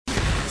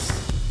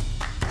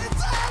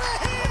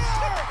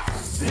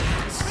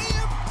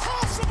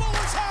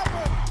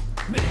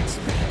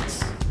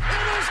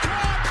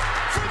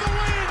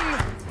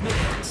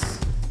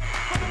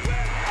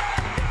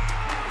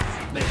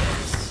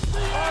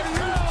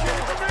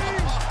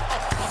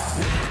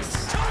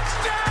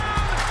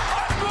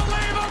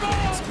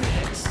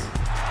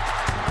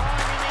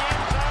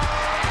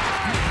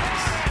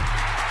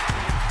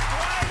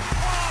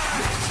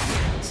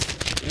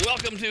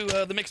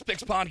the Mikks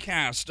Pikks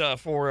podcast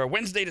for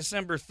Wednesday,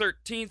 December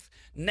 13th.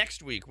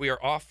 Next week, we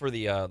are off for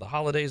the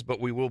holidays, but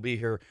we will be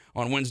here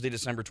on Wednesday,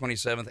 December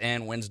 27th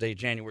and Wednesday,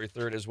 January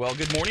 3rd as well.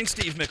 Good morning,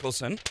 Steve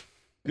Mickelson.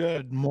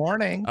 Good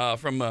morning.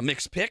 From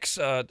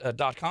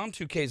MixPicks.com,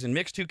 2Ks and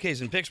Mix,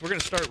 2Ks and Picks. We're going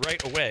to start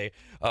right away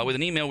with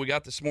an email we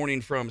got this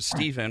morning from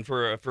Steven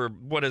for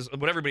what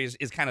everybody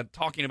is kind of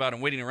talking about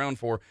and waiting around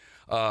for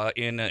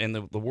in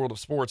the world of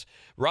sports.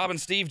 Rob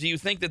and Steve, do you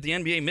think that the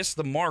NBA missed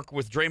the mark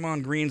with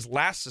Draymond Green's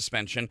last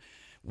suspension?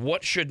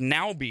 What should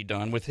now be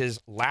done with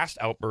his last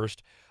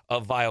outburst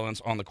of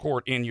violence on the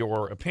court, in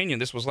your opinion?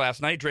 This was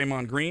last night.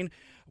 Draymond Green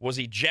was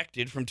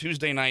ejected from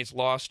Tuesday night's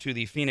loss to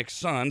the Phoenix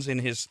Suns in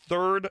his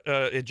third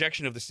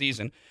ejection of the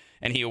season,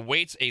 and he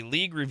awaits a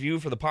league review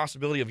for the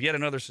possibility of yet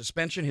another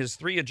suspension. His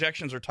 3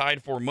 ejections are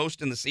tied for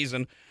most in the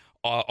season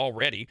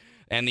already,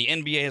 and the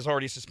NBA has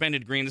already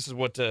suspended Green. This is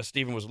what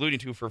Stephen was alluding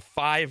to, for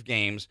 5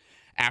 games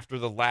after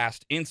the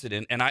last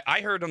incident. And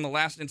I heard on the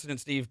last incident,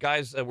 Steve,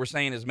 guys were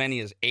saying as many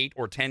as 8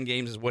 or 10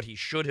 games is what he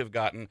should have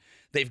gotten.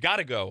 They've got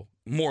to go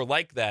more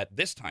like that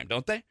this time,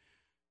 don't they?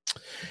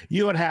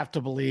 You would have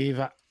to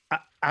believe.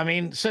 I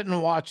mean, sitting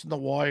and watching the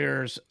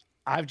Warriors,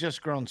 I've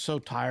just grown so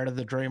tired of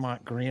the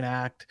Draymond Green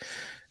act.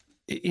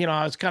 You know,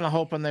 I was kind of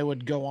hoping they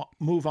would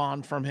move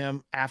on from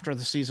him after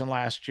the season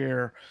last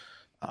year,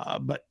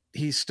 but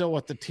he's still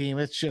with the team.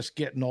 It's just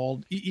getting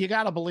old. You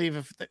got to believe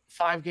if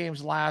 5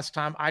 games last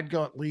time, I'd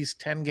go at least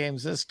 10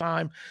 games this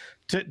time.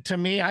 To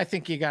me, I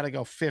think you got to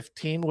go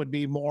 15 would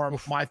be more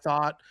of my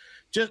thought.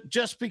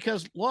 Just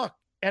because, look,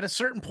 at a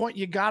certain point,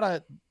 you got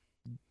to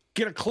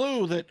get a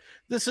clue that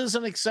this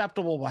isn't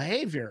acceptable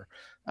behavior.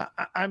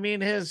 I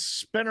mean, his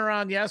spin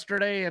around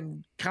yesterday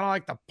and kind of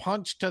like the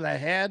punch to the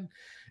head,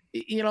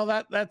 you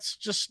know, that's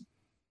just,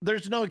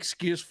 there's no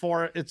excuse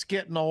for it. It's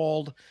getting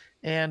old,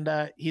 and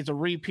he's a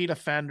repeat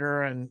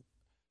offender, and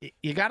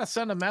you got to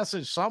send a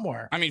message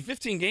somewhere. I mean,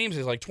 15 games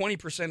is like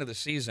 20% of the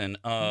season.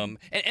 And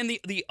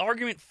the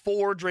argument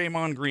for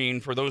Draymond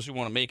Green, for those who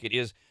want to make it,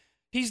 is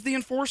he's the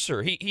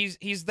enforcer. He's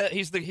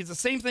the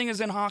same thing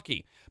as in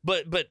hockey,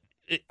 but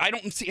I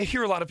don't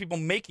hear a lot of people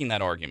making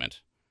that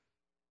argument.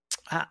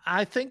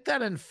 I think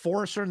that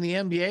enforcer in the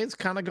NBA has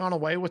kind of gone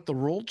away with the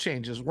rule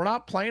changes. We're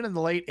not playing in the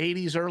late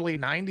 80s, early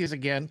 90s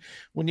again,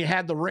 when you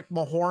had the Rick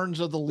Mahorns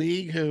of the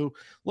league who,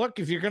 look,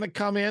 if you're going to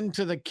come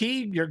into the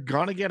key, you're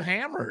going to get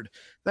hammered.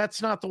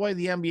 That's not the way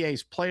the NBA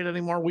is played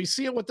anymore. We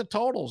see it with the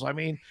totals. I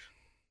mean,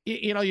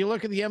 you know, you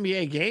look at the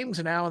NBA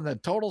games now, and the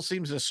total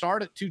seems to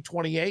start at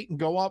 228 and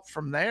go up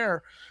from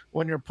there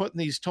when you're putting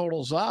these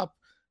totals up.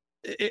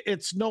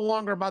 It's no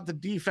longer about the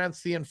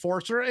defense, the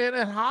enforcer,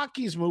 and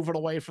hockey's moving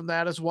away from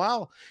that as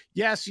well.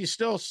 Yes, you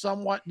still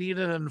somewhat need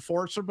an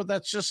enforcer, but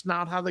that's just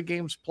not how the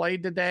game's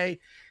played today.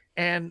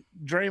 And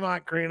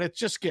Draymond Green, it's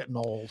just getting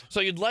old. So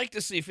you'd like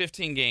to see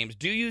 15 games.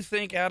 Do you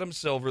think Adam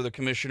Silver, the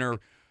commissioner,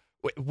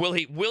 will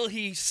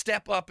he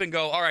step up and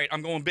go, all right,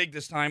 I'm going big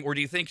this time, or do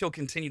you think he'll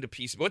continue to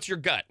piece? What's your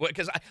gut?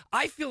 Because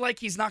I feel like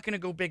he's not going to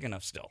go big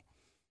enough still.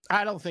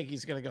 I don't think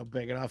he's going to go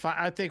big enough.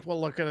 I think we'll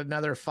look at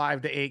another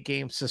 5 to 8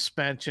 game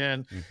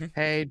suspension. Mm-hmm.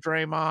 Hey,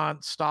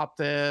 Draymond, stop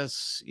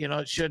this. You know,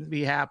 it shouldn't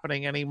be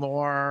happening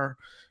anymore.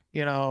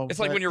 You know, it's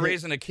like when you're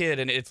raising a kid,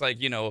 and it's like,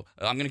 you know,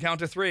 I'm going to count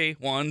to 3,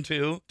 1,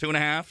 2,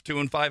 2.5, 2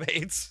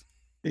 5/8.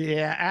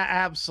 Yeah,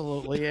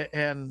 absolutely.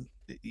 And,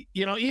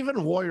 you know,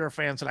 even Warrior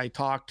fans that I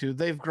talk to,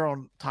 they've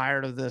grown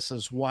tired of this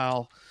as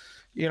well.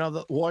 You know,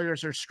 the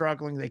Warriors are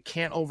struggling. They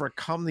can't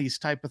overcome these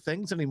type of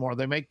things anymore.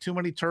 They make too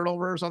many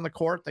turnovers on the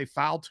court. They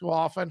foul too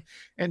often.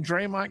 And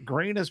Draymond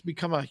Green has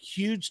become a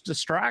huge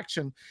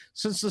distraction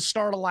since the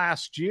start of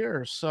last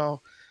year.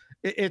 So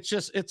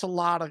it's a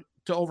lot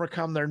to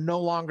overcome. They're no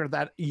longer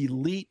that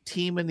elite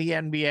team in the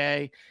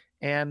NBA.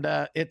 And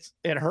it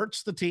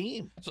hurts the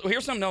team. So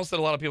here's something else that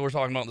a lot of people are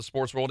talking about in the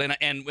sports world.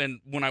 And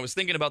when I was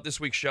thinking about this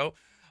week's show,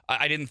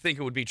 I didn't think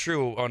it would be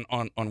true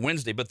on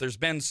Wednesday, but there's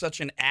been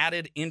such an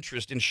added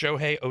interest in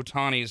Shohei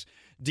Ohtani's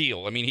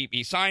deal. I mean,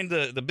 he signed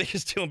the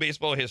biggest deal in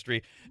baseball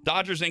history.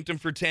 Dodgers inked him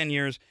for 10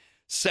 years,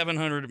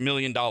 $700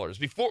 million.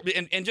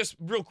 And just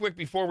real quick,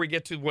 before we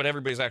get to what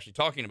everybody's actually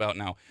talking about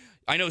now,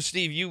 I know,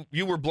 Steve,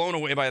 you were blown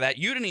away by that.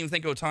 You didn't even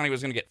think Ohtani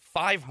was going to get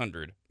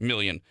 $500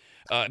 million,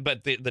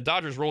 but the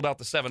Dodgers rolled out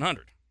the $700.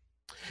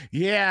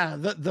 Yeah,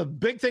 the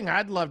big thing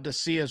I'd love to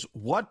see is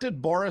what did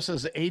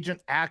Boris's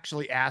agent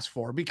actually ask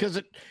for?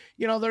 Because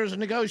there's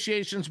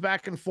negotiations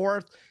back and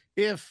forth.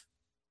 If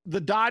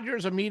the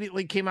Dodgers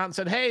immediately came out and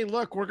said, "Hey,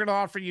 look, we're going to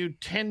offer you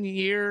 10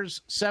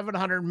 years,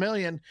 $700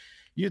 million,"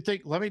 you'd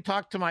think, "Let me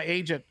talk to my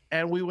agent,"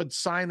 and we would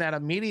sign that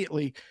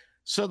immediately.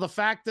 So the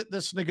fact that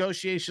this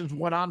negotiations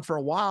went on for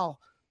a while,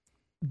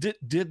 did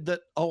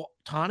the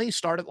Ohtani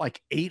start at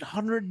like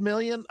 $800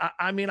 million?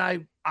 I mean,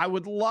 I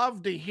would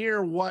love to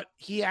hear what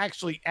he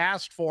actually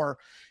asked for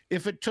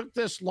if it took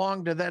this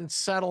long to then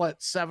settle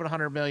at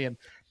 $700 million.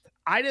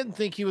 I didn't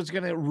think he was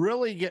going to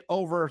really get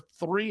over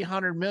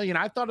 $300 million.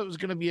 I thought it was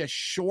going to be a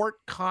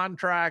short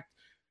contract,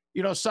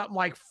 something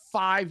like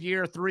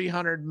 5-year,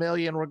 $300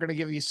 million. We're going to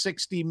give you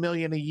 $60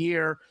 million a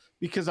year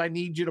because I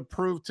need you to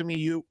prove to me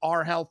you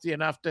are healthy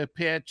enough to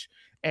pitch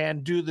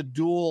and do the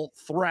dual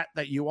threat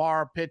that you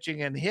are,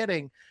 pitching and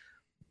hitting.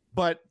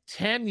 But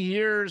 10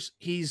 years,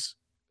 he's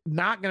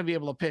not going to be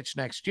able to pitch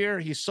next year.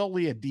 He's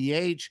solely a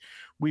DH.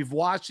 We've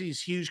watched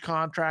these huge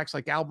contracts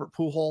like Albert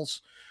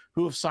Pujols,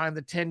 who have signed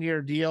the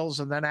 10-year deals.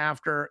 And then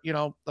after,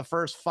 the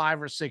first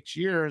 5 or 6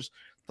 years,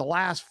 the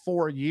last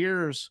 4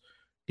 years,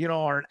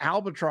 are an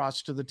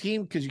albatross to the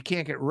team because you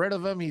can't get rid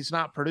of him. He's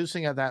not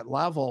producing at that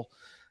level.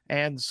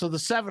 And so the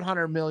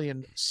 $700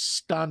 million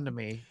stunned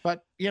me.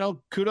 But,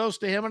 kudos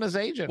to him and his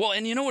agent. Well,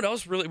 and you know what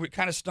else really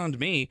kind of stunned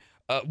me?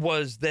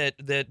 Was that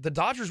the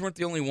Dodgers weren't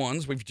the only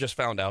ones, we've just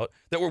found out,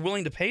 that were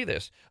willing to pay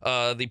this.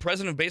 The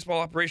president of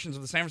baseball operations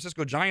of the San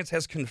Francisco Giants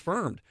has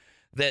confirmed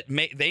that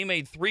they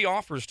made 3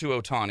 offers to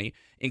Ohtani,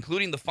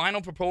 including the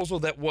final proposal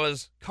that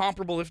was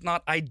comparable, if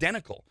not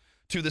identical,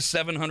 to the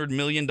 $700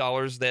 million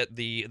that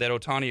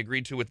Ohtani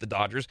agreed to with the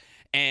Dodgers.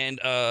 And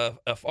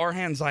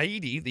Farhan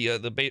Zaidi,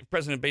 the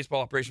president of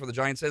baseball operations for the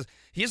Giants, says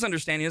his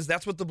understanding is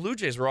that's what the Blue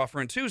Jays are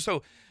offering too.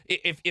 So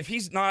if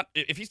he's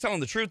telling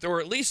the truth, there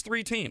were at least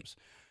 3 teams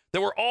that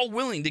were all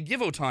willing to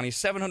give Ohtani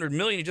 $700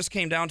 million. It just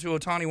came down to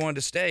Ohtani wanted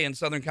to stay in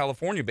Southern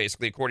California,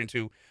 basically, according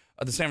to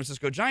the San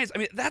Francisco Giants. I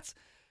mean,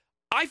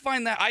 I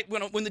find that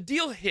when the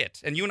deal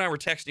hit, and you and I were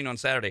texting on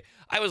Saturday,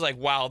 I was like,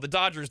 wow, the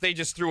Dodgers, they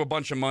just threw a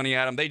bunch of money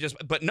at him.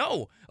 But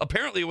no,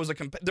 apparently it was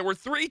there were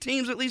 3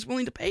 teams at least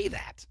willing to pay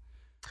that.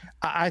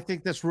 I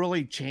think this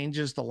really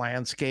changes the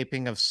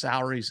landscaping of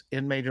salaries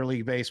in Major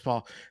League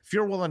Baseball. If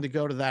you're willing to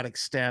go to that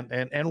extent,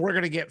 and we're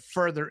going to get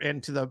further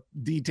into the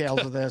details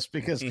of this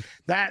because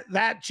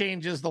that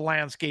changes the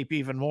landscape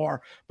even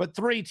more. But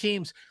 3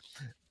 teams,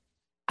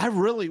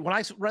 when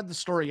I read the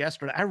story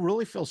yesterday, I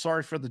really feel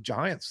sorry for the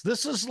Giants.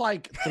 This is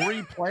like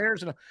 3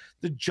 players, and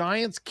the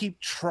Giants keep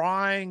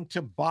trying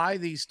to buy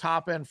these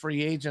top-end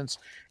free agents,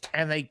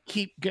 and they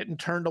keep getting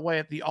turned away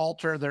at the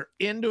altar. They're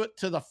into it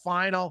to the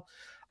final.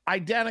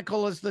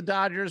 Identical as the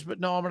Dodgers, but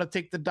no, I'm going to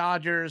take the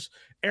Dodgers.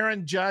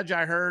 Aaron Judge,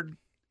 I heard,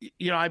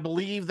 I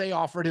believe they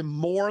offered him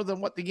more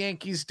than what the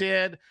Yankees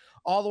did.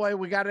 All the way,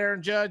 we got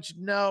Aaron Judge.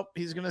 Nope,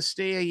 he's going to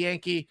stay a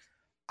Yankee.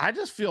 I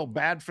just feel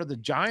bad for the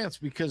Giants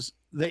because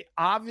they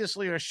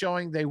obviously are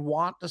showing they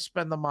want to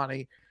spend the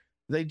money.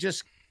 They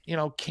just,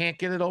 can't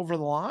get it over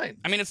the line.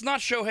 I mean, it's not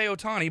Shohei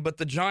Ohtani, but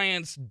the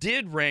Giants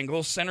did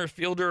wrangle center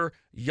fielder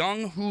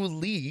Young-Hoo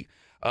Lee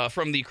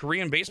from the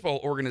Korean Baseball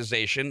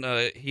Organization.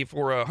 He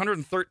for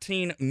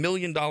 $113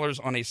 million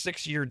on a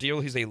 6-year deal.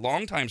 He's a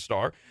longtime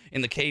star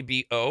in the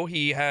KBO.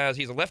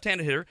 He's a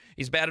left-handed hitter.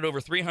 He's batted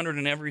over 300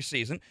 in every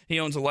season. He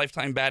owns a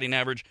lifetime batting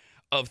average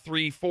of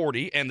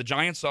 340, and the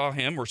Giants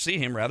see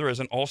him as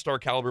an all-star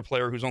caliber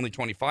player who's only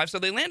 25. So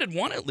they landed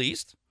one at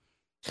least.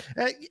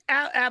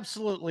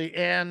 Absolutely,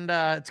 and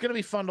it's going to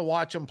be fun to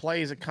watch him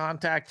play. He's a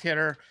contact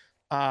hitter.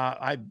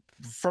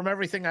 From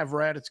everything I've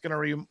read, it's going to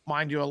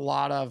remind you a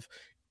lot of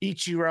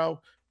Ichiro.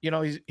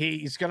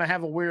 He's going to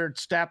have a weird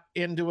step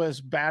into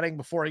his batting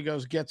before he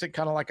gets it,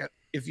 kind of like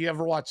if you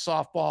ever watch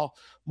softball,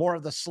 more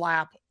of the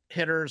slap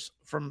hitters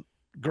from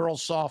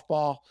girls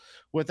softball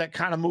with that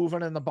kind of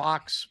moving in the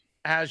box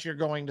as you're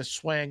going to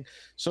swing.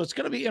 So it's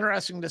going to be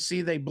interesting to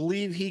see. They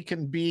believe he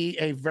can be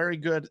a very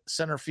good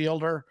center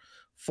fielder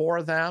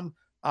for them.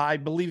 I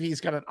believe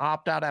he's got an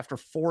opt-out after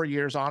 4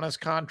 years on his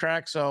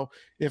contract. So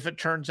if it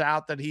turns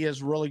out that he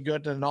is really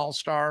good and an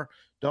all-star,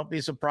 don't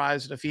be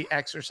surprised if he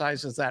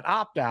exercises that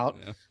opt-out.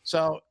 Yeah.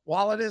 So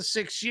while it is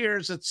 6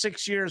 years, it's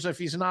 6 years if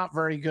he's not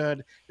very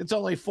good. It's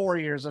only 4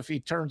 years if he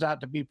turns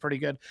out to be pretty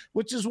good,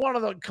 which is one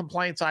of the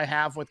complaints I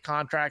have with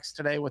contracts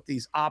today with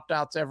these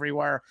opt-outs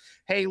everywhere.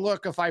 Hey,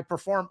 look, if I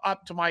perform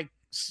up to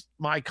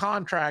my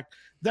contract,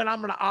 then I'm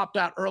going to opt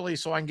out early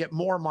so I can get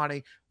more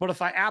money. But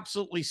if I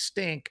absolutely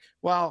stink,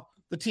 well,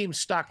 the team's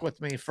stuck with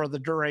me for the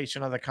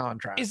duration of the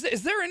contract. Is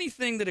there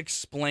anything that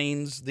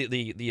explains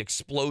the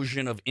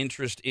explosion of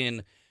interest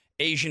in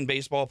Asian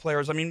baseball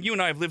players? I mean, you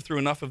and I have lived through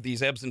enough of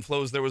these ebbs and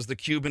flows. There was the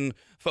Cuban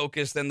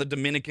focus, then the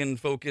Dominican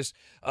focus,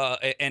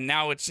 and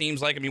now it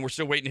seems like, we're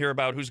still waiting to hear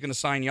about who's going to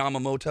sign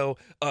Yamamoto.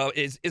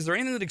 Is there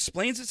anything that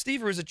explains it,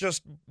 Steve, or is it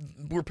just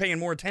we're paying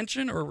more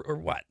attention, or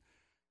what?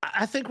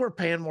 I think we're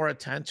paying more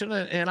attention,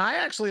 and I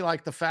actually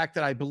like the fact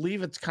that I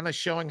believe it's kind of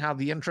showing how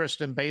the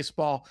interest in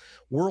baseball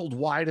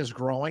worldwide is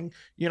growing,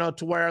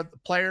 to where the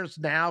players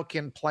now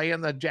can play in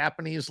the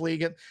Japanese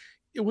league. And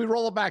we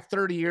roll it back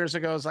 30 years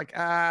ago, it's like,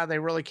 they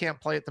really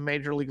can't play at the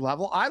major league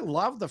level. I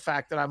love the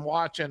fact that I'm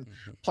watching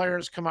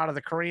players come out of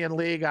the Korean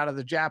league, out of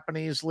the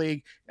Japanese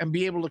league, and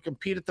be able to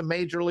compete at the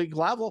major league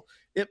level.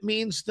 It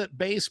means that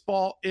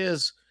baseball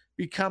is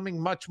becoming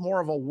much more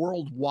of a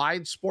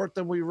worldwide sport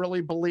than we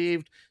really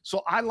believed.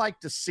 So I like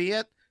to see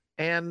it,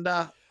 and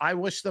I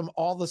wish them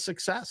all the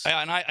success.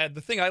 And the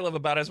thing I love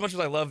about it, as much as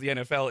I love the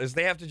NFL, is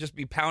they have to just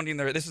be pounding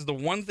this is the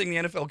one thing the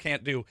NFL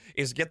can't do,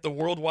 is get the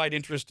worldwide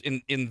interest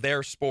in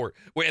their sport,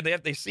 where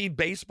they see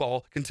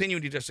baseball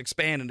continuing to just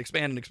expand and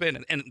expand and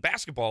expand, and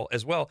basketball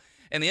as well.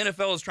 And the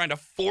NFL is trying to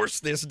force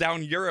this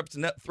down Europe's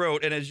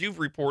throat. And as you've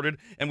reported,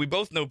 and we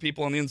both know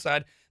people on the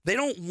inside, they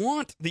don't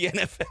want the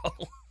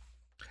NFL.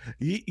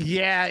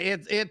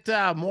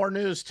 Yeah, more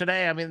news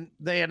today. I mean,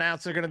 they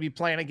announced they're going to be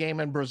playing a game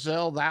in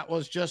Brazil. That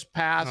was just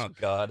passed. Oh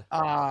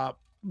God.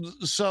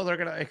 So they're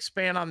going to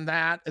expand on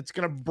that. It's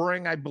going to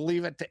bring, I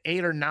believe, it to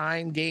 8 or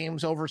 9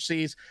 games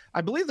overseas.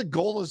 I believe the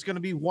goal is going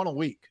to be one a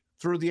week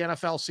through the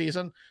NFL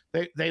season.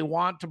 They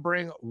want to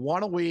bring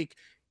one a week.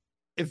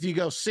 If you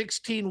go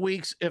 16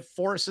 weeks, it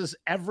forces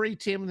every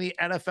team in the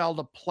NFL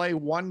to play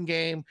one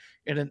game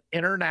in an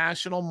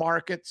international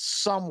market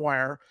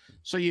somewhere.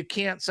 So you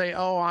can't say,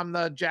 oh, I'm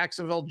the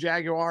Jacksonville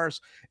Jaguars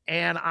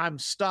and I'm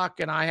stuck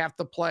and I have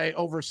to play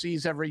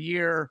overseas every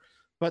year.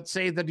 But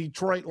say the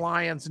Detroit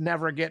Lions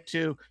never get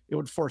to, it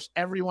would force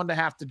everyone to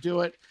have to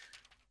do it.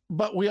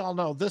 But we all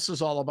know this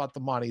is all about the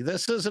money.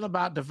 This isn't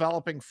about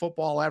developing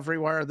football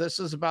everywhere. This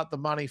is about the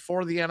money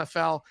for the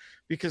NFL,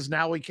 because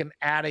now we can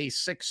add a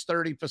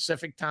 6:30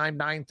 Pacific time,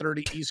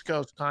 9:30 East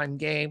Coast time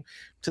game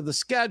to the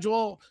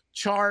schedule,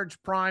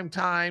 charge prime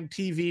time,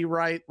 TV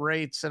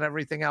rates, and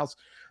everything else.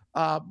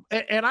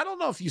 And I don't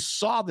know if you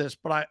saw this,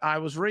 but I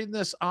was reading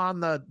this on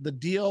the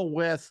deal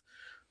with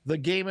the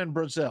game in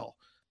Brazil.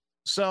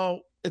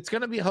 So it's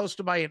going to be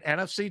hosted by an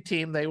NFC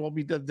team. They will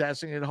be the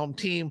designated home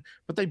team,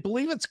 but they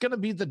believe it's going to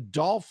be the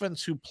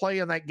Dolphins who play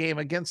in that game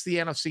against the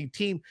NFC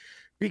team,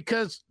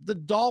 because the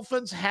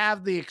Dolphins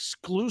have the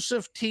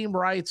exclusive team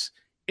rights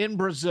in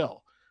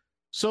Brazil.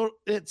 So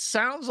it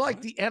sounds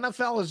like the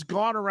NFL has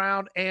gone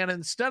around, and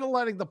instead of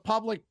letting the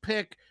public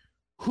pick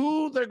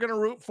who they're going to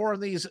root for in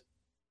these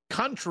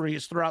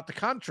countries throughout the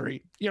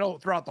country,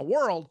 throughout the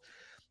world,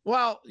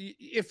 well,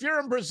 if you're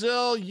in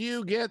Brazil,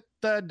 you get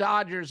the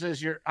Dodgers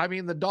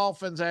the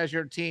Dolphins as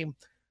your team.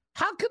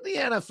 How can the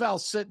NFL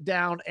sit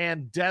down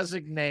and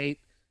designate,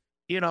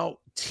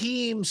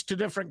 teams to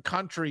different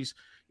countries?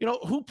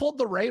 Who pulled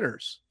the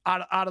Raiders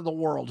out of the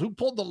world? Who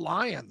pulled the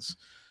Lions?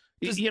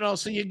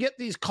 So you get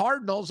these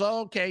Cardinals.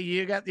 Okay,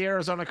 you got the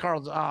Arizona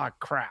Cardinals. Ah,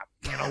 crap.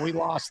 We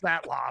lost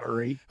that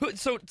lottery.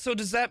 So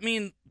does that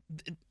mean,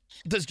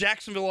 does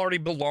Jacksonville already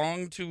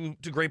belong to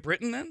Great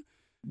Britain then?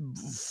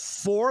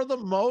 For the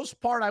most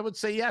part, I would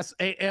say yes.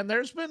 And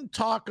there's been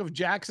talk of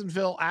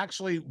Jacksonville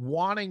actually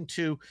wanting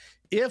to,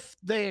 if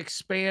they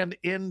expand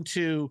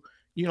into,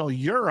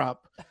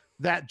 Europe,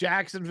 that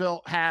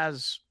Jacksonville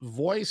has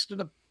voiced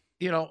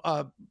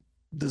a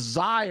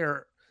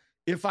desire,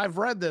 if I've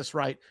read this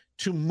right,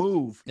 to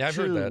move. Yeah, I've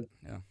heard that.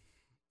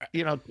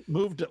 Yeah.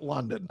 Move to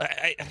London.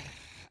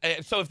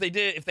 So if they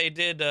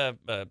did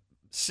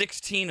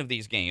 16 of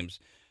these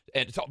games,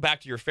 and back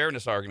to your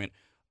fairness argument,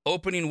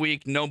 opening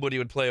week, nobody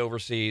would play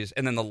overseas,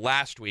 and then the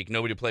last week,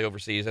 nobody would play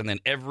overseas, and then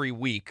every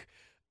week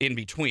in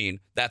between,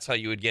 that's how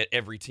you would get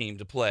every team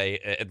to play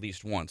at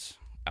least once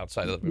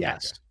outside of America.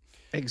 Yes,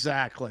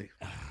 exactly.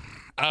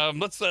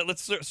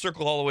 Let's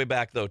circle all the way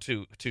back, though,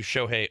 to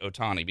Shohei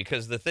Ohtani,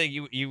 because the thing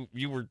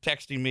you were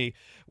texting me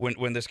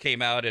when this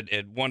came out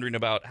and wondering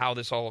about how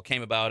this all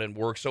came about and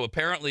works. So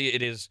apparently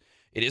it is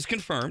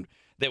confirmed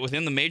that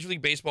within the Major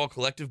League Baseball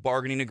collective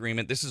bargaining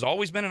agreement, this has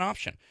always been an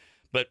option.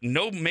 But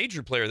no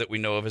major player that we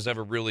know of has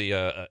ever really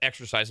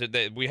exercised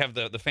it. We have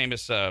the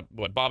famous,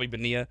 Bobby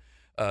Bonilla?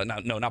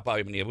 Not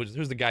Bobby Bonilla.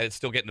 Who's the guy that's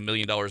still getting $1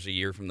 million a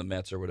year from the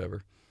Mets or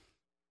whatever?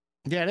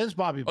 Yeah, it is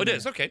Bobby Bonilla. Oh, it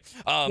is? Okay.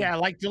 Yeah,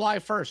 like July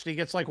 1st, he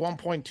gets like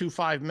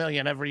 $1.25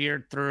 million every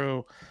year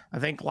through, I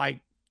think,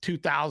 like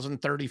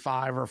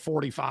 2035 or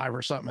 45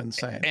 or something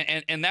insane.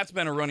 And that's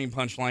been a running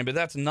punchline, but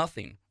that's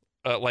nothing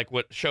like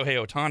what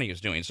Shohei Ohtani is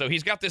doing. So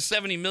he's got this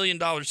 $70 million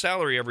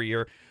salary every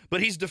year, but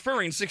he's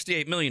deferring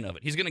 $68 million of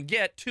it. He's going to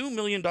get $2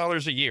 million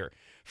a year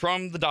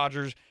from the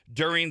Dodgers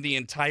during the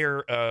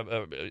entire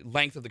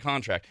length of the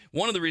contract.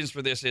 One of the reasons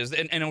for this is,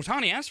 and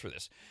Ohtani asked for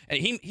this, and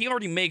he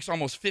already makes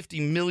almost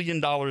 $50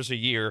 million a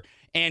year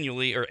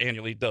annually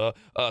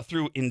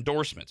through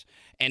endorsements.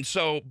 And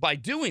so by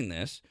doing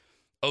this,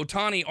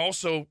 Ohtani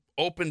also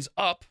opens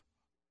up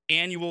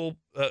annual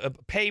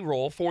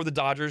payroll for the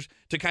Dodgers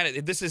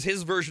to this is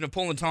his version of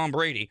pulling Tom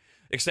Brady,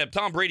 except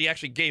Tom Brady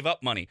actually gave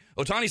up money.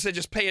 Ohtani said,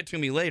 just pay it to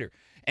me later.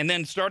 And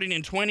then starting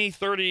in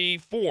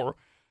 2034,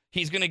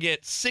 he's going to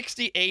get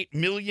 $68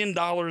 million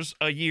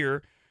a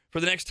year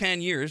for the next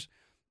 10 years,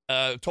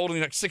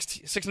 totaling like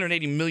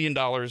 $680 million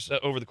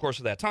over the course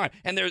of that time.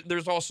 And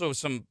there's also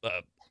some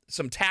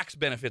tax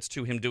benefits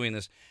to him doing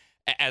this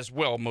as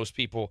well, most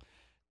people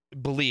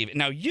believe.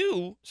 Now,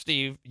 you,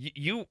 Steve,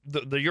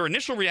 your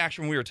initial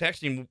reaction when we were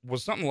texting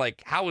was something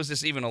like, how is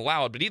this even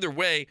allowed? But either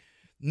way,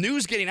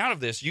 news getting out of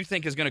this, you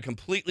think is going to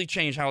completely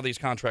change how these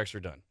contracts are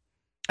done.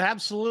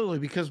 Absolutely,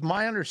 because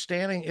my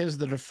understanding is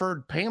the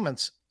deferred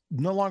payments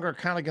no longer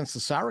count against the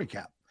salary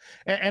cap.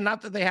 And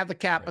not that they have the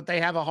cap, but they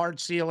have a hard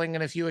ceiling.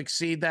 And if you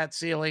exceed that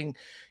ceiling,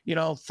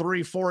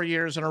 3-4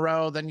 years in a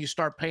row, then you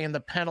start paying the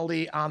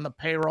penalty on the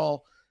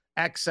payroll,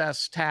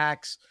 excess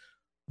tax,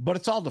 but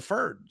it's all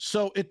deferred.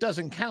 So it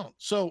doesn't count.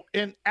 So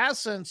in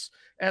essence,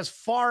 as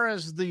far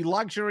as the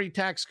luxury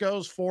tax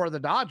goes for the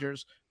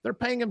Dodgers, they're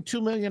paying him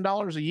 $2 million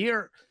a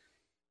year.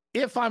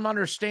 If I'm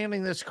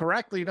understanding this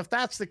correctly, and if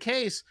that's the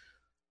case,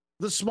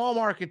 the small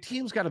market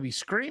teams got to be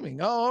screaming,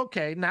 oh,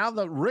 okay, now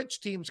the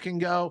rich teams can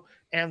go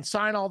and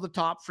sign all the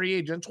top free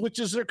agents, which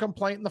is their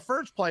complaint in the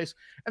first place.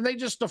 And they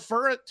just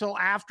defer it till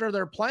after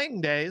their playing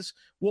days.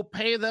 We'll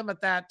pay them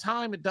at that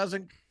time. It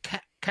doesn't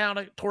count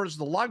it towards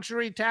the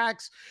luxury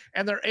tax.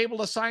 And they're able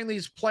to sign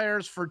these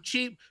players for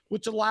cheap,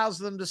 which allows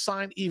them to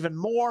sign even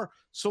more.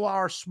 So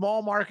our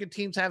small market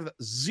teams have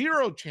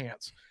zero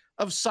chance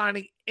of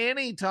signing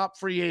any top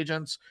free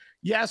agents.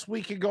 Yes,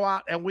 we could go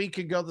out and we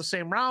could go the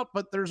same route,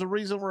 but there's a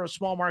reason we're a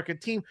small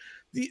market team.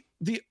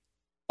 The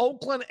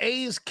Oakland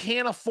A's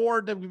can't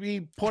afford to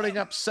be putting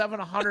up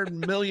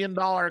 $700 million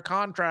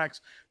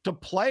contracts to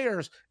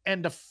players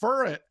and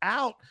defer it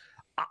out.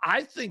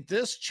 I think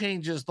this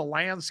changes the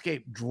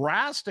landscape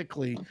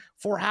drastically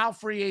for how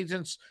free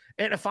agents.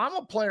 And if I'm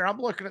a player, I'm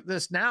looking at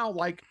this now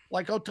like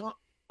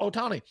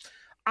Ohtani.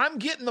 I'm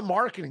getting the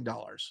marketing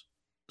dollars.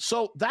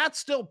 So that's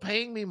still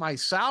paying me my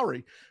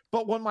salary.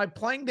 But when my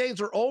playing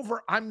days are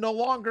over, I'm no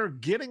longer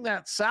getting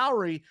that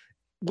salary,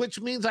 which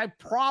means I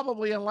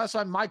probably, unless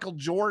I'm Michael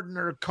Jordan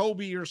or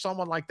Kobe or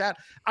someone like that,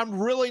 I'm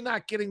really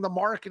not getting the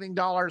marketing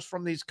dollars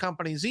from these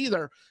companies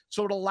either.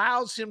 So it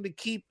allows him to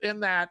keep in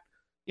that,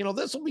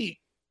 this will be,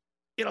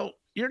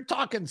 you're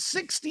talking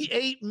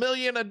 $68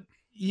 million a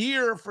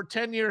year for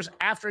 10 years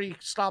after he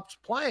stops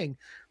playing.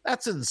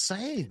 That's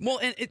insane. Well,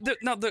 and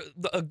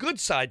a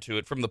good side to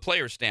it from the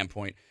player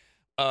standpoint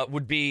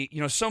would be,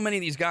 so many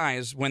of these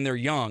guys, when they're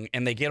young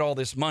and they get all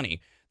this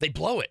money, they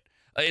blow it.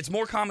 It's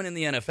more common in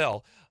the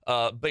NFL,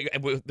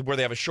 where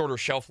they have a shorter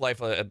shelf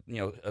life, a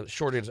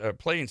shorter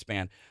playing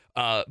span.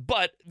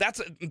 But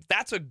that's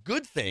a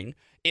good thing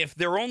if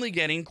they're only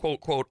getting,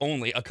 quote,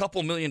 only a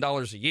couple $1 million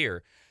a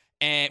year,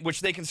 and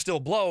which they can still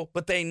blow,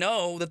 but they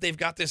know that they've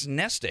got this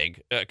nest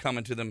egg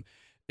coming to them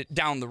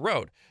down the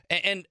road.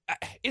 And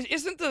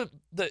isn't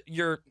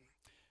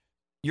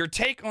your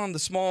take on the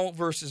small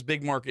versus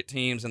big market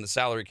teams and the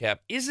salary cap,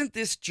 isn't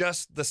this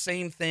just the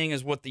same thing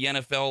as what the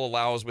NFL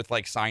allows with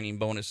like signing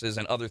bonuses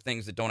and other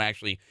things that don't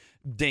actually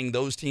ding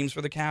those teams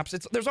for the caps?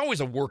 There's always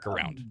a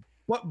workaround.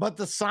 But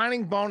the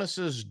signing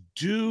bonuses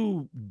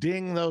do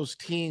ding those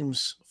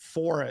teams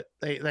for it.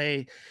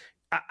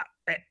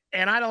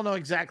 And I don't know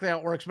exactly how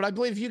it works, but I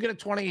believe if you get a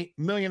 $20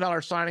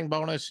 million signing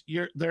bonus,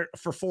 you're there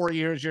for 4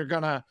 years,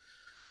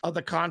 of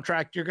the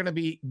contract, you're going to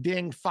be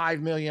dinged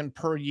 $5 million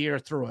per year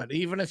through it.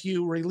 Even if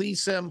you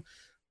release him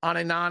on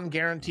a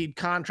non-guaranteed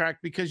contract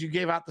because you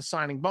gave out the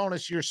signing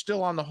bonus, you're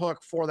still on the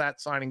hook for that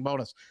signing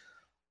bonus.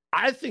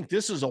 I think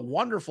this is a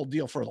wonderful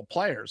deal for the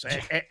players.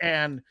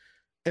 And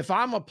if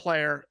I'm a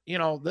player,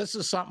 this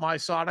is something I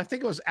saw, and I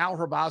think it was Al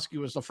Hrabowski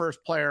was the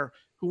first player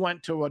who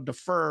went to a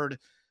deferred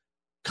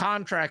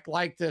contract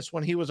like this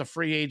when he was a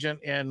free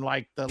agent in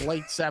like the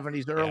late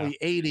 70s, early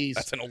 80s.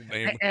 That's an old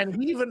name. And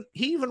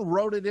he even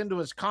wrote it into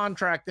his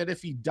contract that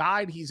if he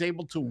died, he's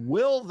able to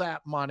will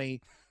that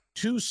money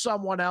to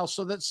someone else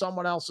so that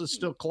someone else is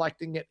still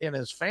collecting it in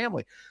his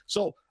family.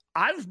 So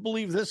I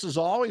believe this is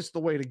always the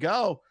way to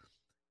go.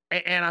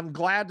 And I'm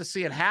glad to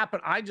see it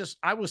happen.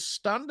 I was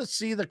stunned to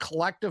see the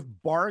collective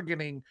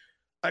bargaining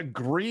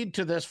agreed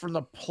to this from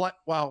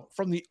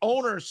the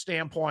owner's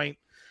standpoint.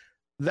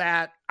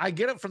 That I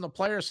get it from the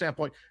player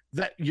standpoint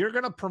that you're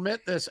going to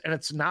permit this and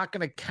it's not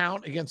going to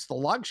count against the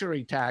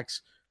luxury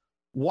tax.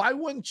 Why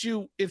wouldn't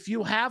you, if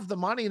you have the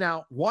money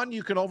now, one,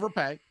 you could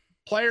overpay.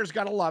 Players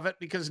got to love it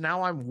because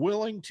now I'm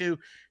willing to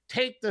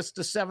take this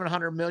to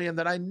 $700 million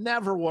that I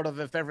never would have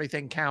if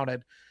everything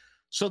counted.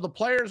 So the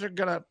players are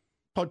going to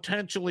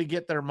potentially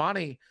get their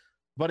money.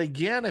 But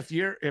again, if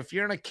you're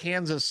in a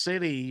Kansas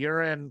City,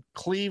 you're in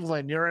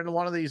Cleveland, you're in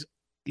one of these,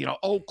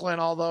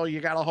 Oakland, although you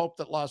got to hope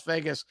that Las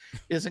Vegas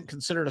isn't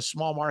considered a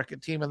small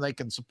market team and they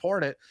can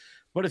support it.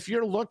 But if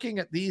you're looking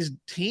at these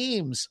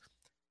teams,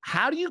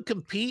 how do you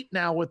compete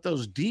now with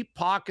those deep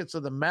pockets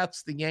of the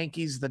Mets, the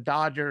Yankees, the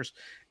Dodgers,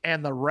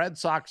 and the Red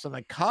Sox and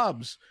the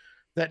Cubs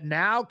that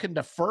now can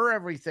defer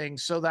everything?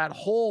 So that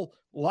whole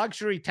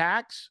luxury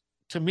tax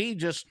to me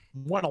just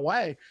went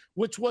away,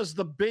 which was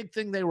the big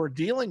thing they were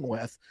dealing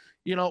with,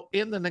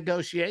 in the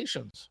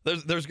negotiations.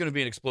 There's going to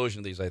be an explosion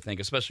of these, I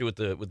think, especially with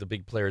the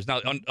big players. Now,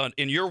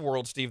 in your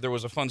world, Steve, there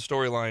was a fun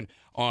storyline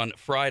on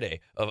Friday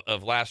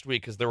of last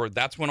week because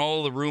that's when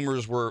all the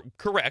rumors were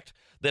correct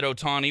that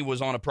Ohtani was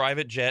on a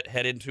private jet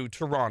headed to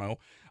Toronto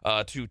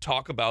to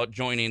talk about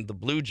joining the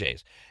Blue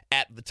Jays.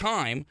 At the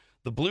time,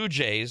 the Blue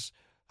Jays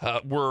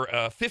were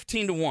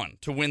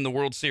 15-1 to win the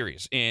World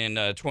Series in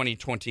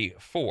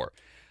 2024.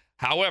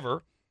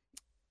 However,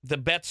 the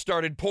bets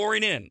started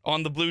pouring in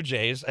on the Blue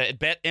Jays. At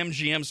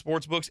BetMGM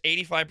Sportsbooks,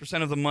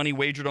 85% of the money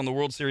wagered on the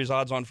World Series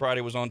odds on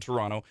Friday was on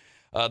Toronto.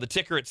 The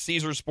ticker at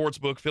Caesars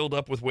Sportsbook filled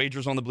up with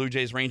wagers on the Blue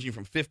Jays ranging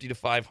from $50 to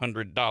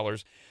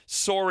 $500,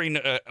 soaring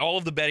all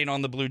of the betting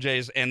on the Blue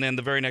Jays. And then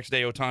the very next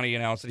day, Ohtani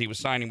announced that he was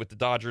signing with the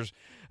Dodgers,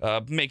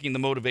 making the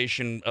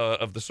motivation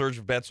of the surge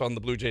of bets on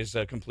the Blue Jays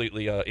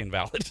completely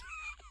invalid.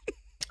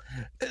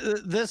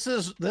 This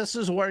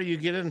is where you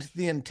get into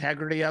the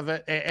integrity of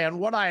it. And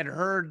what I had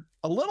heard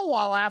a little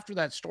while after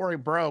that story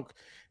broke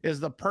is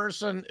the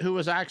person who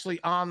was actually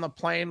on the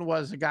plane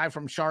was a guy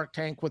from Shark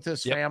Tank with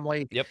his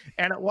family. Yep.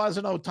 And it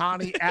wasn't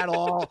Ohtani at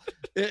all.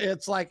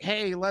 It's like,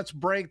 hey, let's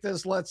break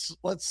this. Let's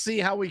see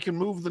how we can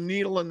move the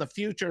needle in the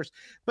futures.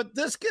 But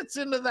this gets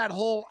into that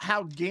whole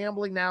how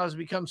gambling now has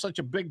become such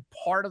a big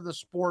part of the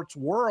sports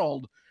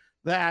world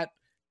that,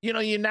 you know,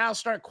 you now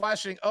start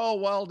questioning, oh,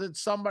 well, did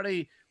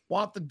somebody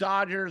want the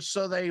Dodgers,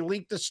 so they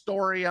leaked the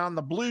story on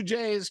the Blue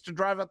Jays to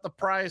drive up the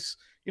price,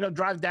 you know,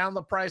 drive down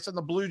the price on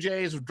the Blue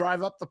Jays,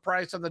 drive up the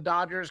price on the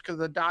Dodgers because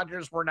the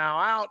Dodgers were now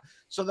out.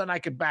 So then I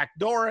could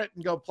backdoor it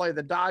and go play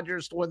the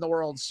Dodgers to win the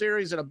World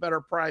Series at a better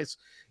price,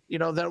 you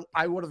know, that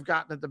I would have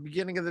gotten at the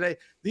beginning of the day.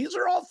 These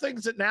are all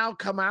things that now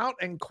come out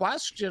and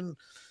question,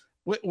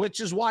 which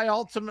is why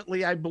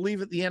ultimately I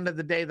believe at the end of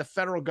the day, the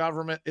federal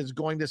government is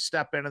going to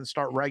step in and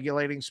start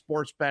regulating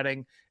sports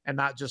betting and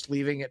not just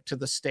leaving it to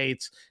the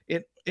states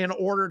in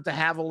order to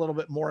have a little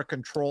bit more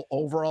control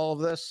over all of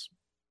this.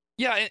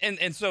 Yeah,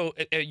 and so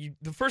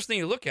the first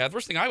thing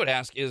I would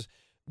ask is,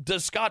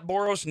 does Scott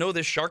Boras know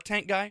this Shark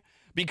Tank guy?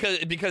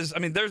 Because I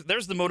mean,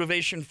 there's the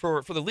motivation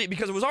for the league,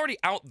 because it was already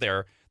out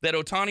there that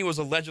Ohtani was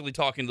allegedly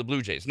talking to the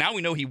Blue Jays. Now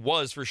we know he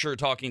was for sure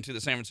talking to the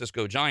San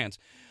Francisco Giants.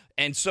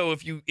 And so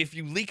if you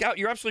leak out,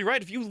 you're absolutely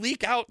right. If you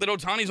leak out that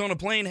Ohtani's on a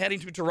plane heading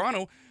to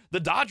Toronto,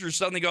 the Dodgers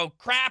suddenly go,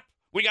 crap,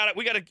 we got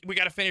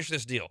to finish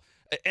this deal.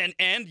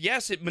 And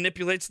yes, it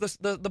manipulates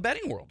the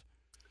betting world.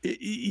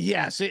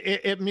 Yes,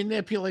 it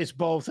manipulates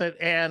both.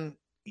 And,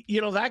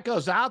 you know, that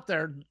goes out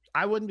there.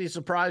 I wouldn't be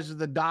surprised if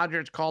the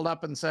Dodgers called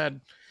up and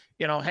said,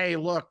 you know, hey,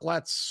 look,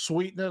 let's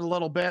sweeten it a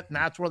little bit. And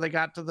that's where they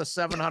got to the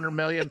 $700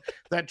 million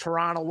that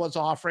Toronto was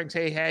offering.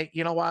 Say, hey,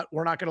 you know what?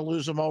 We're not going to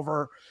lose them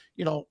over,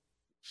 you know,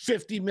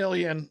 50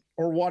 million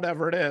or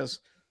whatever it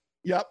is.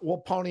 Yep, we'll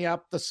pony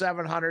up the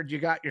 700. You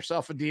got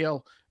yourself a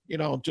deal. You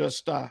know,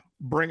 just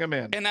bring them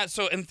in. And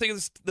think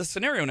of the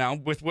scenario now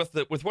with what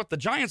the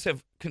Giants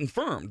have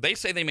confirmed. They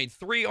say they made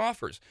 3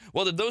 offers.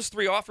 Well, did those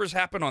 3 offers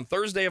happen on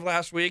Thursday of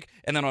last week,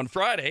 and then on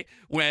Friday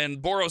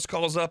when Boras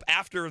calls up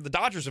after the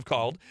Dodgers have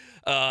called,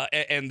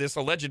 and this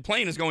alleged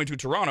plane is going to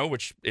Toronto,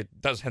 which it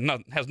has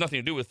nothing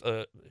to do with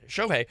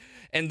Shohei,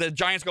 and the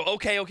Giants go,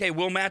 okay,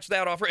 we'll match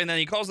that offer, and then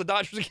he calls the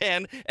Dodgers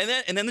again,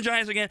 and then the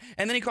Giants again,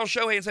 and then he calls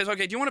Shohei and says,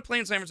 okay, do you want to play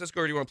in San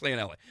Francisco or do you want to play in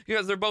LA?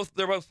 Because they're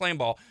both playing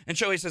ball, and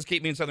Shohei says,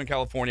 keep me in Southern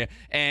California,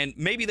 and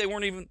maybe it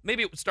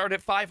would start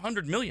at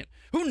 $500 million.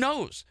 Who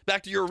knows?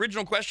 Back to your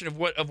original question of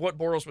what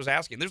Boras was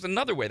asking. There's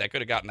another way that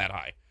could have gotten that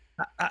high.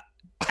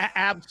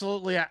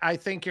 Absolutely. I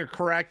think you're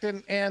correct.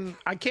 And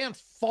I can't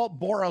fault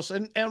Boras.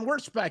 And we're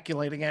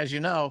speculating, as you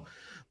know,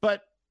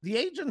 but the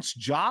agent's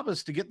job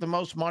is to get the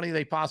most money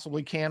they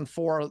possibly can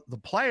for the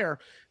player,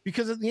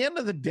 because at the end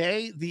of the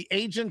day, the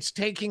agent's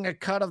taking a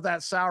cut of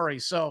that salary.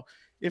 So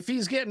if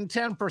he's getting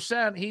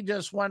 10%, he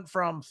just went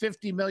from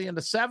 50 million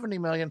to 70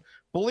 million.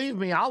 Believe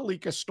me, I'll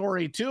leak a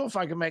story too if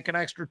I can make an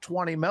extra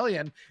 20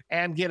 million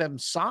and get him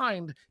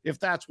signed, if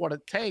that's what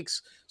it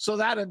takes. So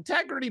that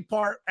integrity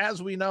part,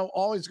 as we know,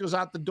 always goes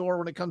out the door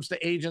when it comes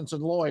to agents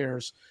and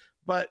lawyers.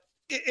 But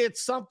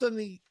it's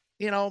something,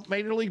 you know,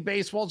 Major League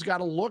Baseball's got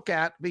to look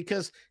at,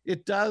 because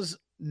it does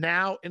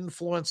now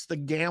influence the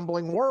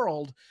gambling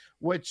world,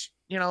 which,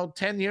 you know,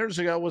 10 years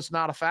ago was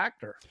not a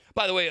factor.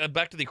 By the way,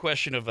 back to the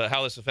question of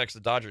how this affects the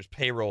Dodgers'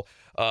 payroll.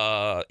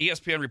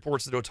 ESPN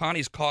reports that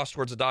Ohtani's cost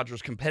towards the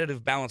Dodgers'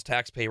 competitive balance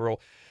tax payroll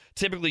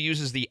typically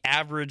uses the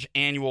average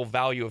annual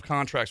value of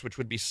contracts, which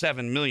would be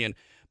 $7 million,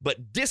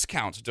 but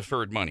discounts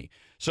deferred money.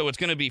 So it's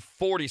going to be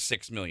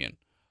 $46 million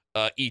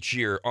each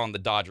year on the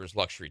Dodgers'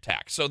 luxury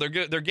tax. So they're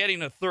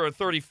getting a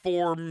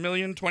 $34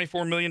 million,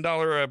 $24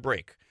 million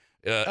break.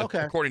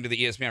 According to the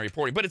ESPN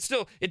reporting. But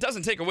it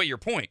doesn't take away your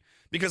point,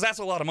 because that's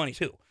a lot of money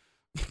too.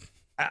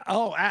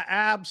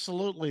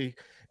 Absolutely.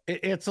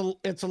 It's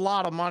a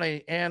lot of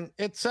money, and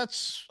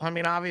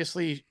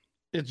obviously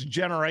it's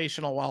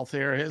generational wealth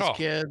here. His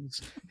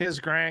kids, his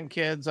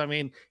grandkids. I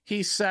mean,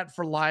 he's set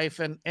for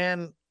life,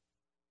 and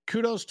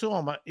kudos to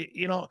him.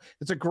 You know,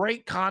 it's a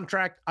great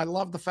contract. I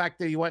love the fact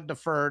that he went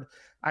deferred.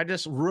 I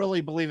just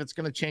really believe it's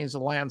going to change the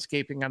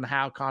landscaping on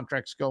how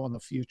contracts go in the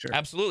future.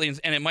 Absolutely.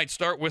 And it might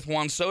start with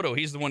Juan Soto.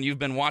 He's the one you've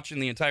been watching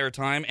the entire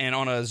time. And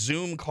on a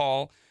Zoom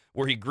call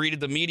where he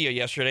greeted the media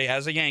yesterday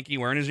as a Yankee,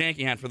 wearing his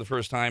Yankee hat for the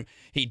first time,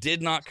 he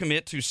did not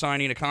commit to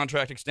signing a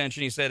contract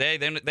extension. He said, hey,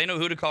 they know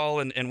who to call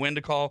and when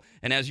to call.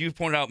 And as you've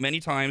pointed out many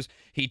times,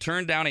 he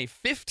turned down a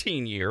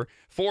 15-year,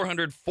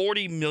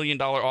 $440 million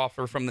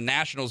offer from the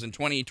Nationals in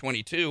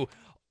 2022.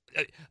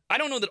 I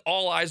don't know that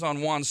all eyes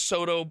on Juan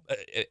Soto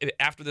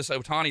after this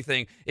Ohtani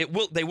thing.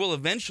 They will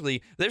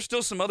eventually. There's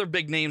still some other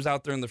big names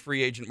out there in the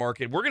free agent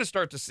market. We're going to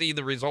start to see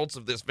the results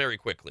of this very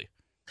quickly.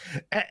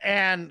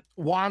 And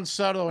Juan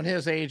Soto and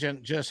his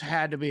agent just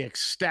had to be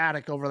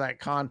ecstatic over that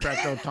contract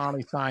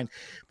Ohtani signed,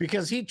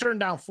 because he turned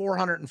down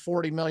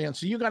 $440 million.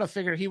 So you got to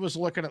figure he was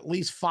looking at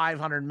least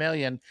 $500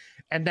 million.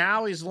 And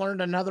now he's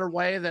learned another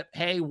way that,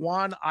 hey,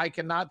 one, I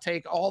cannot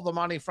take all the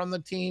money from the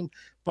team,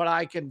 but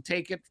I can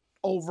take it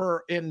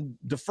over in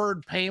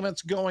deferred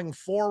payments going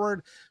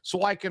forward,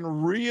 so I can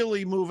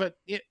really move it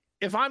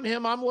if I'm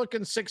him, I'm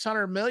looking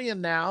 600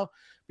 million now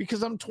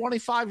because I'm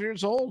 25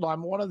 years old.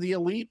 I'm one of the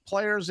elite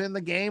players in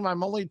the game.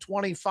 I'm only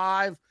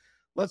 25.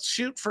 Let's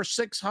shoot for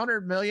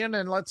 600 million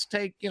and let's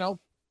take,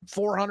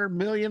 400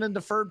 million in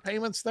deferred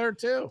payments there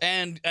too.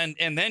 And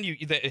then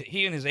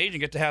he and his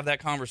agent get to have that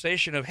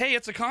conversation of, hey,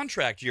 it's a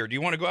contract year. Do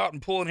you want to go out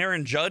and pull an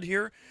Aaron Judge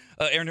here?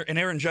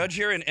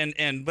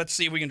 And let's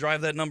see if we can drive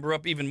that number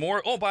up even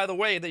more. Oh, by the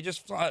way, they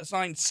just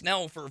signed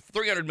Snell for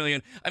 300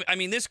 million. I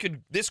mean, this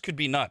could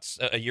be nuts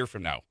a year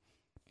from now.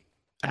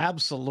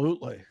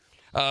 Absolutely.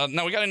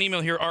 Now, we got an email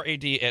here,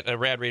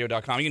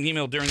 rad@radradio.com. You can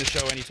email during the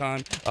show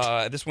anytime.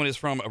 This one is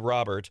from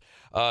Robert.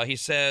 He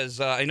says,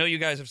 I know you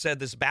guys have said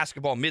this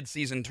basketball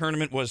midseason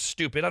tournament was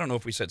stupid. I don't know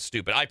if we said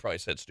stupid. I probably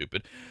said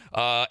stupid.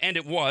 And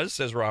it was,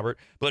 says Robert.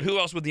 But who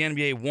else would the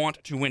NBA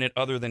want to win it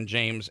other than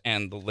James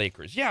and the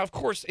Lakers? Yeah, of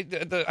course.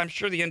 I'm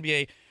sure the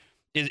NBA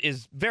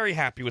is very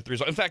happy with the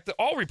result. In fact,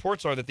 all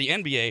reports are that the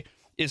NBA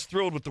is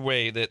thrilled with the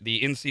way that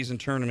the in-season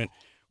tournament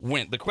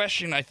went. The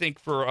question, I think,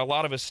 for a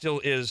lot of us still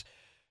is,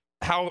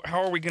 how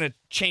are we going to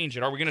change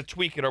it? Are we going to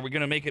tweak it? Are we going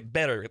to make it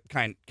better?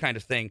 Kind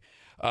of thing.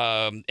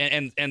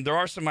 And there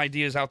are some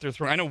ideas out there.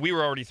 I know we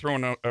were already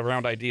throwing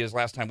around ideas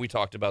last time we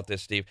talked about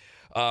this, Steve.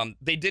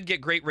 They did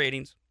get great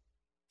ratings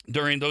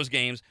during those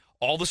games.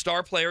 All the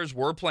star players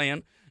were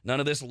playing. None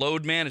of this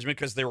load management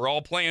because they were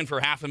all playing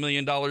for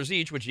 $500,000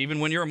 each, which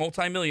even when you're a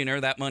multimillionaire,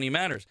 that money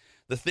matters.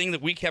 The thing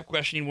that we kept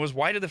questioning was,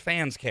 why do the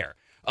fans care?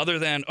 Other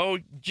than,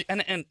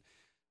 and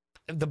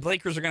the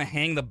Lakers are going to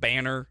hang the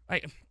banner.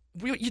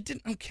 You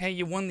didn't. Okay,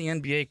 you won the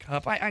NBA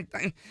Cup.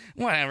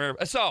 Whatever.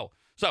 So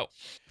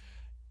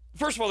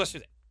first of all, let's do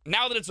that.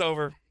 Now that it's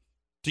over,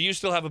 do you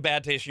still have a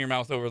bad taste in your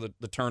mouth over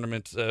the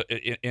tournament?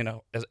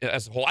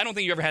 As a whole, I don't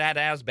think you ever had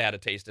as bad a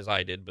taste as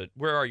I did. But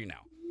where are you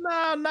now?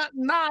 No,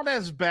 not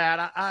as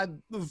bad.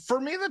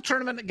 For me, the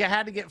tournament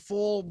had to get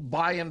full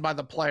buy-in by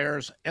the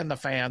players and the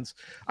fans.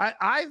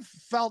 I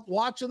felt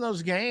watching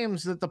those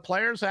games that the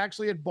players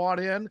actually had bought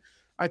in.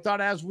 I thought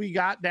as we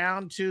got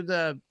down to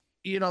the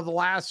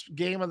last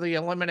game of the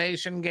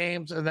elimination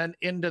games and then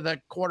into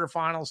the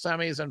quarterfinals,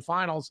 semis, and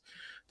finals,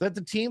 that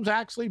the teams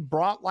actually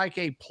brought like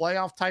a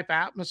playoff type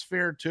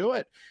atmosphere to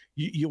it.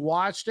 You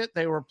watched it.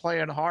 They were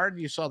playing hard.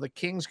 You saw the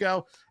Kings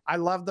go. I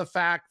love the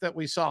fact that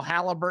we saw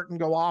Halliburton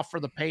go off for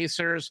the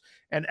Pacers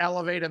and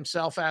elevate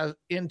himself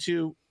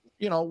into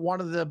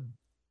one of the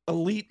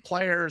elite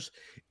players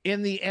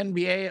in the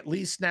NBA. At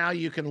least now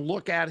you can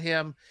look at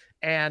him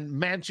and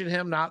mention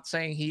him, not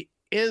saying he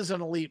is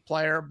an elite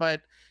player,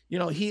 but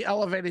he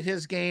elevated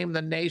his game.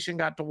 The nation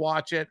got to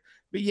watch it,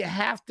 but you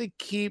have to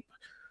keep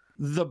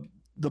the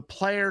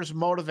players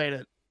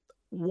motivated.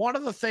 One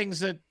of the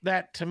things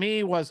that to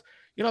me was,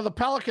 the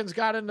Pelicans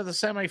got into the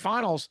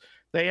semifinals.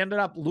 They ended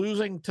up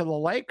losing to the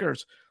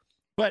Lakers,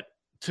 but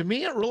to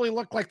me, it really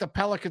looked like the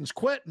Pelicans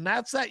quit, and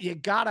that's that you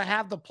got to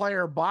have the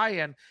player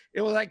buy-in.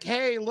 It was like,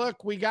 hey,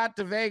 look, we got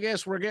to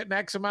Vegas. We're getting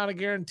X amount of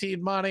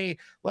guaranteed money.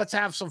 Let's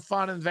have some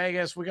fun in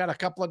Vegas. We got a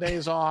couple of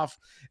days off.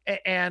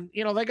 And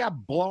they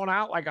got blown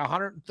out like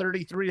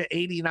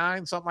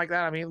 133-89, something like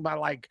that. I mean,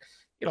 by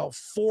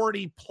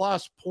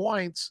 40-plus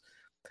points.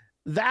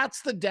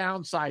 That's the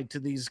downside to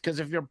these, because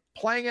if you're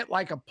playing it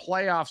like a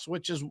playoffs,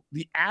 which is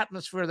the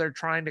atmosphere they're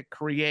trying to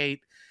create,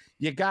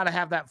 you got to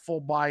have that full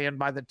buy-in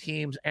by the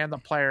teams and the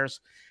players.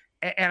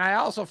 And I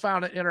also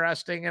found it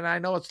interesting, and I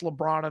know it's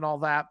LeBron and all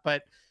that,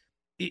 but,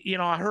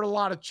 I heard a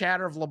lot of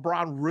chatter of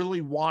LeBron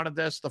really wanted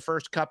the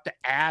first cup to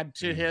add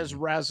to his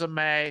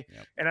resume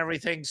and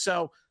everything.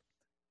 So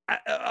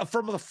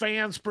from the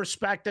fans'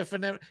 perspective,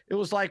 and it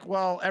was like,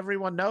 well,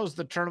 everyone knows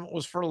the tournament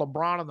was for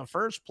LeBron in the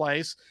first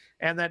place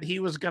and that he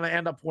was going to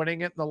end up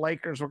winning it and the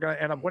Lakers were going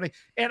to end up winning.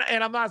 And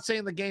I'm not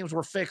saying the games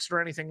were fixed or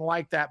anything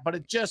like that, but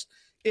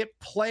it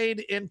played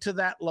into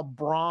that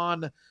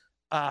LeBron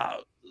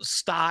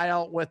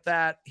style with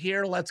that.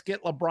 Here, let's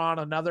get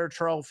LeBron another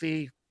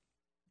trophy.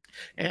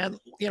 And,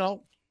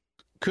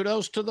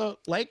 kudos to the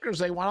Lakers.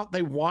 They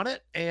want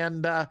it.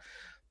 And,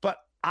 but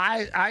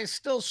I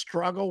still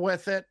struggle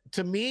with it.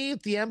 To me,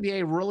 the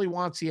NBA really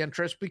wants the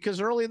interest because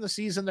early in the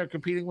season, they're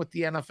competing with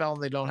the NFL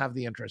and they don't have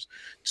the interest.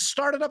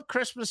 Started up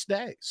Christmas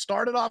Day.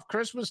 Started off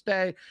Christmas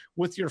Day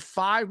with your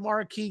 5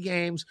 marquee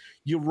games.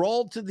 You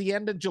rolled to the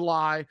end of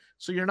July.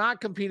 So you're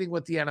not competing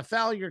with the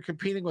NFL. You're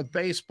competing with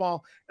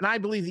baseball. And I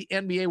believe the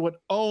NBA would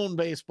own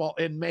baseball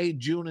in May,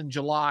 June, and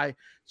July.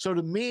 So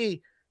to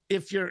me,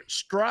 if you're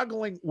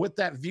struggling with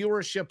that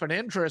viewership and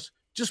interest,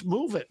 just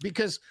move it,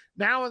 because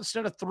now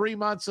instead of 3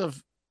 months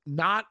of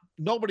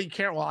nobody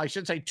caring, well, I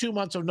should say 2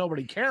 months of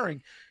nobody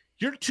caring,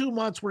 you're 2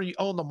 months where you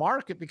own the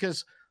market,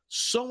 because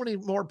so many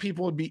more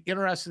people would be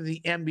interested in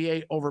the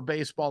NBA over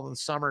baseball in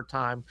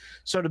summertime.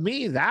 So to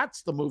me,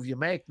 that's the move you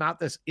make, not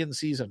this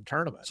in-season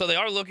tournament. So they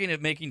are looking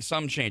at making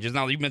some changes.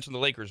 Now, you mentioned the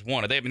Lakers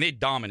won it. They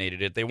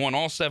dominated it. They won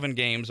all 7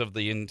 games of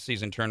the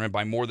in-season tournament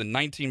by more than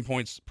 19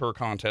 points per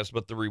contest,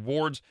 but the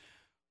rewards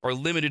are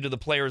limited to the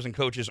players and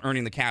coaches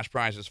earning the cash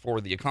prizes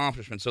for the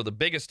accomplishment. So the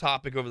biggest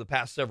topic over the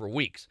past several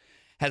weeks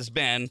has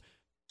been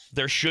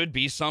there should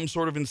be some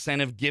sort of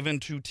incentive given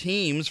to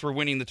teams for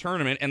winning the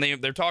tournament, and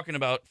they're talking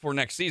about for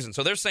next season.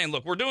 So they're saying,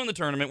 look, we're doing the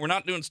tournament. We're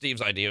not doing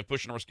Steve's idea of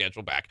pushing our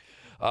schedule back.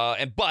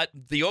 But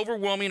the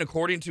overwhelming,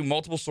 according to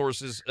multiple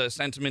sources,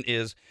 sentiment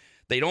is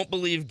they don't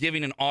believe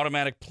giving an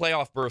automatic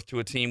playoff berth to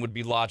a team would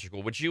be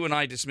logical, which you and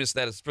I dismiss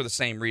that as for the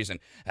same reason.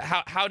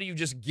 How do you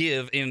just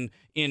give in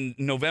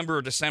November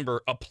or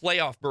December a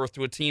playoff berth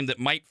to a team that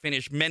might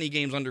finish many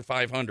games under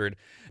 500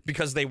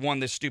 because they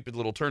won this stupid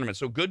little tournament?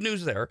 So good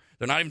news there.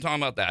 They're not even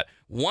talking about that.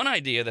 One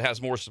idea that has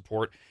more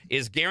support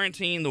is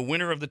guaranteeing the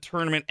winner of the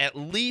tournament at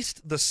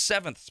least the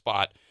 7th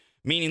spot,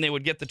 meaning they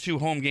would get the 2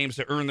 home games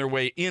to earn their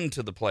way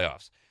into the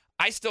playoffs.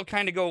 I still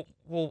kind of go,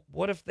 well,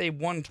 what if they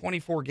won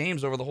 24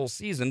 games over the whole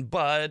season?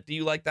 But do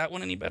you like that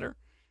one any better?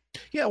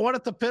 Yeah, what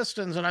if the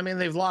Pistons, and I mean,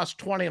 they've lost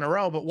 20 in a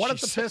row, but what if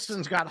the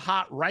Pistons got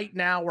hot right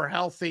now, were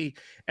healthy,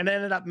 and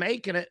ended up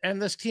making it, and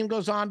this team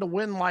goes on to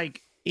win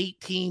like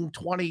 18,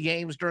 20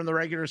 games during the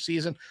regular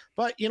season?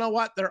 But you know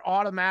what? They're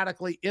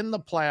automatically in the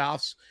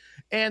playoffs.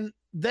 And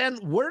then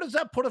where does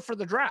that put it for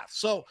the draft?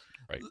 So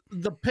right.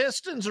 The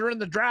Pistons are in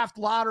the draft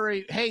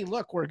lottery. Hey,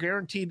 look, we're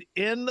guaranteed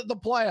in the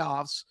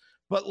playoffs.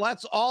 But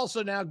let's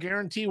also now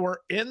guarantee we're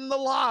in the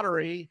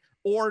lottery.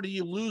 Or do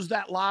you lose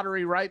that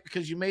lottery, right,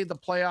 because you made the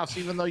playoffs,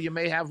 even though you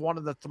may have one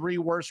of the 3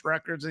 worst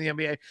records in the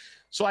NBA?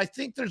 So I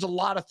think there's a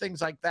lot of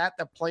things like that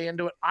play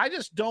into it. I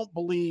just don't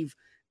believe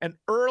an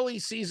early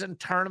season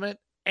tournament,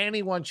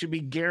 anyone should be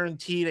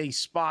guaranteed a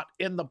spot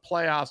in the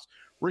playoffs,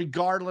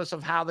 regardless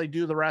of how they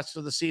do the rest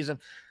of the season.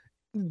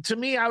 To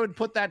me, I would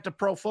put that to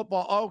pro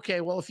football.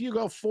 Okay, well, if you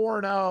go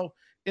 4-0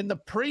 in the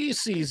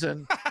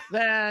preseason,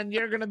 then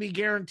you're going to be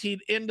guaranteed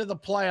into the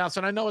playoffs.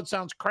 And I know it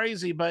sounds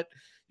crazy, but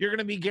you're going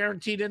to be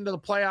guaranteed into the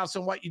playoffs,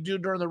 and what you do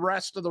during the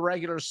rest of the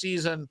regular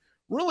season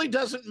really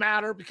doesn't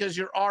matter because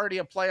you're already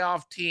a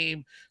playoff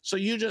team. So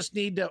you just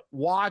need to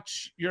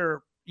watch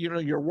your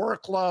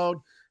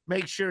workload,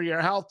 make sure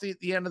you're healthy at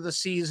the end of the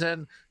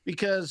season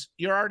because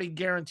you're already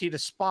guaranteed a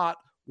spot.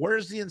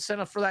 Where's the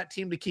incentive for that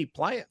team to keep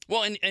playing?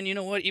 Well, and you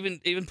know what?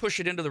 Even push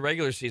it into the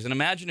regular season.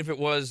 Imagine if it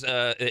was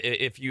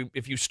if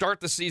you start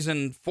the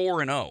season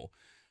 4-0,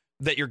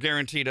 that you're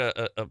guaranteed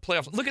a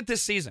playoff. Look at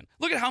this season.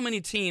 Look at how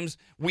many teams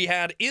we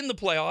had in the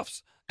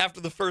playoffs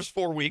after the first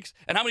 4 weeks,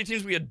 and how many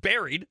teams we had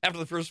buried after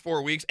the first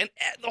 4 weeks, and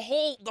the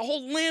whole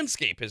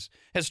landscape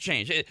has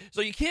changed.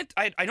 So you can't.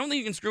 I don't think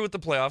you can screw with the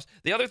playoffs.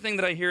 The other thing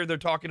that I hear they're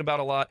talking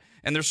about a lot,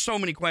 and there's so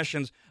many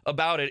questions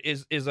about it,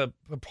 is a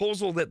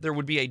proposal that there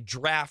would be a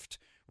draft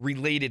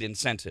related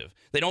incentive.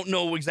 They don't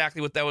know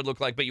exactly what that would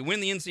look like, but you win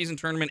the in-season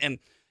tournament and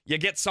you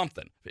get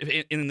something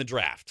in the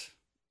draft.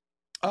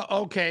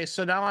 Okay,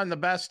 so now I'm the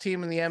best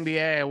team in the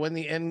NBA. I win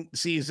the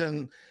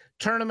in-season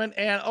tournament,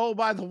 and oh,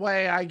 by the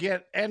way, I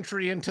get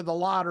entry into the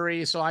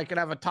lottery, so I could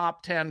have a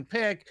top 10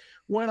 pick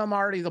when I'm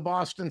already the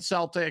Boston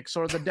Celtics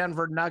or the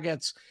Denver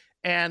Nuggets.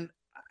 And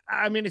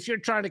I mean, if you're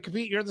trying to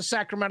compete, you're the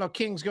Sacramento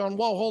Kings going,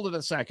 whoa, hold it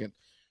a second.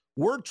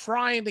 We're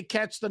trying to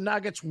catch the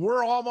Nuggets.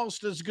 We're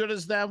almost as good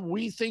as them.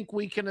 We think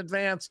we can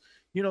advance,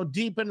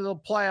 deep into the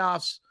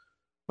playoffs.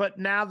 But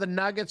now the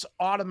Nuggets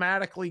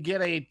automatically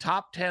get a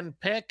top 10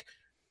 pick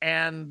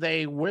and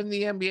they win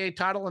the NBA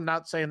title. I'm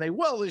not saying they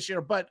will this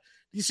year, but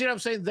you see what I'm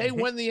saying? They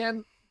win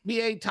the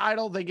NBA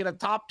title. They get a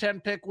top 10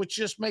 pick, which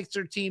just makes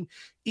their team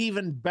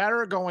even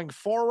better going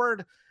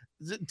forward.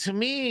 To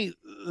me,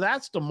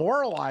 that's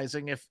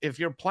demoralizing if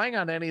you're playing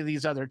on any of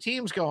these other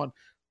teams going,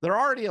 they're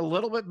already a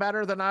little bit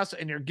better than us,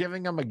 and you're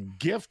giving them a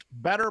gift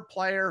better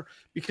player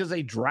because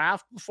they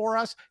draft before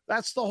us.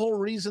 That's the whole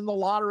reason the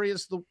lottery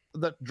is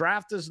the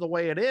draft is the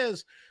way it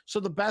is. So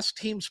the best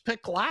teams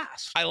pick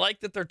last. I like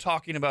that they're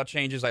talking about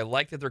changes. I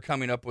like that they're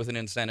coming up with an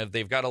incentive.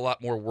 They've got a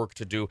lot more work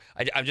to do.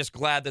 I'm just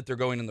glad that they're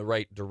going in the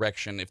right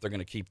direction if they're going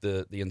to keep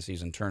the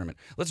in-season tournament.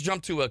 Let's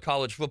jump to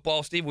college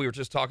football, Steve. We were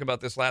just talking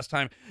about this last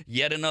time.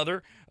 Yet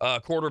another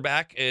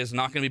quarterback is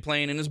not going to be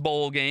playing in his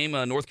bowl game.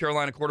 North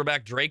Carolina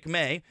quarterback Drake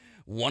May,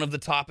 one of the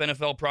top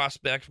NFL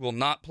prospects, will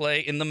not play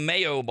in the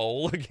Mayo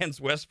Bowl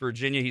against West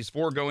Virginia. He's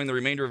foregoing the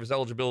remainder of his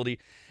eligibility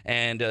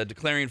and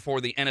declaring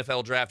for the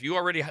NFL draft. You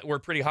already were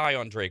pretty high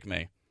on Drake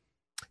May.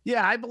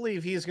 Yeah, I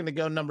believe he's going to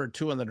go number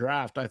 2 in the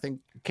draft. I think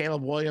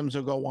Caleb Williams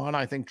will go 1.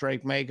 I think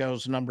Drake May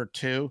goes number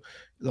 2.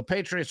 The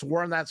Patriots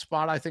were in that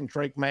spot. I think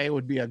Drake May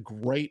would be a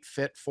great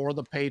fit for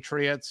the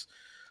Patriots.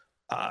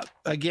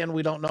 Again,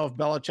 we don't know if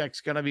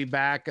Belichick's going to be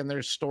back, and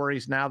there's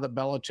stories now that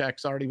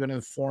Belichick's already been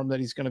informed that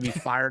he's going to be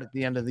fired at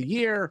the end of the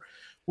year,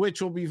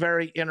 which will be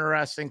very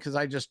interesting because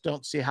I just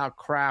don't see how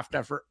Kraft,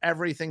 after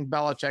everything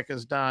Belichick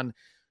has done,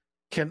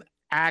 can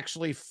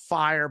actually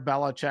fire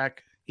Belichick.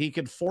 He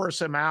could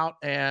force him out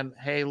and,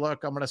 hey,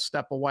 look, I'm going to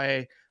step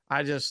away.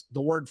 The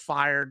word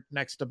fired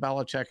next to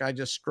Belichick, I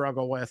just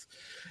struggle with.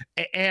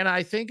 And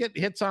I think it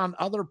hits on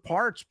other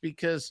parts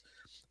because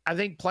I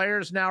think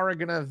players now are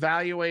going to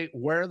evaluate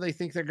where they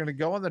think they're going to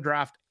go in the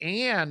draft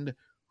and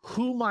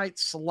who might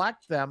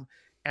select them.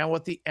 And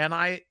with the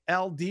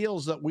NIL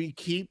deals that we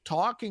keep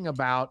talking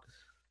about,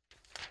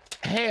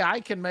 hey, I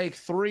can make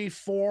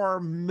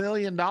 $3-4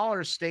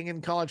 million staying in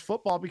college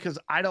football because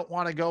I don't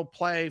want to go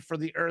play for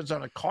the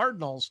Arizona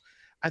Cardinals,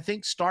 I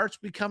think starts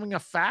becoming a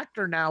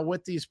factor now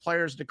with these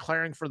players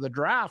declaring for the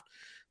draft.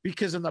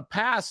 Because in the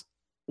past,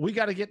 we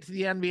got to get to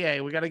the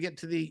NBA, we got to get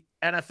to the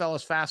NFL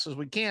as fast as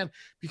we can,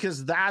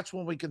 because that's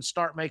when we can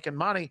start making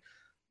money.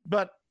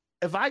 But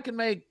if I can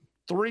make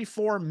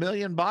 $3-4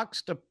 million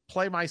to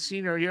play my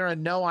senior year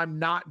and know I'm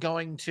not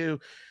going to,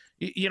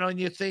 and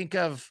you think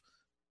of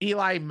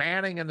Eli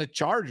Manning and the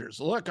Chargers.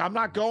 Look, I'm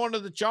not going to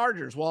the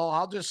Chargers. Well,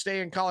 I'll just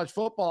stay in college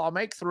football. I'll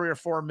make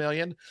 $3 or $4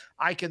 million.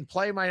 I can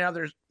play my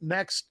other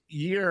next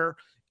year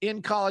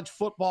in college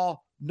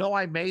football. Know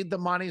I made the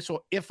money.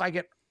 So if I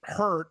get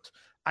hurt,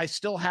 I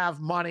still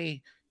have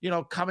money,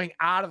 coming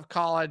out of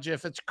college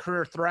if it's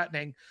career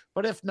threatening.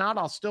 But if not,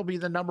 I'll still be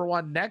the number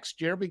one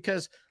next year,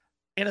 because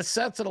in a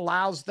sense, it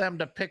allows them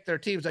to pick their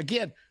teams.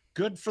 Again,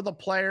 good for the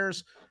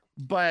players.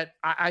 But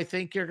I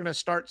think you're going to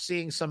start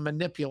seeing some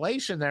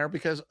manipulation there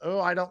because,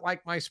 I don't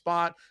like my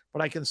spot,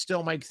 but I can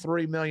still make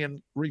 $3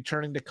 million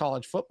returning to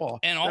college football.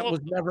 And that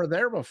was never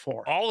there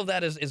before. All of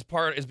that is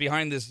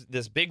behind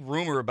this big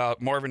rumor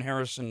about Marvin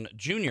Harrison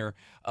Jr.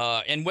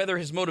 And whether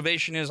his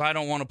motivation is I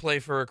don't want to play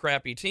for a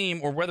crappy team,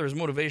 or whether his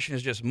motivation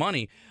is just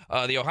money.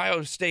 The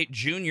Ohio State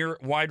junior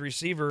wide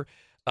receiver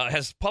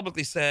has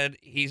publicly said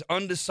he's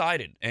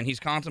undecided and he's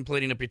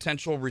contemplating a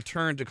potential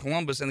return to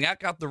Columbus. And that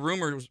got the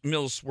rumor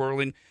mills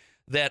swirling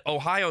that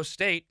Ohio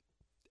State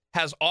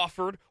has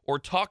offered or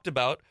talked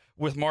about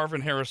with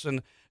Marvin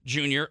Harrison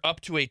Jr.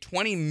 up to a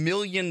 $20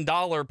 million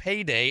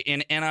payday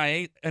in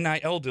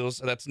NIL deals.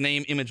 So that's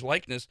name, image,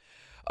 likeness.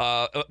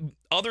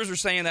 Others are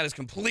saying that is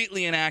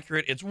completely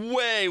inaccurate. It's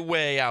way,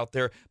 way out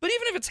there. But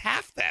even if it's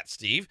half that,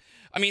 Steve,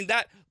 I mean,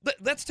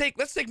 let's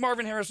take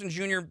Marvin Harrison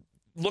Jr.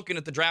 looking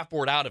at the draft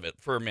board out of it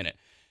for a minute.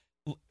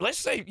 Let's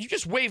say you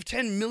just wave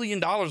 $10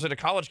 million at a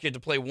college kid to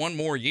play one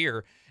more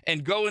year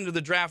and go into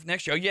the draft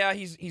next year. Yeah,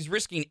 he's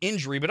risking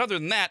injury, but other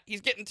than that, he's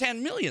getting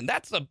 $10 million.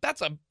 That's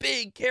a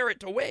big carrot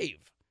to wave.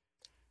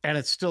 And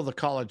it's still the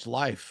college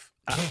life.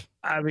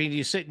 I mean,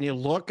 you sit and you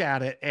look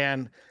at it,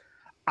 and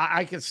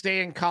I could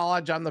stay in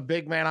college. I'm the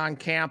big man on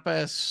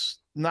campus.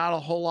 Not a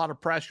whole lot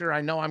of pressure.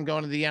 I know I'm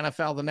going to the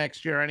NFL the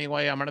next year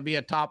anyway. I'm going to be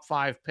a top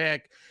 5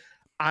 pick.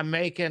 I'm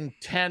making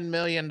 $10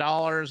 million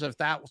if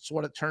that's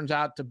what it turns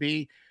out to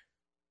be,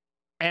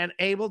 and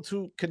able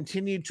to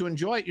continue to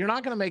enjoy it. You're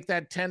not going to make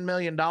that $10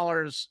 million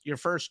your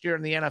first year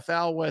in the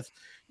NFL with,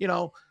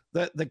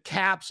 the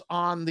caps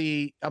on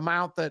the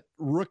amount that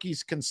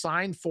rookies can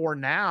sign for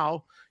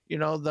now.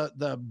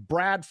 The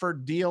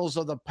Bradford deals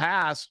of the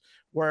past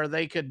where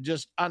they could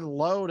just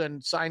unload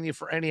and sign you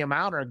for any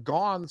amount are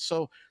gone.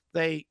 So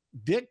they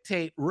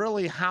dictate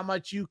really how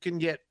much you can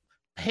get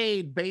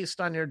paid based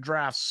on your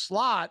draft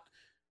slot,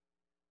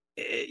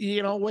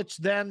 which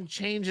then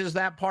changes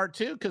that part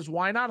too. Because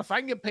why not? If I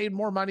can get paid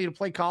more money to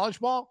play college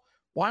ball,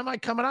 why am I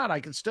coming out? I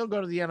can still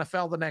go to the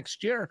NFL the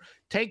next year,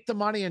 take the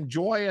money,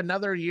 enjoy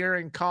another year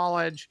in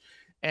college,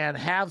 and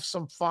have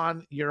some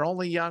fun. You're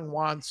only young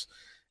once.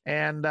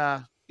 And,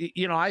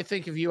 I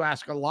think if you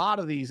ask a lot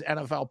of these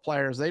NFL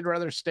players, they'd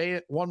rather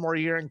stay one more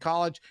year in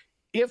college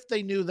if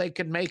they knew they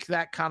could make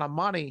that kind of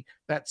money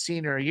that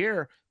senior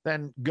year,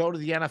 than go to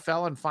the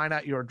NFL and find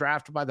out you were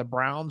drafted by the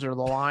Browns or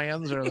the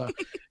Lions or the,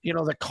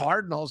 the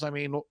Cardinals. I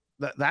mean,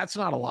 that's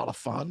not a lot of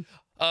fun.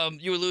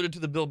 You alluded to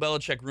the Bill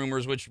Belichick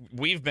rumors, which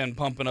we've been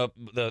pumping up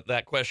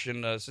that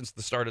question since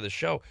the start of the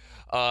show.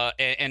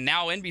 And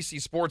now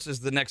NBC Sports is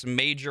the next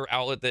major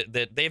outlet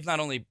that they've not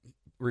only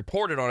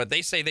reported on it,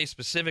 they say they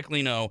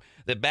specifically know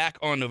that back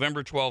on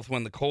November 12th,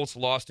 when the Colts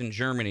lost in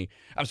Germany,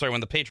 when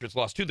the Patriots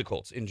lost to the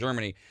Colts in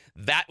Germany,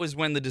 that was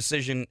when the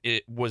decision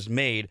was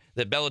made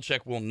that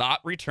Belichick will not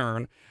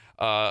return,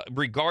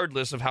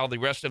 regardless of how the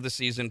rest of the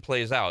season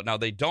plays out. Now,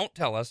 they don't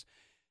tell us,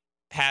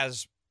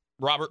 has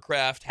Robert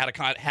Kraft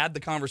had the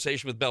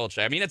conversation with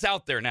Belichick. I mean, it's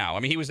out there now. I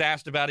mean, he was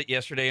asked about it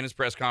yesterday in his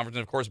press conference,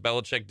 and of course,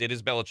 Belichick did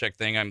his Belichick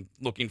thing. I'm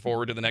looking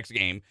forward to the next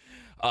game.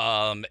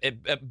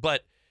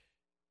 But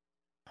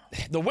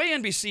the way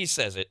NBC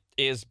says it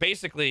is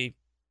basically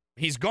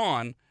he's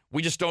gone.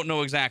 We just don't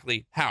know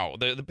exactly how.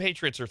 The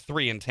Patriots are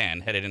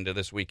 3-10 headed into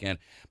this weekend.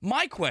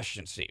 My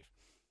question, Steve,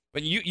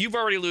 but you've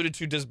already alluded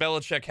to, does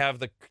Belichick have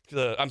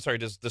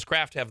does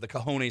Kraft have the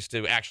cojones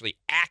to actually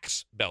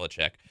axe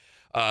Belichick?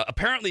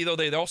 Apparently, though,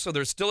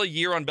 there's still a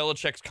year on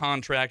Belichick's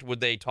contract. Would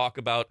they talk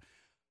about,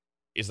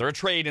 is there a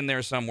trade in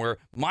there somewhere?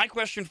 My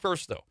question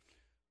first, though,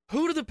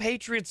 who do the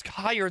Patriots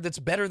hire that's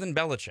better than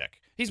Belichick?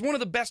 He's one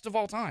of the best of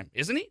all time,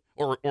 isn't he?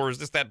 Or is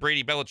this that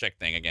Brady-Belichick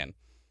thing again?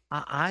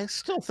 I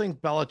still think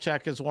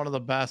Belichick is one of the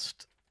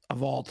best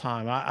of all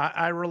time.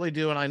 I really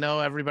do, and I know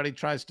everybody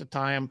tries to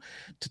tie him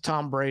to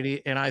Tom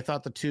Brady, and I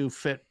thought the two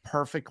fit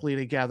perfectly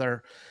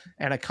together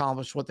and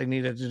accomplished what they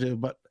needed to do.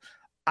 But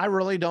I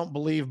really don't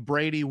believe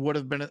Brady would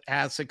have been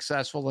as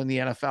successful in the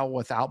NFL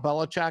without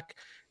Belichick.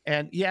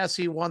 And yes,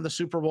 he won the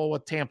Super Bowl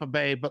with Tampa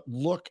Bay, but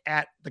look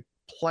at the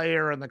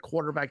player and the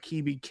quarterback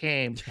he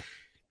became.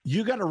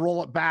 You got to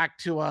roll it back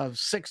to a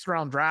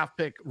 6th-round draft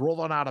pick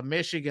rolling out of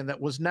Michigan that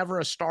was never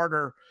a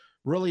starter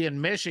really in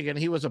Michigan.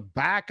 He was a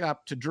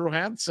backup to Drew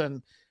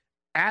Henson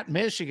at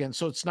Michigan.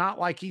 So it's not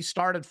like he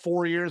started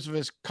 4 years of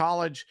his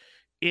college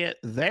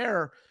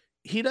there.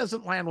 He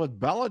doesn't land with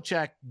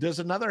Belichick. Does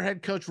another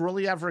head coach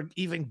really ever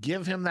even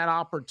give him that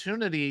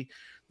opportunity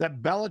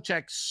that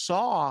Belichick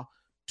saw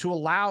to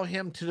allow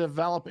him to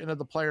develop into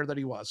the player that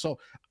he was? So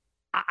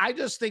I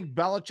just think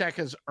Belichick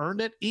has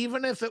earned it,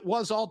 even if it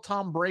was all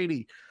Tom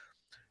Brady.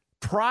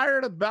 Prior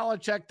to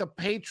Belichick, the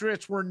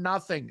Patriots were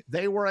nothing.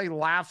 They were a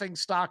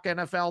laughingstock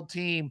NFL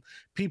team.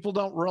 People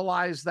don't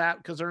realize that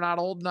because they're not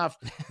old enough.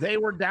 They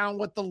were down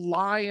with the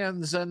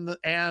Lions and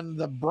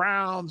the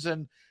Browns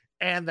and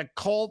the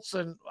Colts,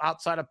 and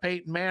outside of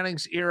Peyton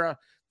Manning's era,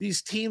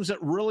 these teams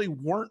that really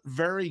weren't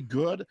very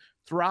good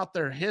throughout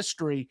their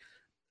history.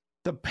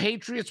 The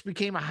Patriots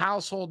became a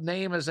household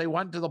name as they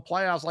went to the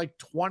playoffs like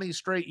 20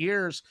 straight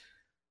years.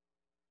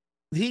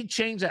 He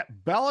changed that.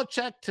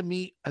 Belichick, to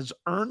me, has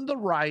earned the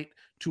right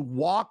to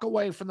walk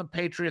away from the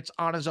Patriots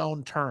on his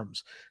own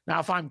terms. Now,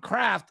 if I'm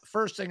Kraft, the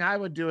first thing I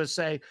would do is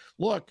say,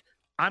 look,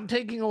 I'm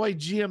taking away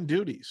GM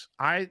duties.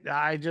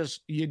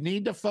 You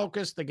need to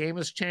focus. The game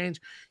has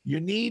changed. You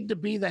need to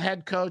be the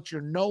head coach.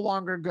 You're no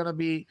longer going to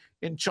be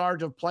in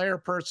charge of player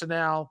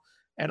personnel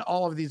and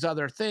all of these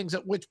other things,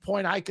 at which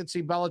point I could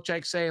see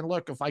Belichick saying,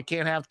 look, if I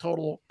can't have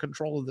total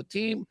control of the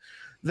team,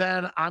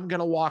 then I'm going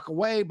to walk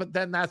away. But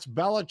then that's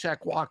Belichick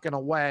walking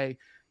away,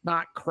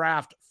 not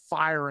Kraft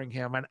firing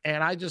him.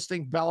 And I just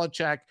think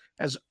Belichick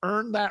has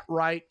earned that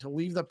right to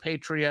leave the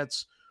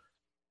Patriots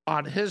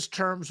on his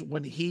terms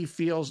when he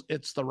feels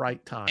it's the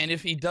right time. And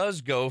if he does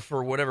go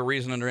for whatever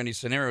reason under any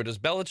scenario, does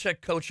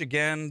Belichick coach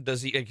again?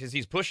 Does he, because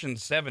he's pushing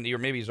 70 or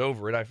maybe he's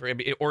over it, I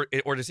forget,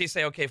 or does he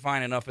say, okay,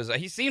 fine, enough?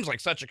 He seems like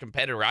such a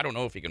competitor. I don't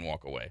know if he can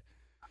walk away.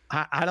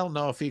 I don't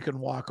know if he can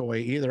walk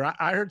away either.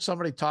 I heard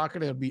somebody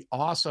talking, it would be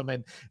awesome.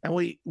 And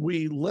we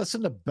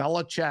listened to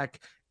Belichick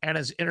and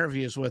his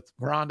interviews with,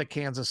 we're on to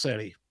Kansas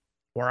City.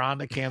 We're on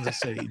to Kansas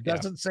City. He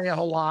doesn't say a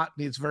whole lot,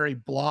 and he's very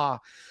blah.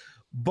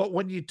 But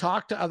when you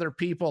talk to other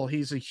people,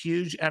 he's a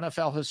huge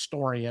NFL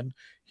historian.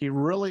 He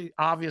really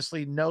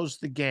obviously knows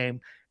the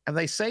game. And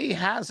they say he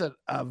has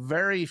a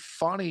very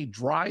funny,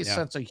 dry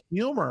sense of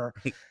humor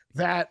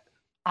that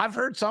I've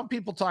heard some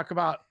people talk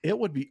about. It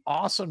would be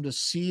awesome to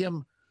see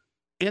him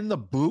in the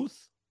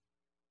booth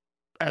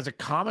as a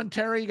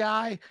commentary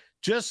guy,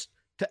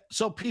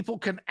 so people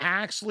can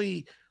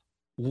actually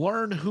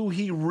learn who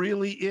he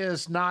really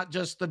is, not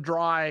just the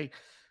dry,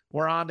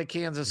 we're on to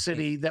Kansas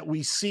City that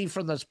we see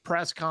from those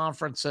press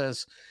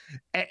conferences.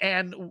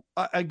 And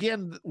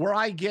again, where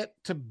I get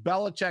to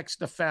Belichick's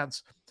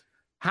defense,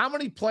 how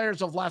many players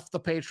have left the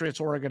Patriots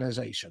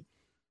organization?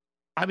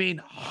 I mean,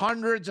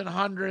 hundreds and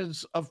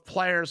hundreds of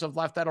players have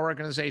left that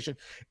organization.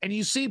 And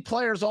you see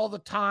players all the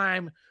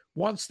time,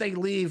 once they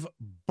leave,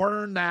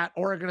 burn that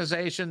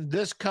organization,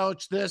 this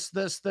coach, this.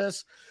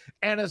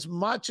 And as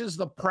much as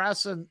the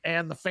press and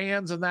the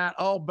fans and that,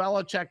 oh,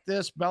 Belichick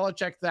this,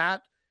 Belichick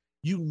that,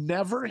 you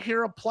never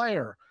hear a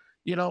player,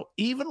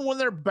 even when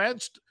they're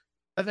benched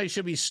and they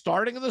should be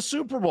starting in the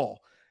Super Bowl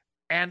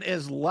and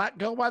is let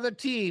go by the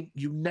team,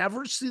 you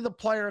never see the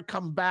player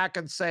come back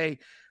and say,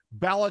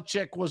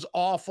 Belichick was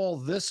awful,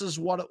 this is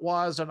what it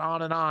was, and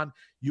on and on.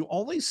 You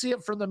only see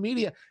it from the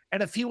media.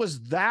 And if he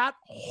was that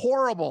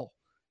horrible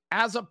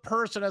as a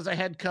person, as a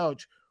head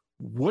coach,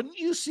 wouldn't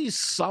you see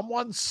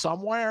someone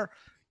somewhere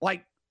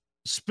like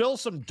spill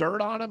some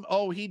dirt on him?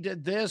 Oh, he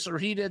did this or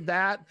he did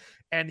that,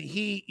 and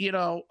he,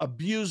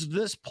 abused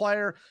this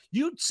player.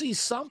 You'd see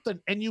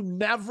something, and you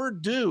never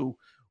do,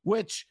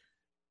 which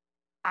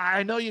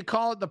I know you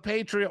call it the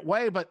Patriot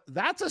way, but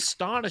that's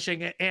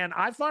astonishing. And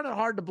I find it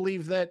hard to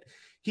believe that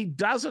he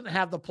doesn't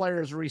have the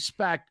players'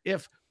 respect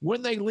if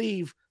when they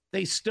leave,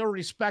 they still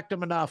respect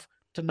him enough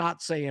to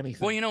not say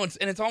anything. Well,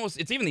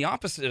 it's even the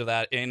opposite of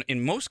that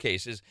in most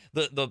cases.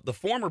 The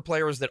former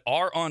players that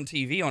are on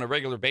TV on a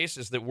regular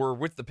basis that were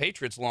with the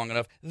Patriots long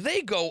enough,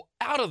 they go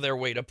out of their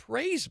way to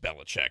praise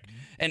Belichick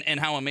and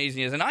how amazing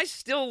he is. And I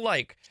still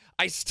like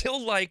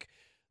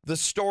the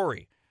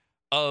story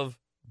of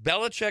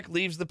Belichick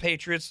leaves the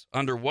Patriots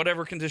under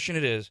whatever condition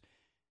it is,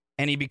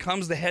 and he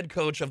becomes the head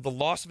coach of the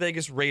Las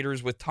Vegas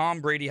Raiders with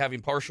Tom Brady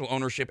having partial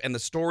ownership, and the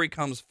story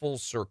comes full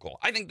circle.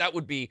 I think that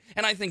would be,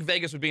 and I think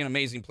Vegas would be an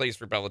amazing place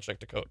for Belichick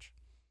to coach.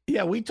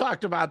 Yeah, we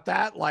talked about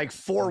that like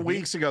 4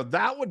 weeks ago.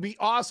 That would be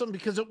awesome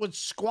because it would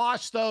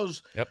squash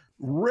those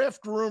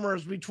rift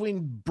rumors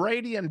between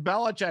Brady and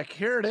Belichick.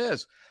 Here it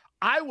is.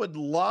 I would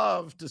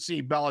love to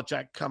see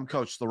Belichick come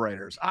coach the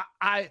Raiders.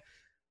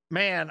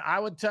 Man, I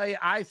would tell you,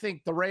 I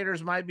think the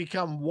Raiders might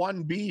become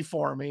 1B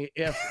for me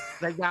if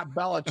they got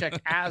Belichick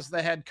as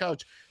the head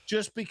coach,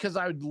 just because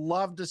I would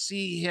love to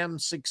see him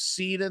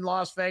succeed in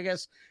Las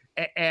Vegas.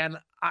 And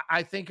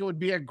I think it would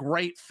be a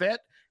great fit,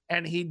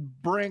 and he'd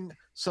bring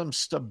some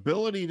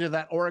stability to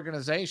that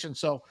organization.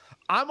 So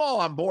I'm all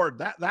on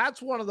board.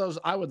 That's one of those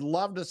I would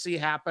love to see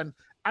happen.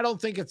 I don't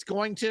think it's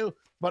going to,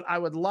 but I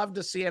would love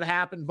to see it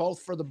happen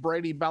both for the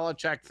Brady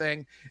Belichick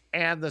thing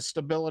and the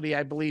stability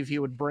I believe he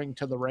would bring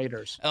to the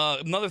Raiders.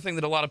 Another thing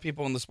that a lot of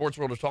people in the sports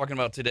world are talking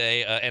about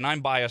today, and I'm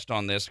biased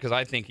on this because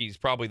I think he's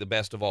probably the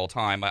best of all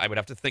time. I would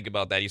have to think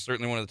about that. He's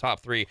certainly one of the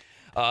top three.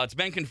 It's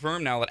been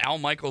confirmed now that Al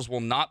Michaels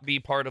will not be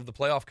part of the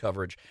playoff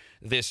coverage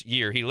this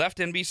year. He left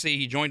NBC.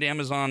 He joined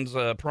Amazon's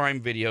Prime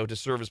Video to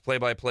serve as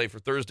play-by-play for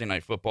Thursday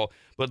Night Football.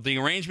 But the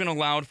arrangement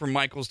allowed for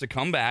Michaels to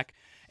come back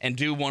and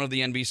do one of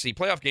the NBC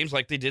playoff games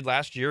like they did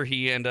last year.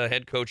 He and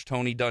head coach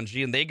Tony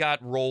Dungy, and they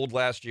got rolled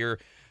last year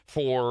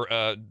for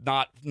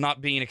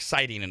not being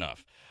exciting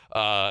enough.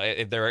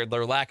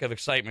 Their lack of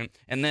excitement.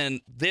 And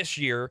then this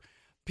year,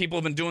 people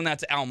have been doing that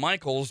to Al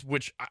Michaels,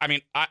 which, I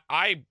mean,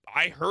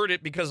 I heard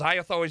it because I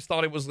always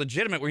thought it was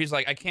legitimate, where he's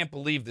like, I can't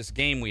believe this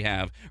game we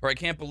have, or I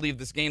can't believe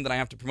this game that I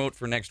have to promote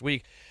for next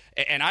week.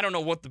 And I don't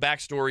know what the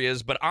backstory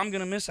is, but I'm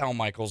going to miss Al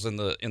Michaels in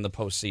the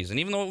postseason,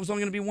 even though it was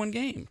only going to be one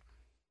game.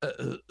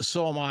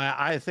 So am I.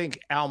 I think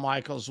Al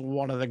Michaels is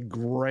one of the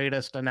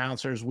greatest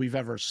announcers we've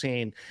ever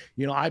seen.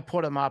 You know, I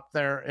put him up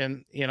there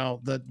in, you know,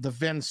 the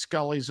Vin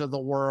Scullys of the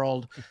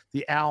world,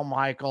 the Al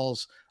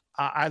Michaels.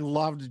 I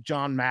loved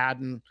John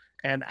Madden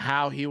and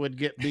how he would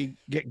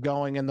get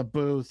going in the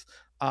booth.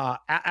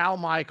 Al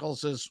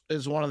Michaels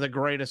is one of the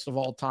greatest of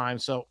all time,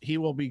 so he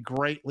will be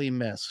greatly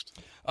missed.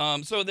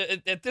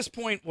 At this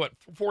point,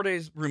 4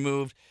 days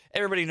removed,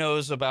 everybody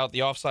knows about the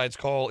offsides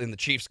call in the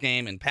Chiefs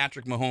game and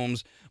Patrick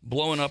Mahomes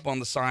blowing up on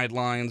the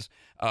sidelines,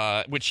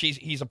 which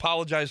he's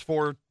apologized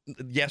for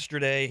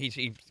yesterday.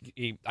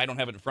 He I don't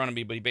have it in front of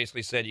me, but he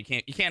basically said you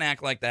can't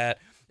act like that.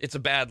 It's a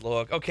bad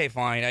look. Okay,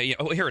 fine.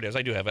 Here it is.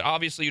 I do have it.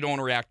 Obviously, you don't want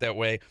to react that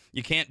way.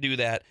 You can't do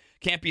that.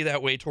 Can't be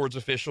that way towards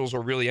officials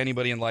or really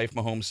anybody in life,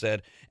 Mahomes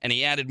said. And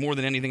he added, more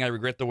than anything, I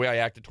regret the way I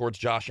acted towards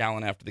Josh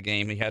Allen after the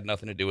game. He had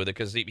nothing to do with it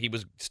because he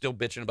was still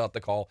bitching about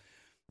the call.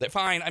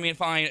 Fine.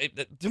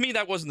 To me,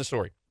 that wasn't the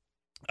story.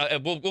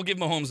 We'll give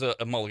Mahomes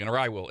a mulligan, or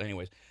I will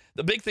anyways.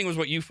 The big thing was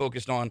what you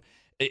focused on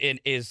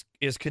is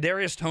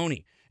Kadarius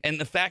Toney.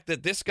 And the fact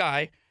that this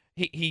guy,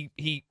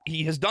 he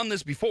has done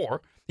this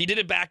before. He did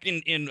it back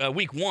in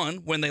week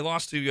 1 when they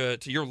lost to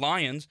your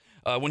Lions,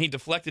 when he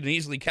deflected an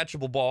easily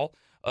catchable ball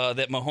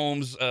that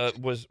Mahomes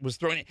was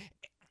throwing.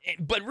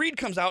 But Reed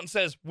comes out and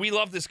says, we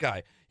love this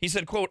guy. He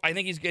said, quote, I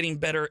think he's getting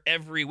better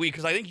every week.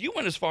 Because I think you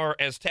went as far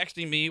as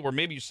texting me, or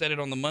maybe you said it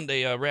on the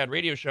Monday Rad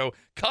Radio show,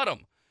 cut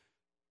him.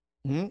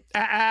 Mm-hmm.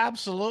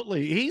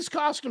 Absolutely. He's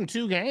cost him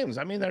 2 games.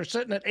 I mean, they're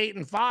sitting at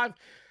 8-5.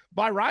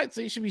 By rights,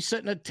 they should be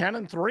sitting at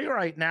 10-3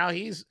 right now.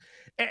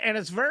 And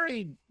it's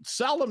very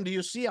seldom do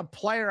you see a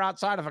player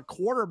outside of a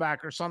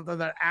quarterback or something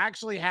that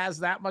actually has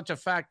that much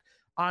effect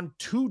on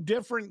 2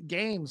 different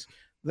games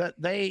that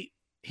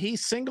he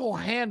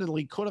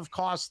single-handedly could have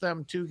cost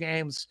them 2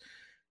 games.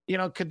 You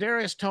know,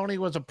 Kadarius Toney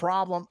was a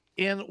problem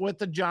with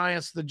the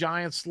Giants. The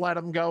Giants let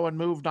him go and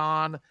moved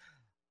on.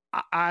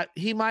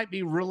 He might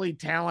be really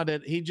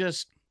talented. He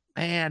just,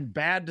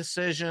 bad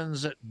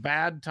decisions at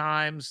bad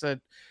times that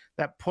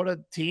put a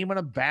team in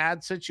a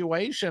bad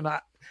situation.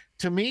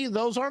 To me,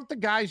 those aren't the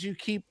guys you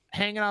keep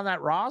hanging on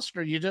that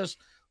roster. You just,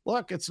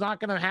 look, it's not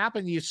going to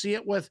happen. You see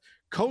it with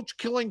coach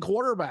killing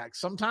quarterbacks.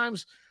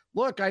 Sometimes,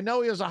 look, I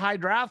know he was a high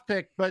draft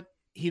pick, but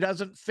he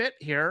doesn't fit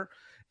here.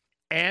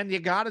 And you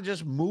got to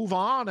just move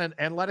on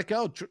and let it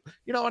go.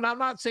 You know, and I'm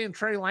not saying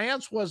Trey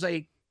Lance was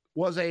a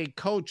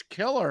coach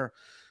killer,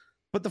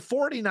 but the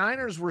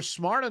 49ers were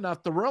smart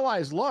enough to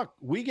realize, look,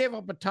 we gave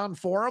up a ton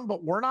for him,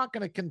 but we're not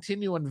going to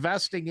continue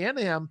investing in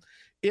him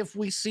if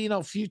we see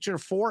no future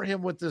for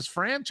him with this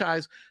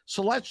franchise.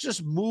 So let's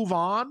just move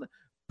on,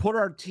 put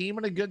our team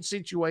in a good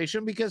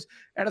situation, because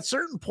at a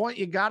certain point,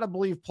 you got to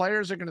believe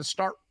players are going to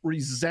start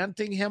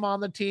resenting him on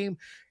the team.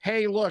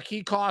 Hey, look,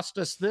 he cost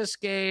us this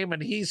game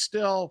and he's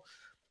still,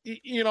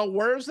 you know,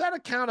 where's that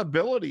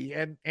accountability?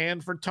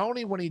 And for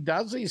Tony, when he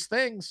does these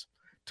things,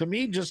 to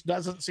me, just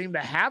doesn't seem to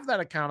have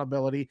that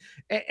accountability.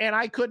 And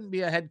I couldn't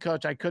be a head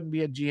coach. I couldn't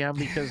be a GM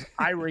because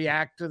I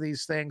react to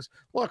these things.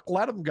 Look,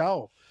 let him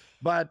go.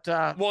 But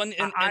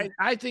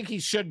I think he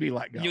should be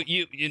let go.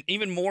 You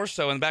even more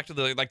so, and back to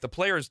the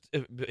players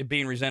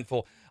being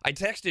resentful. I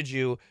texted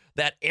you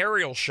that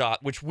aerial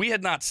shot, which we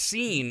had not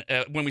seen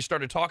when we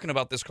started talking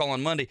about this call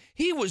on Monday.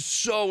 He was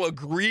so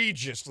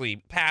egregiously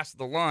past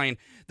the line.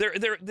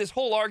 This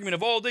whole argument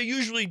of they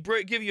usually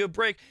give you a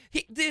break.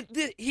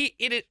 That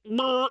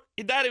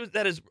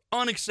is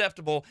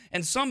unacceptable.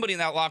 And somebody in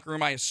that locker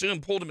room, I assume,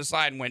 pulled him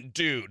aside and went,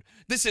 "Dude,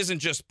 this isn't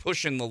just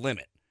pushing the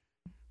limit."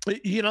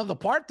 You know, the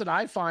part that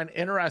I find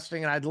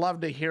interesting, and I'd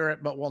love to hear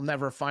it, but we'll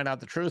never find out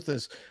the truth,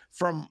 is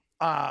from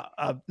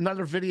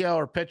another video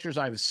or pictures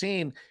I've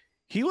seen,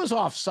 he was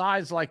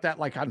offsides like that,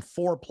 like on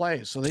 4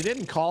 plays. So they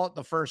didn't call it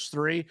the first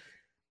 3.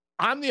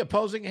 I'm the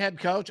opposing head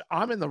coach.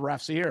 I'm in the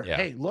ref's ear. Yeah.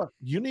 Hey, look,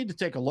 you need to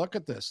take a look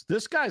at this.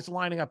 This guy's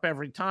lining up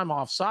every time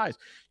offsides.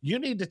 You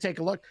need to take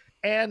a look.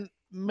 And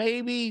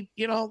maybe,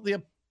 you know,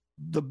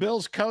 the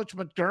Bills coach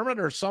McDermott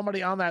or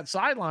somebody on that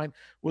sideline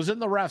was in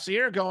the ref's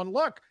ear going,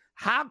 look,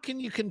 how can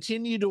you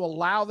continue to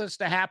allow this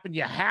to happen?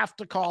 You have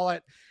to call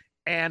it.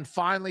 And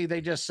finally, they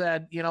just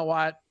said, you know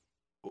what?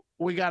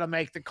 we got to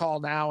make the call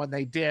now, and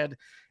they did,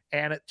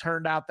 and it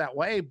turned out that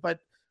way. But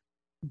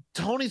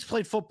Tony's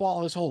played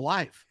football his whole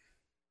life.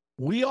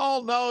 We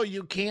all know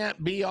you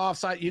can't be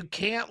offside. You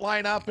can't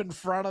line up in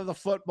front of the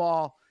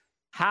football.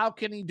 How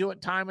can he do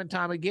it time and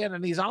time again?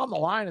 And he's on the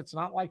line. It's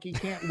not like he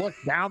can't look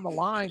down the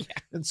line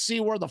and see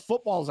where the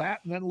football's at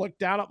and then look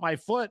down at my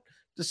foot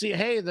to see,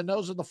 hey, the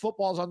nose of the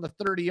football's on the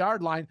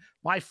 30-yard line.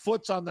 My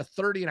foot's on the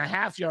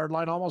 30.5-yard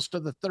line, almost to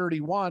the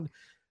 31.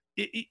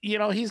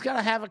 He's got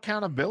to have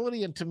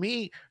accountability. And to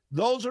me,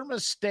 those are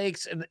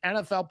mistakes and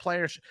NFL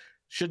players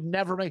should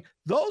never make.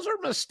 Those are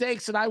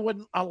mistakes that I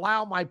wouldn't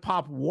allow my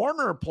Pop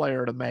Warner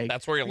player to make.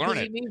 That's where you learn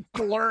it. He needs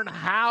to learn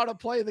how to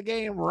play the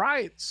game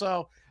right.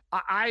 So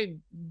I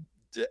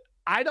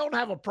don't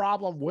have a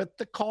problem with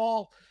the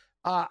call.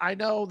 I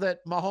know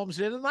that Mahomes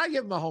did, and I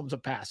give Mahomes a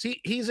pass.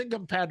 He's a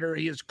competitor.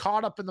 He is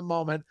caught up in the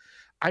moment.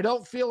 I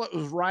don't feel it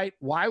was right.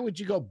 Why would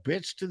you go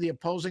bitch to the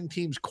opposing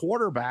team's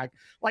quarterback?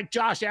 Like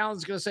Josh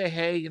Allen's going to say,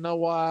 hey, you know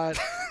what?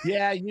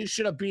 Yeah, you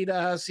should have beat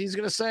us. He's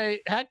going to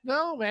say, heck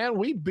no, man,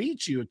 we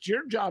beat you. It's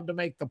your job to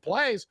make the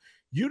plays.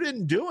 You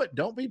didn't do it.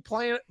 Don't be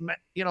blaming the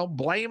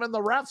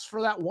refs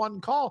for that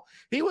one call.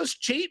 He was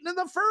cheating in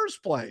the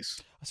first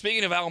place.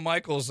 Speaking of Al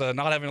Michaels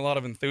not having a lot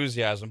of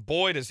enthusiasm,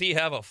 boy, does he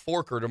have a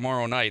forker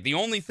tomorrow night. The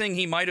only thing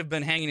he might have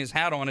been hanging his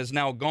hat on is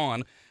now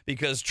gone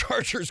because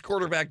Chargers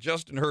quarterback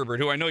Justin Herbert,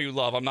 who I know you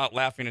love, I'm not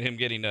laughing at him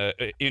getting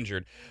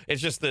injured.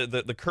 It's just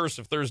the curse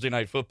of Thursday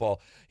Night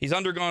Football. He's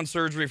undergone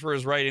surgery for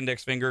his right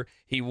index finger.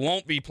 He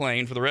won't be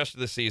playing for the rest of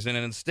the season,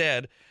 and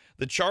instead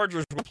the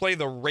Chargers will play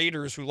the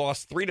Raiders, who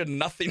lost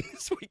 3-0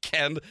 this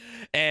weekend,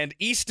 and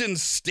Easton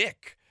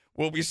Stick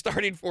will be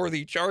starting for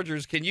the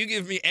Chargers. Can you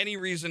give me any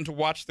reason to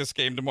watch this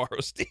game tomorrow,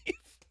 Steve?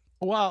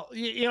 Well,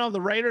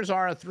 the Raiders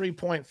are a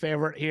 3-point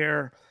favorite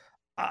here.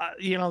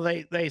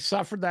 They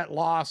suffered that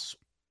loss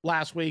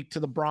last week to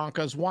the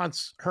Broncos.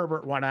 Once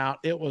Herbert went out,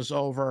 it was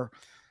over.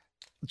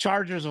 The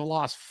Chargers have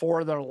lost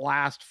 4 of their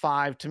last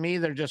 5. To me,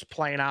 they're just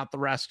playing out the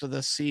rest of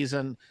this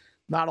season.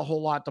 Not a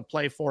whole lot to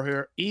play for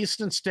here.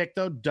 Easton Stick,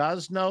 though,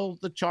 does know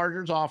the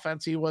Chargers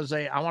offense. He was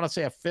a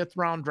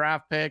 5th-round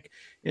draft pick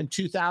in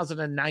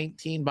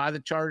 2019 by the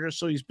Chargers.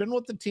 So he's been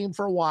with the team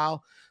for a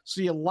while.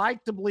 So you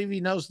like to believe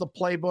he knows the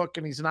playbook,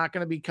 and he's not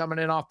going to be coming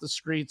in off the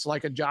streets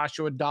like a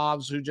Joshua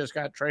Dobbs who just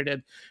got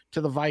traded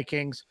to the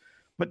Vikings.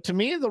 But to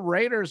me, the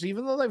Raiders,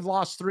 even though they've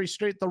lost 3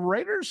 straight, the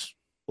Raiders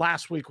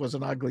last week was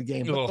an ugly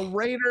game. But the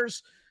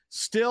Raiders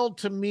still,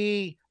 to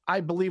me, I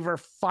believe are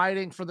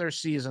fighting for their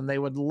season. They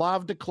would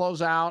love to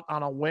close out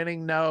on a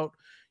winning note,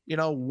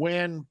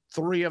 win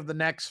 3 of the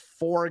next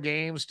 4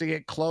 games to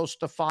get close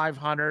to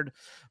 500.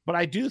 But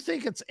I do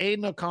think it's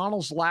Aiden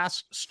O'Connell's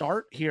last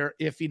start here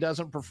if he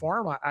doesn't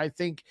perform. I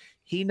think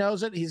he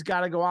knows it. He's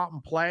got to go out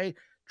and play,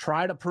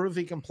 try to prove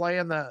he can play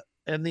in the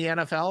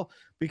NFL,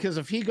 because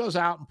if he goes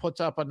out and puts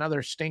up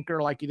another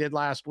stinker like he did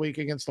last week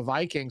against the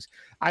Vikings,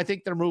 I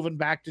think they're moving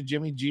back to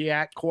Jimmy G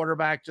at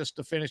quarterback just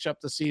to finish up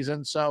the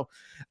season. So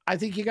I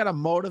think you got a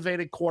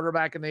motivated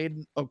quarterback in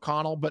Aiden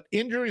O'Connell, but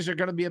injuries are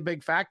going to be a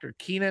big factor.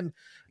 Keenan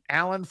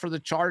Allen for the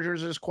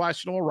Chargers is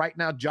questionable right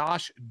now.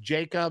 Josh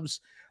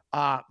Jacobs,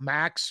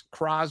 Max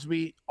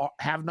Crosby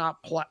have not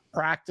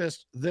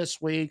practiced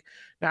this week.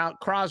 Now,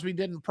 Crosby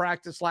didn't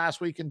practice last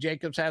week, and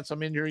Jacobs had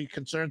some injury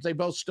concerns. They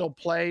both still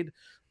played,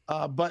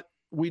 but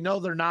we know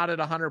they're not at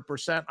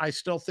 100%. I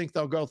still think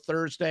they'll go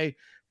Thursday,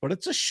 but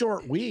it's a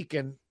short week.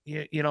 And,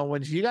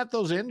 when you got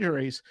those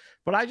injuries,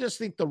 but I just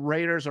think the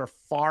Raiders are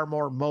far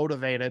more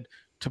motivated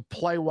to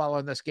play well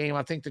in this game.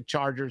 I think the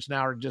Chargers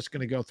now are just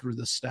going to go through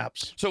the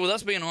steps. So with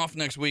us being off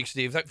next week,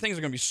 Steve, things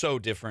are going to be so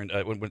different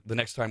when the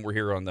next time we're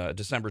here on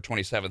December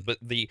 27th. But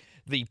the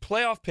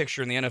playoff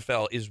picture in the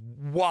NFL is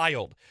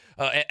wild,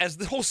 as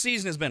the whole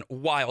season has been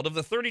wild. Of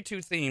the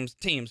 32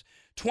 teams,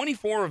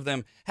 24 of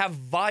them have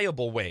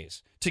viable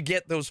ways to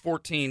get those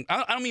 14.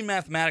 I don't mean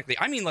mathematically.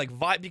 I mean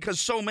because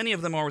so many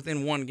of them are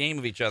within one game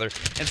of each other.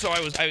 And so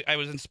I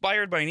was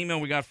inspired by an email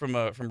we got from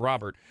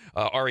Robert,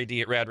 RAD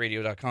at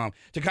RADRadio.com,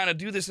 to kind of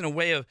do this in a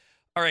way of,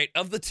 all right,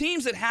 of the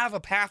teams that have a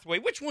pathway,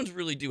 which ones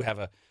really do have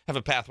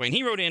a pathway? And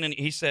he wrote in and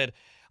he said,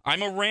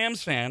 I'm a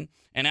Rams fan,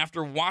 and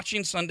after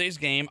watching Sunday's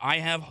game, I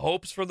have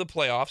hopes for the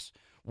playoffs.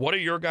 What are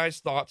your guys'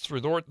 thoughts for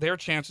their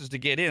chances to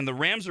get in? The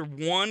Rams are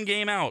 1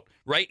 game out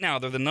right now.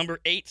 They're the number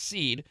 8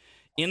 seed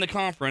in the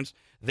conference.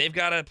 They've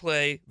got to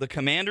play the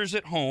Commanders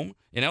at home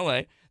in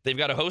L.A. They've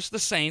got to host the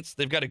Saints.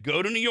 They've got to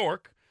go to New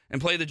York and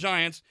play the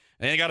Giants.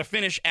 And they got to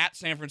finish at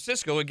San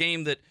Francisco, a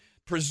game that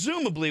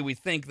presumably we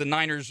think the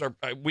Niners are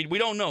we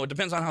don't know. It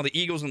depends on how the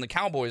Eagles and the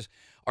Cowboys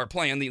are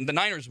playing. The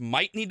Niners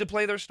might need to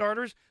play their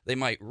starters. They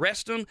might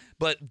rest them.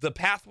 But the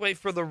pathway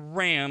for the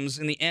Rams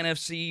in the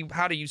NFC,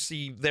 how do you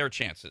see their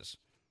chances?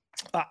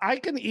 I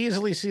can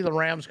easily see the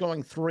Rams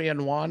going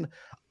 3-1.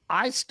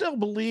 I still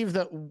believe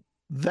that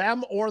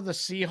them or the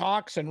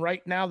Seahawks, and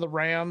right now the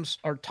Rams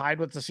are tied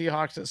with the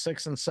Seahawks at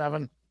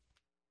 6-7.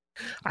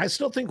 I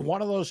still think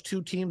one of those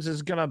 2 teams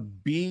is going to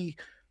be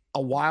a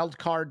wild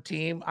card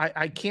team.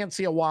 I can't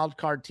see a wild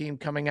card team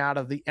coming out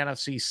of the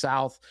NFC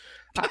South.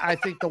 I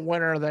think the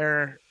winner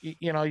there,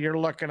 you're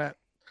looking at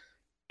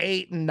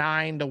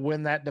 8-9 to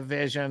win that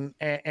division.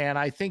 And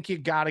I think you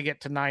got to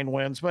get to 9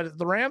 wins. But if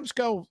the Rams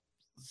go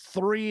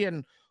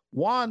 3-1,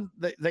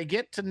 they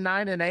get to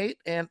 9-8,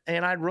 and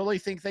I really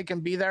think they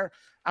can be there.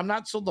 I'm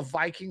not so the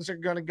Vikings are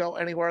going to go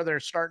anywhere. They're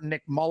starting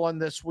Nick Mullen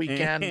this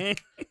weekend.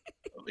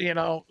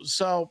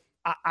 So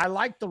I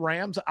like the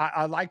Rams.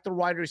 I like the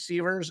wide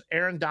receivers.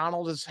 Aaron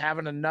Donald is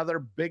having another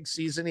big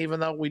season, even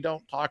though we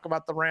don't talk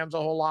about the Rams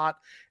a whole lot.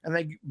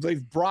 And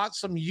they've brought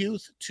some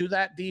youth to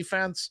that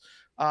defense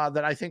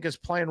that I think is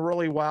playing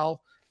really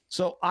well.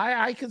 So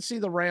I can see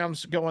the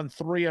Rams going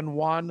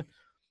 3-1.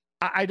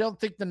 I don't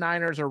think the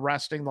Niners are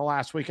resting the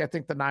last week. I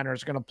think the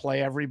Niners are going to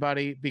play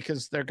everybody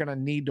because they're going to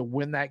need to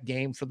win that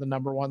game for the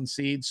number 1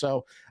 seed.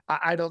 So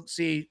I don't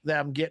see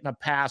them getting a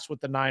pass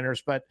with the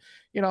Niners, but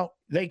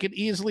they could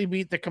easily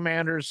beat the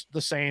Commanders,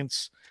 the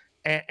Saints,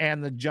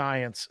 and the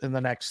Giants in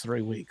the next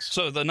 3 weeks.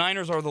 So the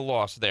Niners are the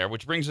loss there,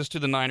 which brings us to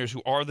the Niners,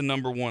 who are the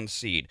number 1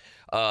 seed.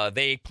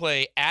 They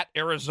play at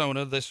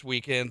Arizona this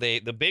weekend.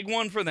 The big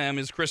one for them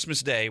is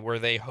Christmas Day, where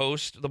they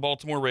host the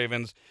Baltimore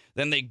Ravens.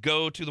 Then they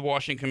go to the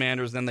Washington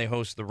Commanders. Then they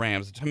host the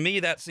Rams. To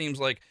me, that seems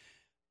like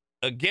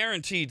a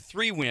guaranteed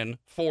 3-win,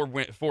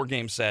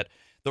 4-game set.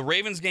 The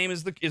Ravens game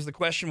is the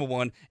questionable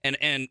one.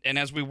 And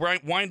as we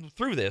wind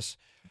through this,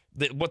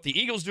 what the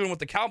Eagles do and what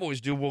the Cowboys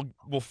do,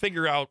 we'll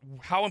figure out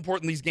how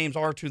important these games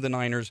are to the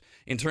Niners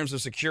in terms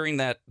of securing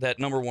that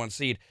number 1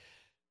 seed.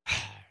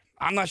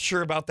 I'm not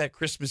sure about that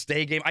Christmas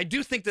Day game. I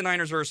do think the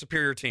Niners are a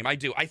superior team. I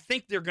do. I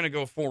think they're going to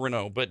go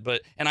 4-0,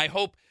 but I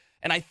hope,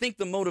 and I think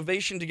the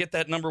motivation to get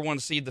that number 1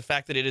 seed, the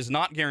fact that it is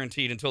not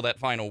guaranteed until that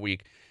final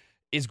week,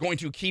 is going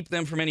to keep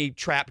them from any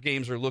trap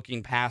games or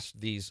looking past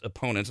these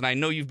opponents. And I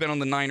know you've been on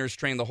the Niners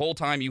train the whole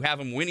time. You have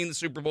them winning the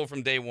Super Bowl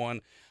from day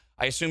one.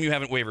 I assume you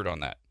haven't wavered on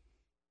that.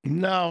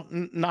 No,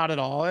 not at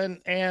all.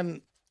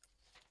 And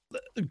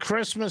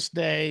Christmas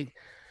Day,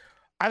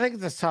 I think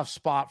it's a tough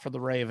spot for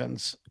the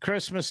Ravens.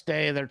 Christmas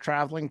Day, they're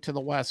traveling to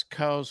the West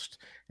Coast.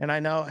 And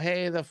I know,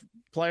 hey, the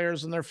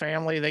players and their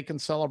family, they can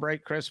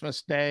celebrate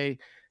Christmas Day,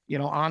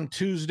 on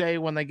Tuesday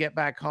when they get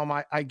back home.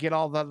 I get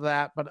all of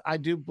that, but I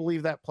do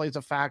believe that plays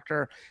a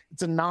factor.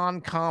 It's a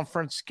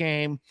non-conference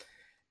game.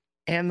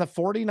 And the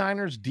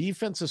 49ers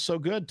defense is so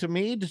good. To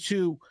me,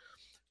 to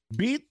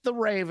beat the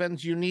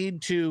Ravens, you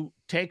need to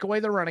take away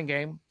the running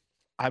game.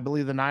 I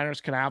believe the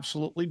Niners can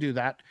absolutely do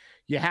that.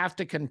 You have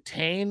to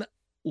contain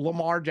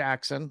Lamar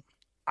Jackson.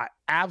 I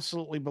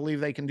absolutely believe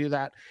they can do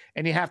that.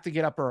 And you have to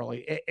get up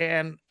early.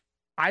 And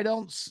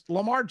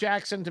Lamar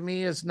Jackson to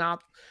me is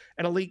not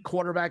an elite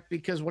quarterback,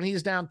 because when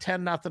he's down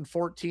 10-0,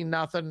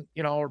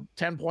 14-0, or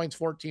 10 points,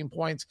 14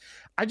 points,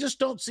 I just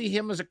don't see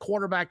him as a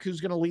quarterback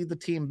who's going to lead the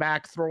team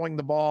back, throwing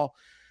the ball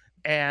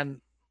and,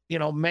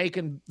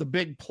 making the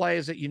big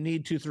plays that you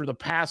need to through the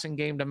passing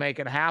game to make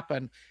it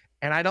happen.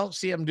 And I don't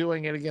see him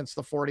doing it against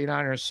the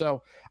 49ers.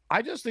 So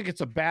I just think it's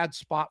a bad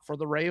spot for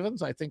the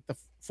Ravens. I think the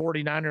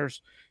 49ers,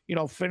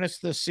 finish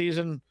this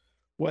season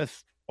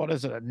with, a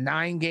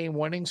 9-game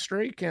winning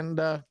streak. And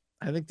I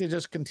think they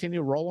just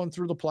continue rolling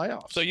through the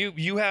playoffs. So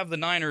you have the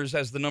Niners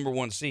as the number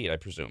 1 seed, I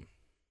presume.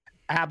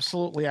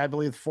 Absolutely. I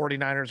believe the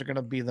 49ers are going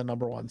to be the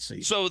number 1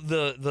 seed. So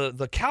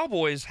the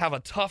Cowboys have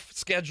a tough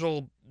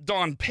schedule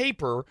on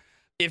paper.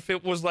 If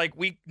it was like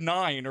week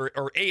 9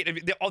 or 8, I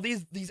mean, all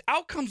these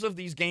outcomes of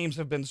these games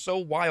have been so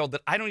wild that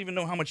I don't even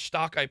know how much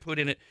stock I put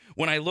in it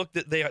when I looked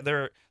at they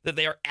are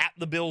at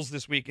the Bills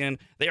this weekend.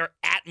 They are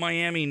at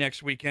Miami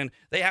next weekend.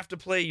 They have to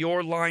play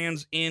your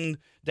Lions in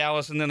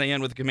Dallas, and then they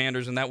end with the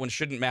Commanders, and that one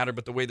shouldn't matter.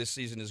 But the way this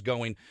season is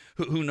going,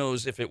 who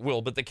knows if it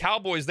will. But the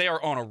Cowboys, they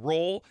are on a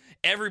roll.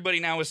 Everybody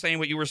now is saying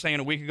what you were saying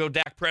a week ago.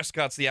 Dak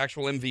Prescott's the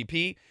actual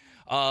MVP.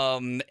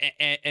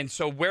 And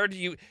so where do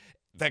you...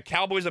 The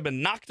Cowboys have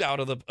been knocked out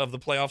of the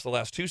playoffs the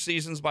last 2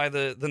 seasons by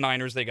the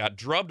Niners. They got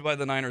drubbed by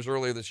the Niners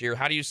earlier this year.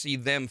 How do you see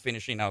them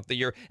finishing out the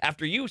year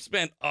after you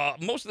spent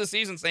most of the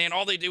season saying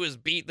all they do is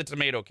beat the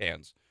tomato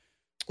cans?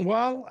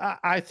 Well,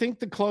 I think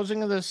the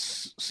closing of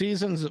this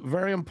season is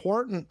very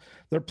important.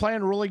 They're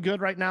playing really good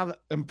right now.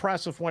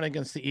 Impressive win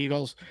against the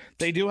Eagles.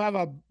 They do have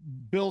a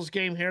Bills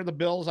game here. The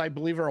Bills, I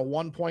believe, are a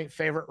 1-point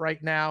favorite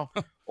right now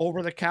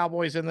over the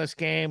Cowboys in this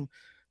game.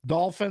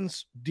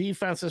 Dolphins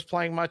defense is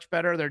playing much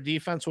better. Their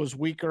defense was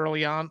weak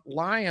early on.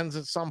 Lions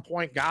at some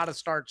point got to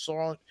start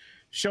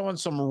showing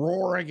some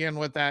roar again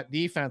with that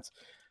defense.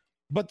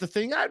 But the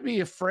thing I'd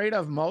be afraid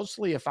of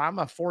mostly if I'm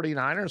a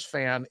 49ers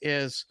fan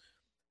is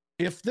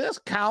if this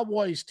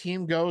Cowboys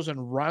team goes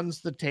and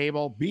runs the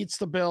table, beats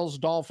the Bills,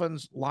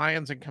 Dolphins,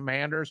 Lions, and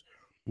Commanders,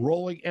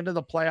 rolling into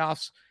the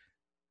playoffs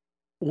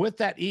with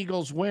that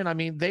Eagles win. I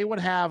mean, they would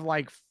have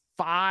like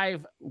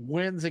 5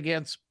 wins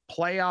against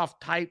playoff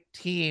type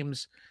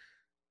teams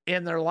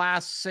in their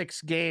last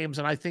 6 games.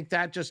 And I think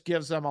that just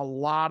gives them a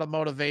lot of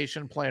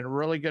motivation, playing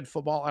really good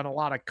football and a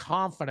lot of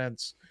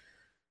confidence.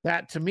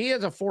 That to me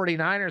as a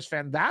 49ers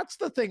fan, that's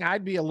the thing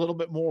I'd be a little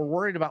bit more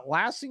worried about.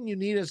 Last thing you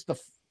need is the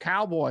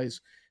Cowboys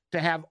to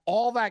have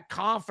all that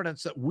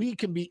confidence that we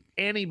can beat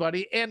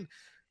anybody. And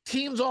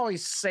teams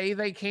always say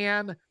they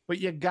can, but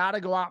you got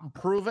to go out and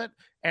prove it.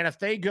 And if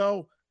they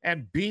go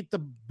and beat the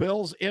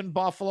Bills in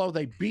Buffalo.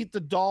 They beat the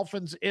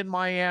Dolphins in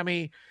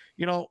Miami.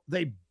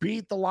 They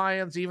beat the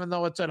Lions, even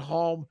though it's at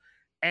home,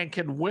 and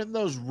can win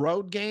those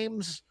road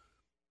games.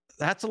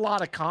 That's a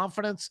lot of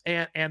confidence.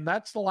 And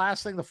that's the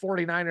last thing the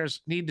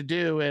 49ers need to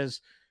do is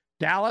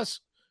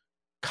Dallas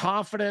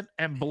confident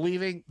and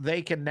believing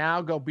they can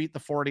now go beat the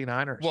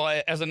 49ers.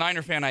 Well, as a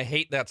Niner fan, I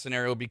hate that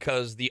scenario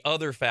because the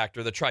other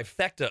factor, the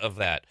trifecta of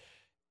that,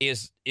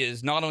 is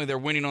not only they're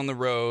winning on the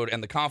road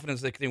and the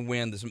confidence they can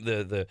win,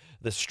 the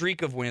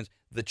streak of wins,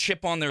 the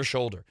chip on their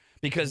shoulder.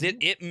 Because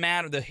it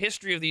mattered. The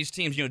history of these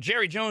teams,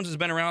 Jerry Jones has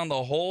been around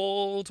the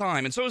whole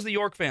time, and so has the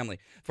York family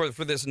for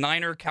this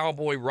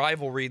Niner-Cowboy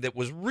rivalry that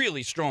was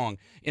really strong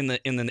in the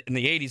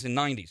 80s and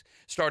 90s,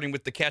 starting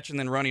with the catch and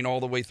then running all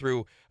the way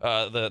through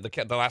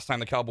the last time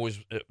the Cowboys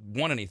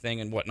won anything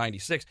in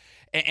 96,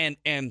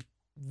 and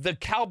the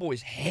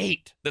Cowboys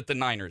hate that the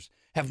Niners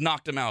have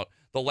knocked them out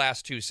the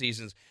last 2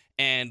 seasons,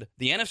 and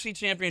the NFC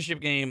Championship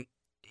game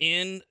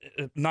in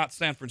not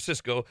San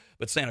Francisco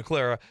but Santa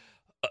Clara.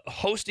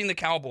 Hosting the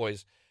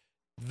Cowboys,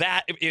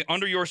 that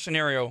under your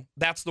scenario,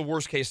 that's the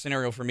worst case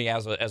scenario for me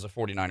as a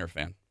 49er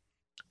fan.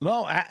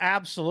 No,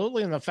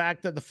 absolutely. And the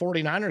fact that the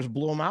 49ers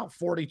blew them out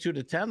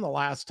 42-10 the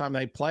last time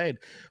they played.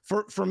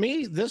 For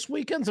me, this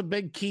weekend's a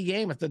big key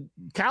game. If the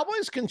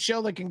Cowboys can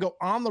show they can go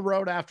on the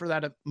road after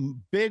that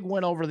big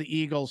win over the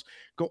Eagles,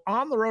 go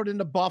on the road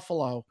into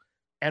Buffalo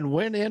and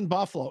win in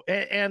Buffalo.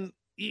 And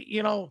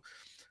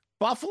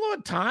Buffalo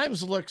at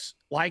times looks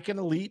like an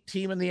elite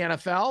team in the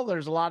NFL.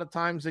 There's a lot of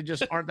times they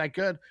just aren't that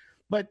good.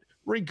 But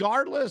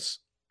regardless,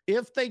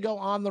 if they go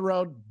on the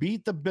road,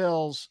 beat the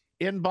Bills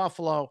in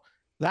Buffalo,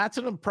 that's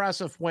an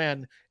impressive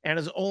win and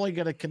is only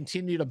going to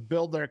continue to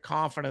build their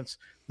confidence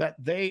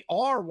that they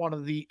are one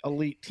of the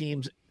elite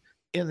teams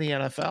in the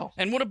NFL.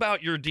 And what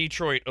about your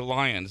Detroit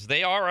Lions?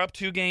 They are up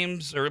 2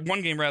 games, or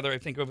 1 game rather, I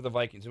think, over the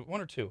Vikings.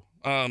 1 or 2.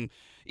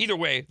 Either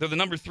way, they're the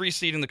number 3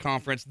 seed in the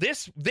conference.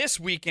 This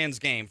weekend's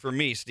game for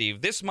me,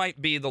 Steve, this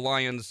might be the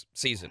Lions'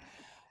 season.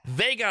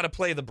 They got to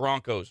play the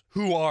Broncos,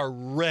 who are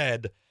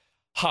red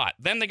hot.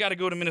 Then they got to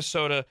go to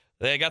Minnesota.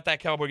 They got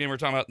that Cowboy game we're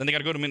talking about. Then they got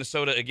to go to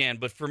Minnesota again.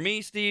 But for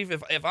me, Steve,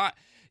 if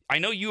I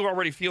know you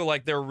already feel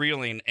like they're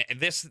reeling.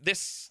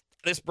 This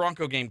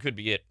Bronco game could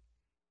be it.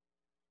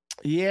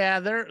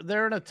 Yeah,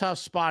 they're in a tough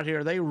spot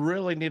here. They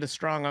really need a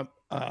strong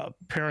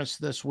appearance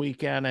this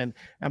weekend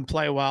and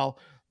play well.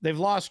 They've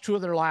lost 2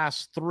 of their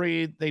last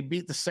 3. They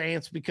beat the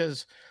Saints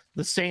because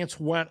the Saints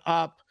went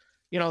up.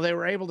 They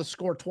were able to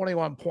score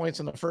 21 points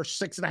in the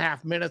first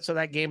 6.5 minutes of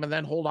that game and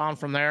then hold on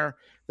from there.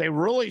 They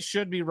really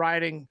should be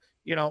riding,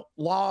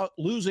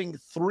 losing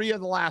 3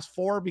 of the last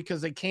 4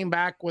 because they came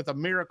back with a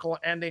miracle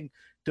ending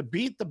to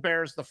beat the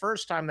Bears the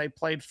first time they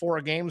played 4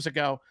 games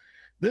ago.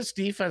 This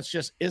defense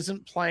just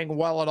isn't playing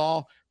well at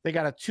all. They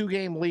got a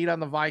 2-game lead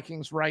on the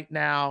Vikings right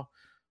now.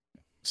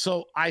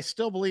 So I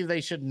still believe they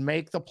should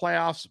make the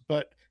playoffs,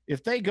 but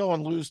if they go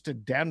and lose to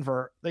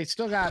Denver, they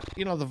still got,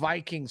 the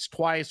Vikings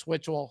twice,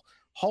 which will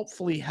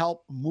hopefully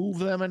help move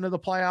them into the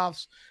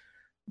playoffs.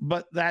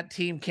 But that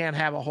team can't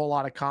have a whole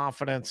lot of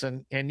confidence,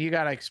 and you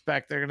got to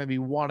expect they're going to be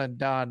one and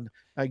done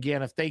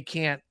again if they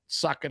can't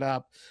suck it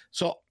up.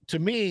 So to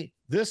me,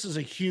 this is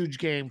a huge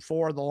game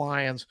for the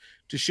Lions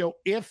to show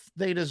if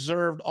they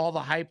deserved all the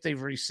hype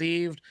they've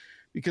received,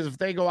 because if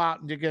they go out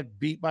and get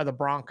beat by the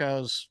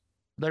Broncos,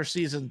 their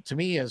season to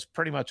me is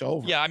pretty much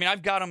over. Yeah, I mean,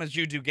 I've got them as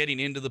you do getting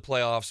into the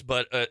playoffs,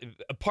 but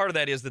a part of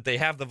that is that they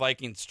have the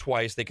Vikings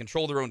twice. They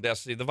control their own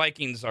destiny. The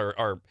Vikings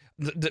are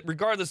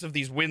regardless of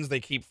these wins they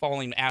keep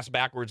falling ass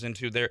backwards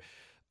into,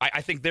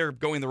 I think they're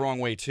going the wrong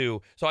way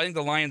too. So I think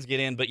the Lions get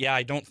in, but yeah,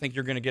 I don't think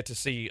you're going to get to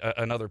see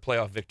another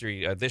playoff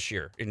victory this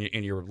year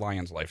in your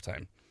Lions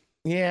lifetime.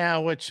 Yeah,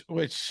 which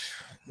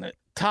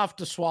tough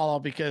to swallow,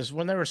 because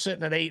when they were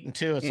sitting at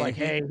 8-2, it's like,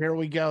 hey, here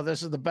we go.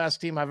 This is the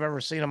best team I've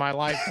ever seen in my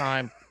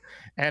lifetime.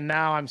 And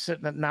now I'm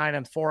sitting at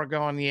 9-4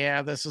 going,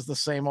 yeah, this is the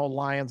same old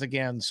Lions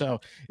again. So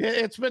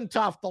it's been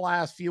tough the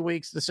last few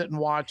weeks to sit and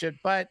watch it.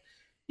 But,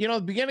 at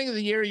the beginning of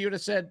the year, you would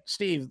have said,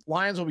 Steve,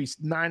 Lions will be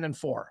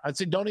 9-4. I'd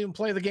say, don't even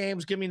play the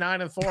games. Give me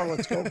 9-4.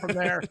 Let's go from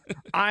there.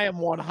 I am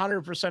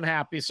 100%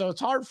 happy. So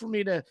it's hard for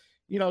me to,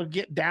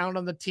 get down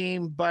on the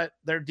team, but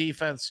their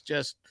defense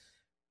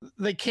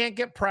they can't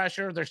get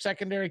pressure. Their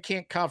secondary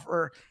can't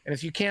cover. And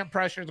if you can't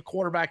pressure the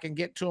quarterback and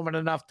get to him in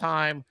enough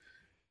time,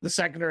 the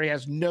secondary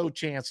has no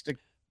chance to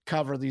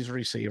cover these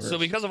receivers. So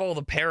because of all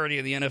the parity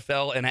of the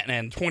NFL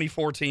and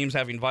 24 teams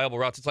having viable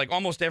routes, it's like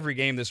almost every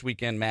game this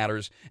weekend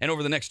matters. And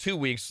over the next 2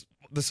 weeks,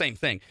 the same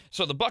thing.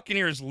 So the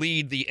Buccaneers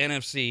lead the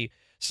NFC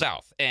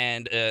South,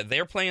 and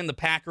they're playing the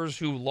Packers,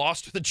 who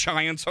lost to the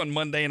Giants on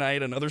Monday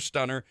night, another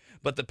stunner.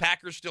 But the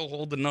Packers still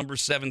hold the number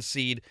 7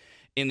 seed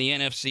in the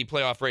NFC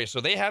playoff race.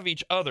 So they have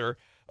each other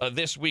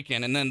this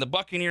weekend. And then the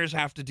Buccaneers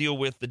have to deal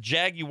with the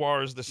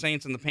Jaguars, the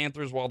Saints, and the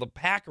Panthers, while the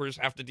Packers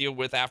have to deal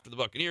with, after the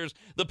Buccaneers,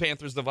 the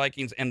Panthers, the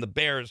Vikings, and the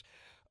Bears.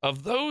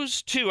 Of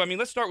those two, I mean,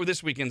 let's start with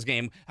this weekend's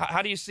game.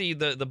 How do you see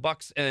the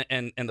Bucs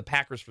and the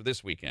Packers for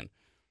this weekend?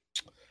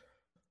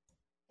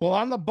 Well,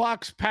 on the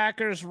Bucs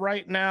Packers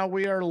right now,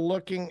 we are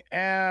looking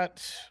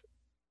at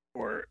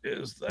Where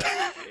is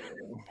that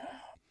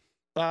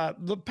game?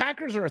 The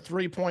Packers are a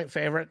 3-point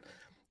favorite.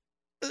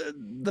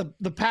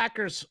 The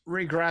Packers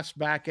regress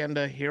back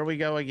into here we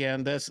go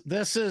again. This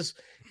is,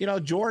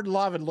 Jordan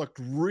Love had looked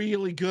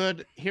really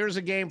good. Here's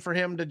a game for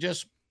him to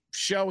just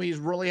show he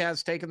really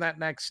has taken that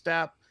next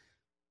step.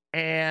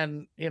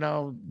 And,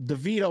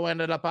 DeVito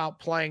ended up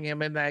outplaying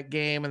him in that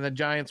game, and the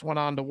Giants went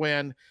on to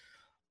win.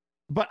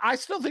 But I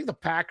still think the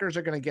Packers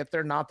are going to get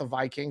there, not the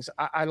Vikings.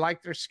 I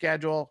like their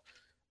schedule.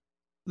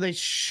 They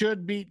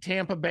should beat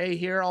Tampa Bay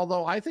here,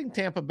 although I think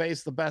Tampa Bay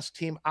is the best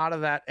team out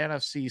of that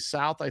NFC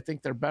South. I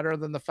think they're better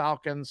than the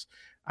Falcons.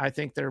 I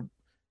think they're,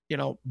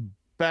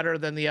 better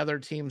than the other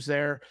teams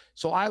there.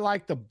 So I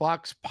like the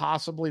Bucs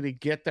possibly to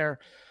get there.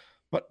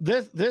 But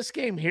this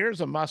game here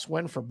is a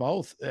must-win for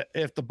both.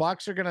 If the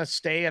Bucs are going to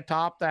stay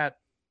atop that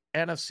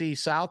NFC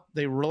South,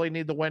 they really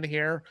need to win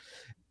here.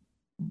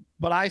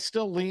 But I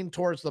still lean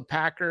towards the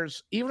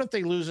Packers. Even if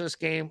they lose this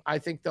game, I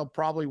think they'll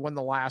probably win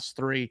the last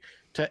three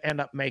to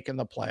end up making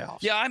the playoffs.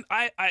 Yeah,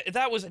 I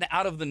that was an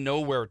out of the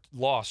nowhere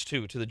loss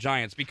too to the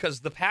Giants because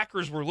the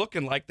Packers were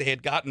looking like they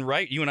had gotten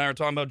right. You and I are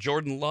talking about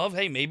Jordan Love.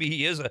 Hey, maybe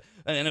he is an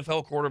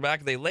NFL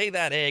quarterback. They lay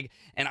that egg,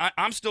 and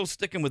I'm still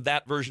sticking with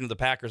that version of the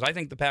Packers. I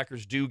think the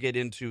Packers do get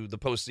into the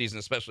postseason,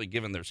 especially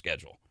given their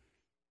schedule.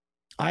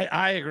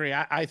 I agree.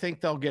 I think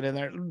they'll get in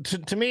there.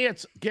 To me,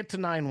 it's get to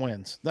 9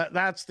 wins.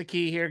 That's the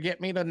key here. Get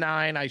me to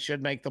 9. I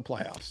should make the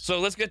playoffs. So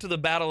let's get to the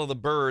battle of the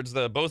birds.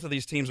 Both of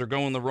these teams are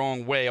going the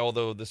wrong way,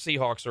 although the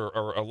Seahawks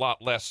are a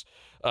lot less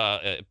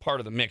part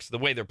of the mix the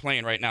way they're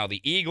playing right now. The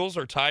Eagles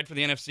are tied for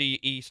the NFC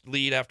East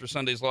lead after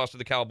Sunday's loss to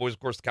the Cowboys. Of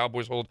course, the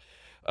Cowboys hold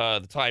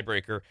the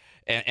tiebreaker,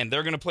 and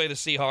they're going to play the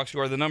Seahawks, who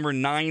are the number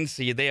 9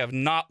 seed. They have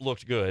not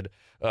looked good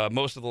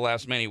most of the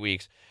last many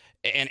weeks.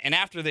 And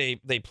after they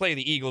play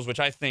the Eagles, which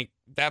I think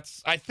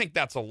that's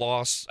a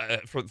loss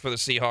for the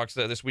Seahawks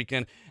this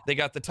weekend. They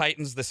got the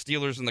Titans, the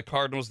Steelers, and the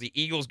Cardinals. The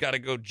Eagles got to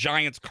go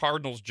Giants,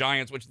 Cardinals,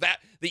 Giants.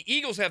 The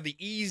Eagles have the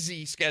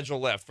easy schedule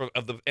left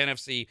of the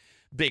NFC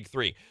Big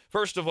Three.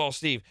 First of all,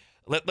 Steve,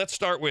 let's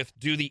start with: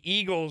 do the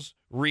Eagles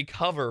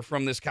recover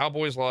from this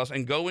Cowboys loss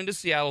and go into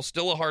Seattle,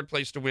 still a hard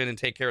place to win, and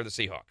take care of the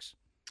Seahawks?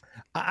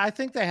 I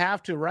think they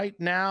have to. Right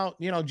now,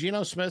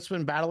 Geno Smith's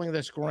been battling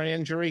this groin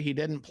injury. He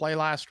didn't play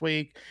last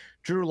week.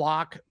 Drew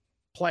Lock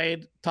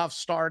played tough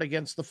start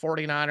against the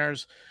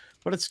 49ers,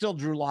 but it's still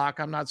Drew Lock.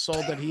 I'm not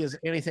sold that he is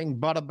anything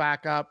but a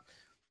backup.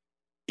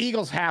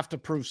 Eagles have to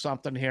prove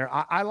something here.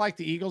 I like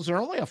the Eagles. They're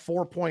only a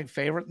 4-point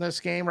favorite in this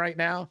game right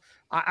now.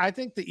 I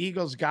think the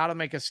Eagles got to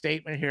make a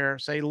statement here.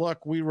 Say,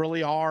 look, we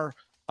really are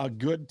a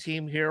good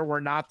team here.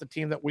 We're not the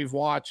team that we've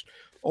watched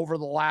over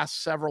the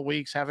last several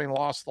weeks, having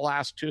lost the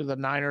last two, the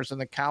Niners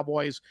and the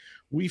Cowboys.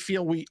 We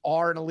feel we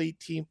are an elite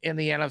team in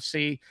the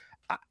NFC.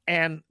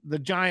 And the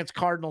Giants,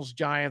 Cardinals,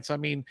 Giants, I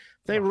mean,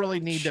 they really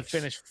need to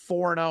finish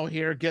 4-0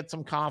 here, get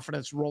some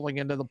confidence rolling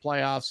into the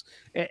playoffs,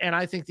 and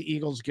I think the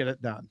Eagles get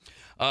it done.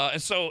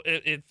 And so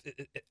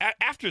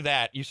after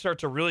that, you start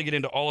to really get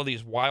into all of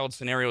these wild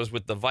scenarios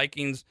with the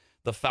Vikings,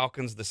 the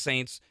Falcons, the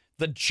Saints.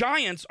 The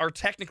Giants are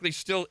technically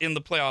still in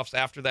the playoffs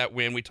after that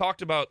win. We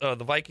talked about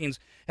the Vikings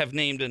have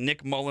named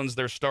Nick Mullins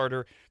their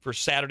starter for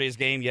Saturday's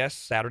game. Yes,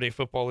 Saturday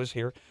football is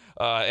here,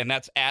 and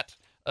that's at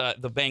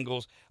the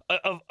Bengals.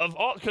 Of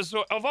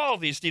all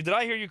of these, Steve, did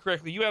I hear you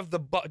correctly? You have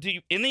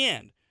in the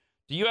end,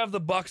 do you have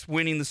the Bucs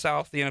winning the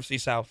South, the NFC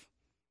South?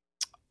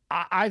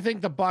 I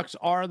think the Bucs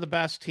are the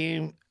best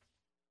team.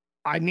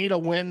 I need a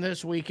win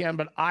this weekend,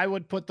 but I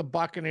would put the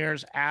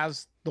Buccaneers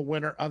as the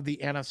winner of the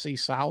NFC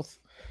South.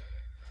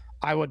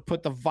 I would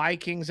put the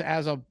Vikings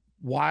as a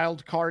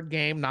wild card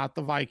game, not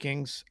the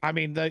Vikings. I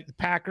mean, the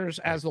Packers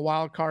as the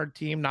wild card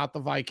team, not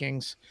the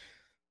Vikings.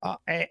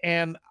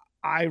 And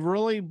I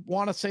really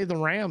want to say the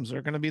Rams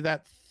are going to be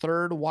that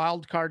third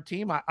wild card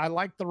team. I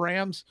like the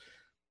Rams.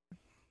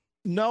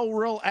 No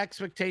real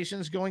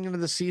expectations going into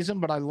the season,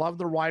 but I love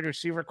their wide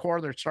receiver core.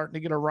 They're starting to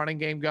get a running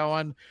game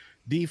going.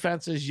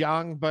 Defense is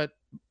young, but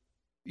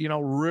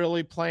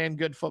really playing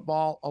good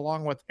football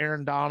along with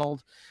Aaron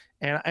Donald.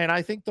 And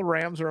I think the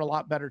Rams are a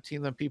lot better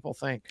team than people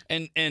think.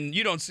 And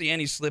you don't see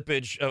any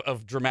slippage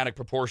of dramatic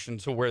proportion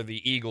to where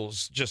the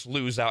Eagles just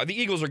lose out.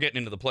 The Eagles are getting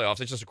into the playoffs.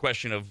 It's just a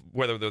question of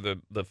whether they're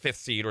the fifth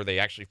seed or they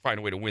actually find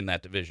a way to win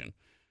that division.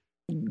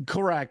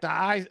 Correct.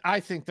 I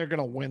think they're going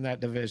to win that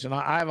division.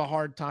 I have a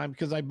hard time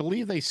because I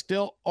believe they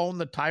still own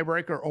the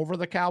tiebreaker over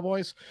the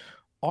Cowboys.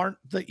 Aren't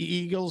the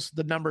Eagles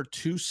the number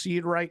 2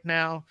 seed right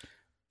now?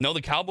 No,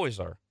 the Cowboys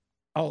are.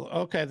 Oh,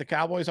 okay. The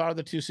Cowboys are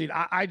the 2 seed.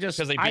 I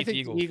think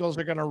the Eagles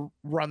are going to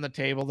run the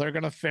table. They're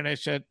going to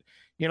finish at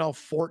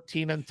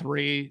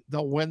 14-3.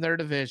 They'll win their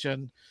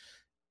division.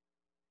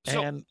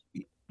 So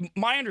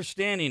my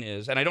understanding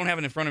is, and I don't have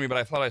it in front of me, but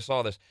I thought I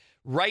saw this.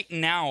 Right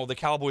now, the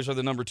Cowboys are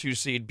the number 2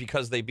 seed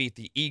because they beat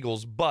the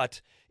Eagles.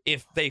 But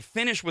If they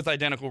finish with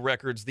identical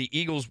records, the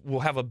Eagles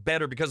will have a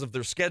better, because of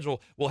their schedule,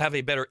 will have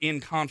a better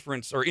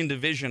in-conference or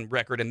in-division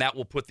record, and that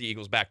will put the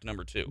Eagles back to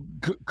number 2.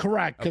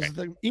 Correct, because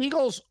Okay. the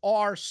Eagles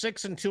are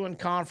 6-2 in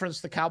conference.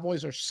 The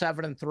Cowboys are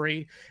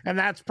 7-3, and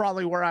that's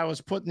probably where I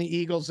was putting the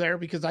Eagles there,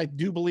 because I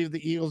do believe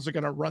the Eagles are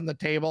going to run the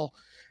table,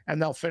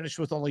 and they'll finish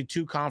with only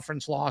 2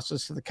 conference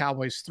losses to the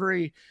Cowboys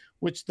 3,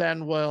 which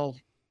then will,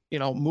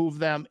 move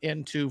them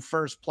into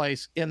first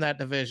place in that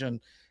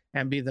division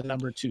and be the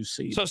number 2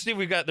 seed. So, Steve,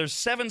 there's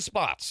 7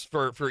 spots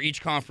for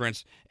each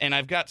conference, and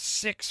I've got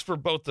 6 for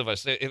both of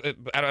us.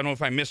 I don't know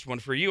if I missed one.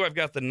 For you, I've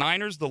got the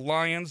Niners, the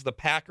Lions, the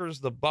Packers,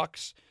 the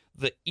Bucks,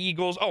 the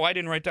Eagles. Oh, I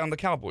didn't write down the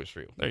Cowboys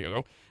for you. There you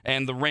go.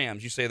 And the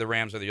Rams. You say the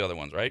Rams are the other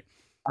ones, right?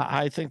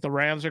 I think the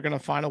Rams are going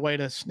to find a way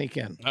to sneak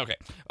in. Okay.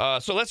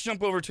 So let's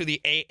jump over to the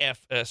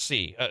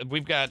AFC.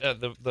 We've got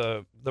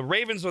the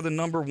Ravens are the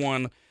number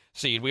 1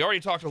 seed. We already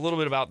talked a little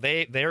bit about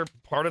they're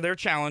part of their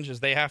challenge is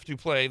they have to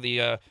play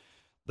the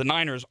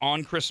Niners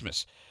on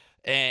Christmas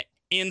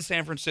in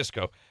San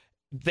Francisco.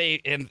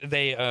 They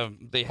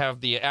have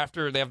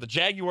the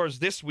Jaguars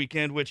this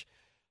weekend, which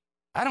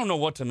I don't know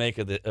what to make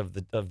of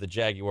the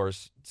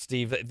Jaguars,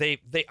 Steve.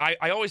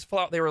 I always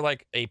thought they were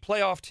like a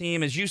playoff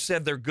team. As you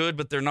said, they're good,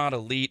 but they're not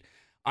elite.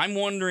 I'm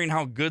wondering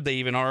how good they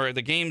even are.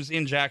 The game's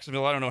in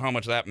Jacksonville. I don't know how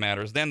much that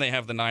matters. Then they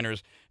have the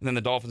Niners and then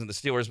the Dolphins and the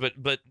Steelers.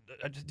 But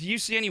do you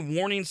see any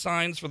warning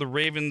signs for the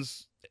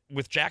Ravens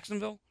with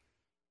Jacksonville?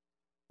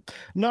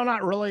 No,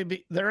 not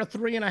really. They're a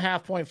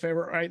 3.5-point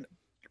favorite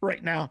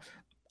right now.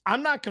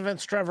 I'm not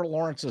convinced Trevor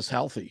Lawrence is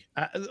healthy.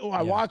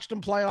 I watched him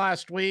play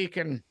last week,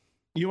 and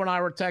you and I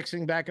were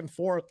texting back and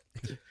forth,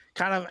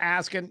 kind of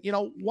asking,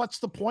 what's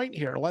the point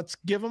here? Let's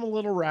give him a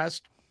little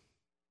rest.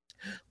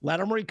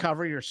 Let him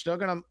recover. You're still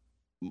going to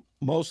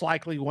most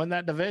likely win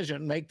that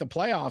division, make the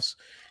playoffs.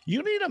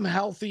 You need him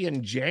healthy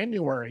in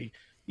January.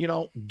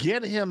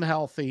 Get him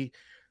healthy.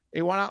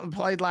 He went out and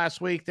played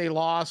last week. They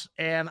lost,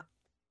 and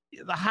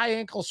the high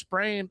ankle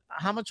sprain,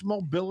 how much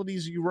mobility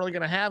is you really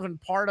going to have?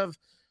 And part of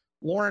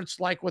Lawrence,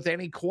 like with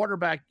any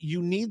quarterback,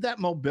 you need that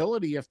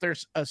mobility. If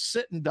there's a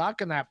sitting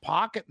duck in that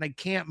pocket and they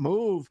can't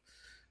move,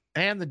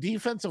 and the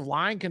defensive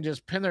line can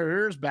just pin their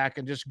ears back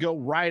and just go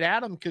right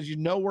at him because you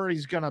know where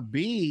he's going to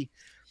be.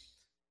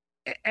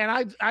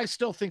 And I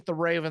still think the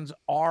Ravens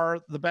are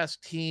the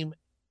best team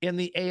in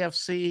the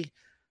AFC.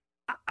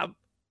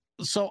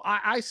 So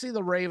I see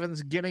the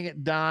Ravens getting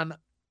it done.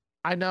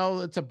 I know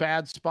it's a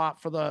bad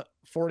spot for the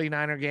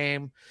 49er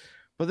game,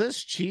 but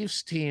this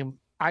Chiefs team,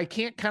 I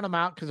can't count them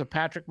out because of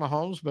Patrick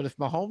Mahomes, but if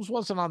Mahomes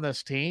wasn't on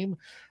this team,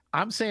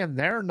 I'm saying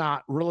they're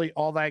not really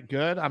all that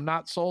good. I'm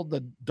not sold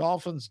the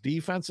Dolphins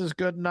defense is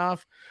good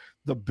enough.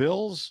 The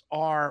Bills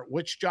are,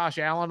 which Josh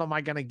Allen am I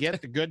going to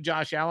get? The good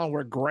Josh Allen,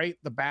 we're great.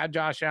 The bad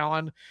Josh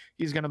Allen,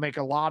 he's going to make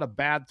a lot of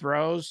bad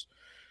throws.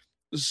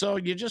 So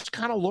you just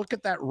kind of look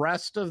at that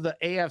rest of the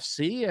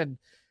AFC,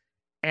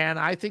 and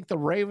I think the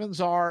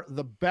Ravens are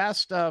the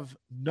best of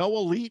no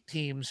elite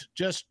teams,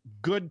 just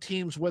good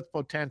teams with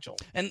potential.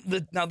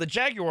 And now the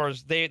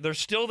Jaguars, they're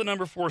still the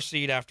number 4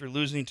 seed after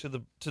losing to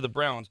the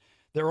Browns.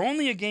 They're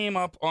only a game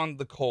up on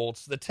the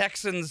Colts. The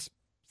Texans,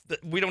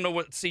 we don't know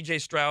what C.J.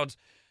 Stroud's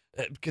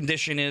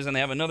condition is, and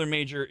they have another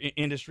major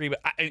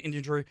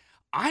injury.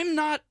 I'm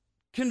not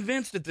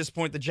convinced at this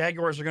point the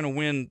Jaguars are going to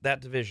win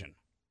that division.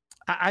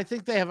 I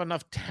think they have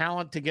enough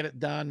talent to get it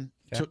done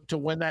to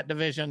win that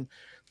division.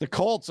 The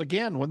Colts,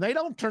 again, when they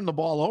don't turn the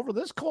ball over,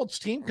 this Colts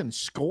team can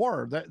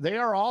score. They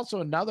are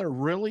also another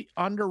really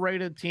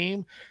underrated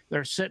team.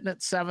 They're sitting at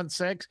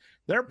 7-6.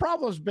 Their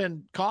problem has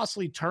been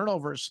costly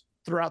turnovers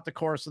throughout the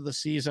course of the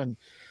season.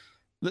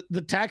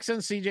 The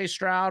Texans, C.J.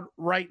 Stroud,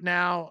 right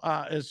now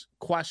is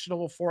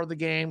questionable for the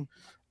game.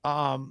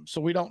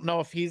 So we don't know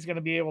if he's going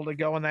to be able to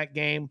go in that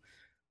game.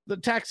 The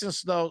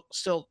Texans, though,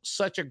 still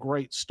such a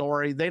great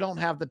story. They don't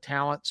have the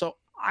talent. So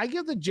I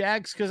give the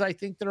Jags because I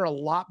think they're a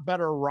lot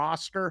better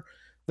roster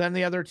than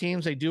the other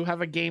teams. They do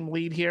have a game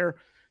lead here.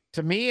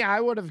 To me,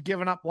 I would have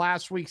given up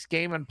last week's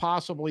game and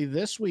possibly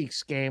this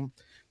week's game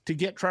to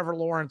get Trevor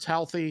Lawrence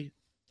healthy.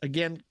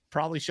 Again,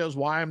 probably shows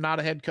why I'm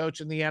not a head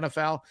coach in the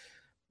NFL.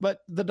 But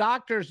the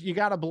doctors, you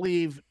got to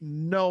believe,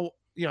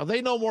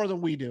 they know more than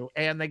we do.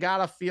 And they got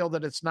to feel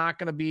that it's not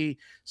going to be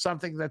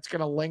something that's going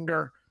to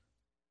linger,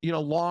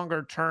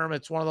 longer term.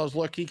 It's one of those,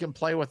 look, he can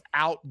play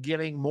without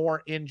getting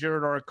more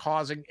injured or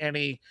causing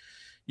any,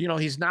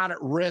 he's not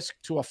at risk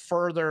to a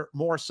further,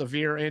 more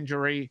severe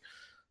injury.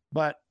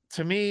 But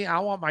to me, I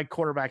want my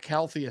quarterback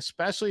healthy,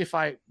 especially if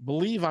I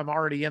believe I'm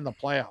already in the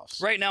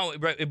playoffs. Right now,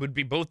 it would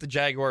be both the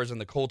Jaguars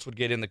and the Colts would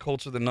get in. The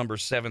Colts are the number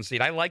 7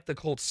 seed. I like the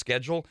Colts'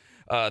 schedule.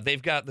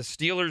 They've got the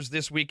Steelers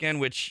this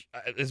weekend, which,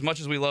 as much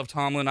as we love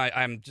Tomlin,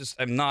 I'm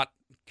not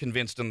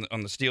convinced on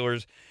the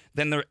Steelers.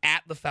 Then they're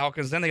at the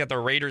Falcons. Then they got the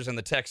Raiders and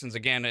the Texans.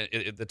 Again,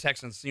 the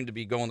Texans seem to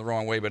be going the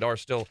wrong way, but are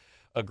still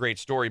a great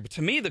story. But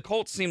to me, the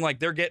Colts seem like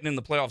they're getting in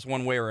the playoffs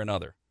one way or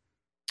another.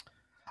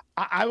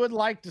 I would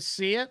like to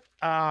see it.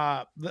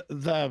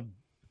 The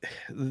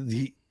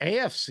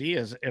AFC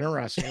is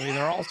interesting. I mean,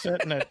 they're all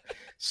sitting at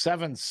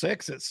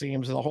 7-6, it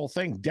seems, the whole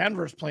thing.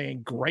 Denver's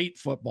playing great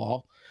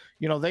football.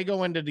 they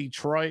go into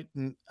Detroit,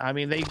 and I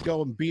mean, they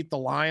go and beat the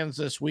Lions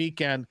this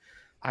weekend.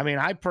 I mean,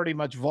 I pretty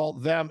much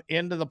vault them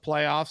into the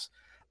playoffs.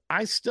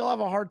 I still have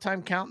a hard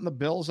time counting the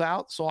Bills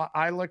out, so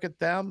I look at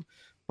them.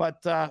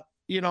 But, a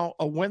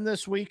win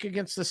this week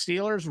against the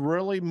Steelers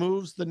really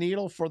moves the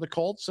needle for the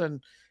Colts,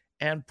 and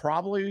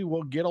probably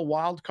will get a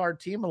wild card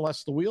team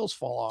unless the wheels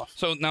fall off.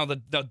 So now the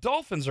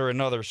Dolphins are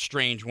another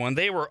strange one.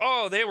 They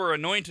were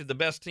anointed the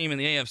best team in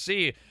the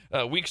AFC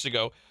weeks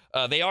ago.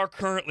 They are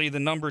currently the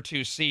number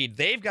 2 seed.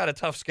 They've got a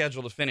tough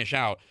schedule to finish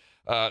out.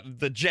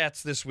 The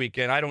Jets this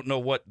weekend, I don't know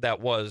what that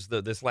was,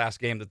 this last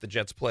game that the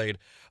Jets played.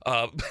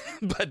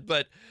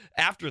 But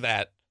after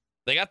that,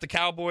 they got the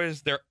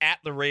Cowboys. They're at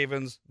the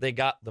Ravens. They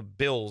got the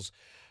Bills.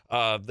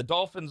 The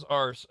Dolphins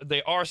are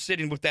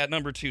sitting with that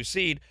number 2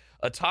 seed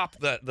atop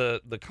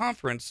the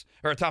conference,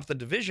 or atop the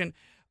division.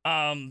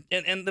 And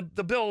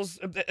the Bills,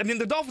 I mean,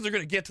 the Dolphins are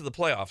going to get to the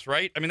playoffs,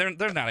 right? I mean,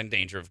 they're not in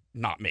danger of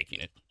not making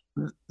it.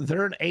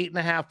 They're an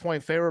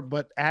 8.5-point favorite,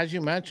 but as you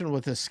mentioned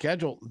with the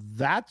schedule,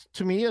 that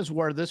to me is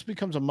where this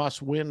becomes a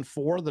must-win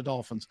for the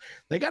Dolphins.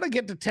 They got to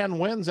get to 10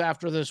 wins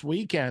after this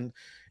weekend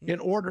in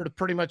order to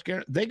pretty much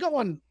get. They go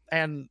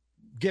and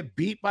get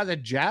beat by the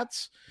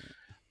Jets.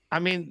 I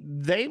mean,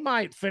 they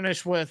might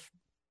finish with,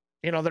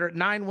 they're at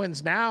 9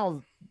 wins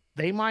now.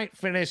 They might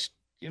finish,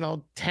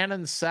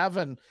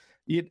 10-7.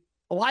 You'd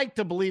like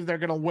to believe they're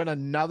going to win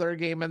another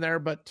game in there,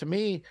 but to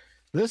me,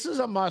 this is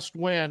a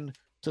must-win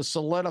to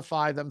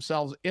solidify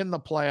themselves in the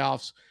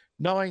playoffs,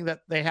 knowing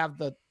that they have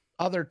the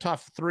other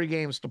tough 3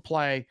 games to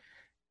play.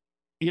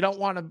 You don't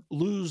want to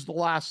lose the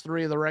last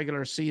 3 of the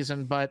regular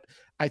season, but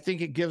I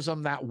think it gives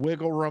them that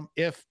wiggle room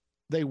if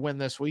they win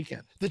this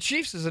weekend. The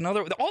Chiefs is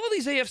another. All of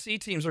these AFC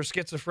teams are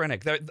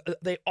schizophrenic.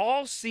 They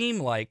all seem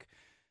like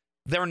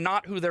they're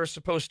not who they're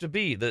supposed to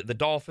be. The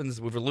Dolphins,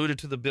 we've alluded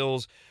to the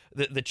Bills.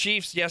 The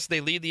Chiefs, yes,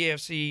 they lead the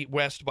AFC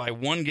West by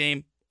 1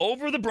 game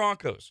over the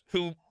Broncos,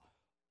 who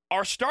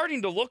are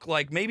starting to look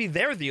like maybe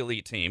they're the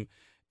elite team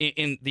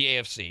in the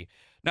AFC.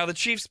 Now, the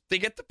Chiefs, they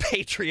get the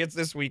Patriots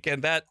this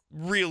weekend. That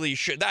really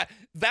should,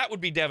 that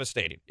would be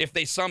devastating if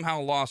they somehow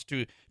lost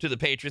to the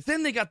Patriots.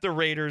 Then they got the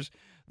Raiders,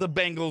 the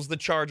Bengals, the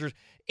Chargers.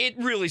 It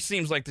really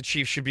seems like the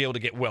Chiefs should be able to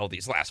get well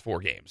these last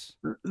 4 games.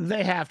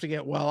 They have to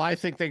get well. I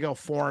think they go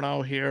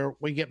 4-0 here.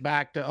 We get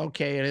back to,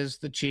 okay, it is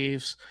the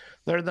Chiefs.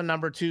 They're the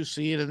number 2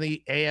 seed in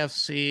the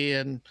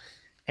AFC,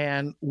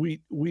 and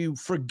we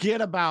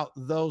forget about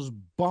those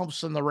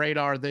bumps in the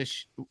radar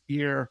this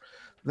year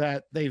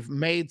that they've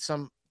made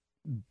some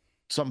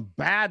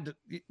bad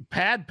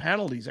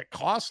penalties at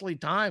costly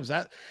times.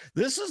 That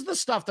this is the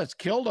stuff that's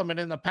killed them. And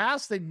in the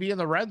past, they'd be in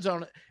the red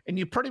zone, and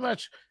you pretty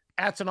much,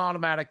 that's an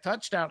automatic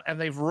touchdown. And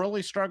they've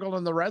really struggled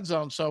in the red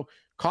zone. So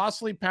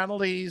costly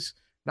penalties,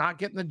 not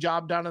getting the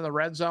job done in the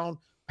red zone.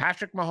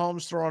 Patrick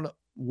Mahomes throwing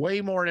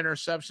way more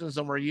interceptions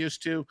than we're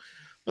used to.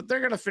 But they're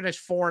going to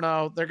finish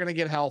 4-0. They're going to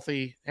get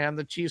healthy, and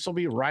the Chiefs will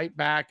be right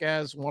back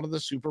as one of the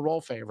Super Bowl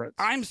favorites.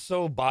 I'm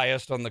so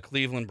biased on the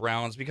Cleveland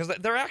Browns because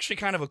they're actually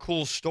kind of a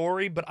cool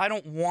story, but I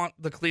don't want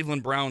the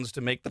Cleveland Browns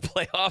to make the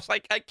playoffs.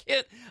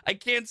 I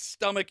can't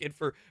stomach it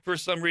for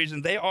some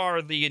reason. They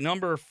are the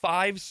number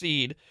 5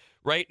 seed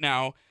right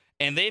now,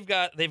 and they've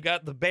got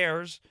the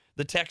Bears,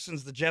 the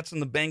Texans, the Jets,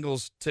 and the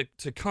Bengals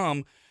to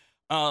come.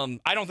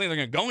 I don't think they're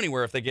going to go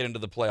anywhere if they get into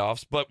the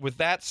playoffs, but with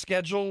that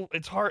schedule,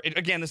 it's hard.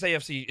 Again, this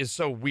AFC is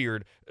so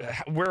weird.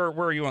 Where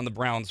are you on the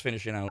Browns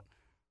finishing out?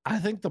 I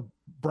think the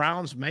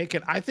Browns make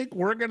it. I think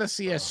we're going to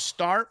see a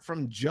start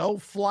from Joe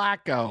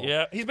Flacco.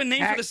 Yeah, he's been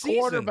named for the season.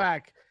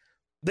 Quarterback.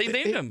 They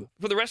named him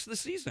for the rest of the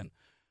season.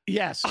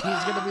 Yes, he's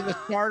going to be the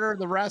starter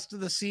the rest of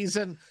the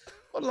season.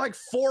 But like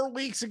 4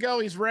 weeks ago,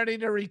 he's ready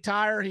to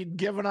retire. He'd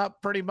given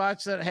up pretty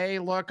much that, hey,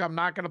 look, I'm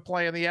not going to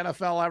play in the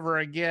NFL ever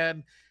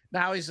again.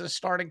 Now he's a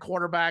starting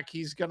quarterback.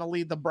 He's going to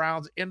lead the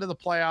Browns into the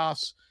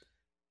playoffs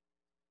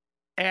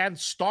and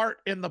start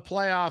in the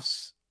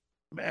playoffs.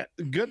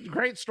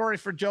 Great story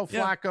for Joe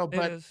Flacco,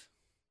 but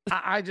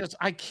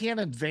I can't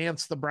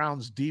advance the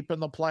Browns deep in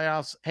the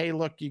playoffs. Hey,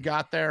 look, you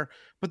got there,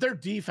 but their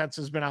defense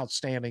has been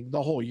outstanding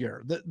the whole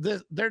year.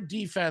 Their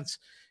defense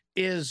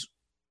is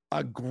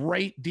a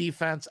great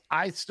defense.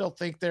 I still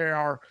think they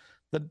are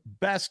the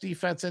best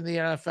defense in the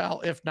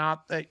NFL. If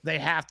not, they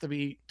have to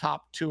be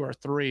top 2 or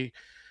 3.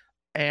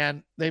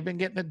 And they've been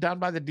getting it done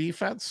by the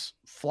defense.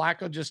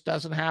 Flacco just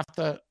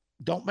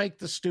don't make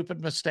the stupid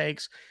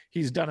mistakes.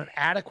 He's done an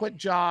adequate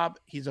job.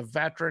 He's a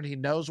veteran. He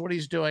knows what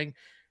he's doing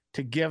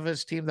to give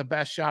his team the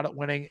best shot at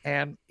winning,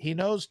 and he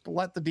knows to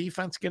let the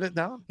defense get it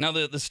done. Now,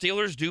 the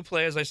Steelers do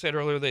play, as I said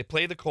earlier, they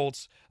play the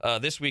Colts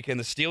this weekend.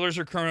 The Steelers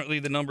are currently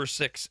the number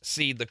 6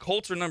 seed. The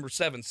Colts are number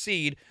 7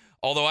 seed,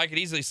 although I could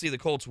easily see the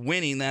Colts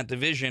winning that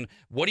division.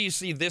 What do you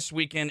see this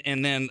weekend?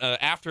 And then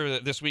after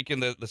this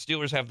weekend, the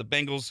Steelers have the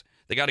Bengals.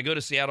 They got to go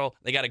to Seattle.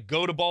 They got to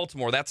go to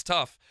Baltimore. That's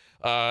tough.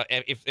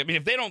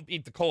 If they don't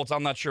beat the Colts,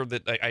 I'm not sure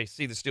that I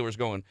see the Steelers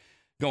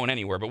going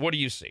anywhere. But what do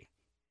you see?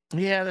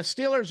 Yeah, the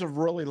Steelers have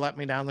really let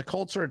me down. The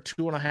Colts are a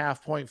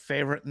 2.5-point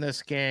favorite in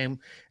this game.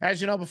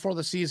 As you know, before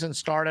the season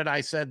started, I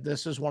said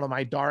this is one of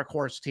my dark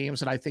horse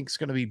teams, and I think it's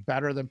going to be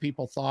better than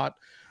people thought.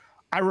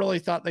 I really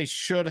thought they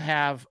should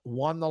have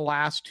won the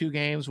last 2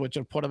 games, which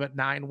would put them at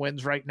 9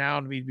 wins right now.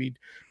 And we'd be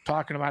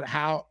talking about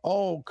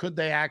could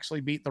they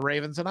actually beat the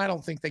Ravens? And I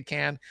don't think they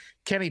can.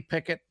 Kenny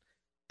Pickett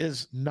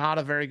is not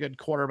a very good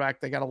quarterback.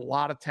 They got a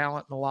lot of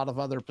talent in a lot of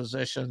other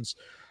positions.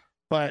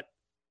 But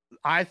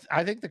I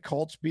think the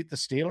Colts beat the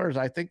Steelers.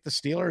 I think the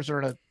Steelers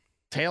are in a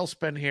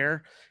tailspin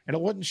here, and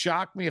it wouldn't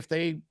shock me if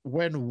they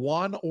win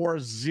 1 or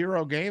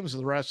 0 games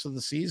the rest of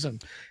the season.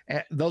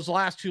 And those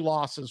last 2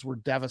 losses were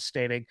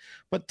devastating,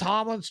 but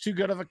Tomlin's too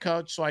good of a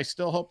coach, so I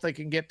still hope they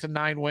can get to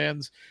 9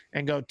 wins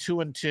and go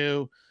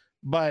 2-2.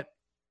 But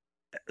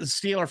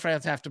Steeler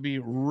fans have to be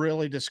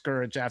really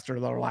discouraged after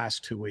their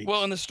last 2 weeks.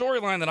 Well, and the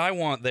storyline that I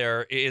want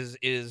there is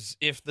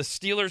if the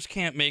Steelers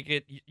can't make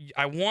it,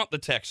 I want the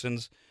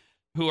Texans,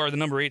 who are the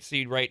number 8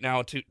 seed right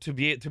now, to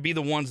be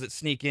the ones that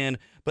sneak in.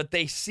 But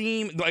they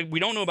seem like we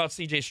don't know about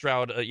C.J.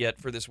 Stroud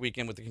yet for this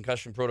weekend with the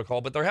concussion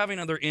protocol. But they're having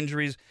other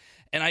injuries,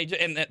 and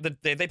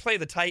they play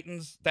the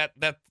Titans.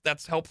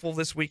 That's helpful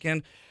this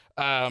weekend.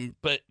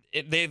 But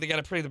they got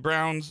to play the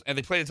Browns, and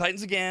they play the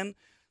Titans again.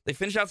 They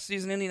finish out the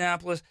season in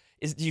Indianapolis.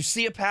 Do you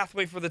see a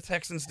pathway for the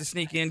Texans to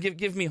sneak in?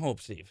 Give me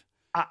hope, Steve.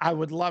 I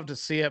would love to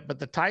see it, but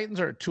the Titans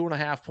are a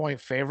 2.5-point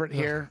favorite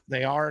here.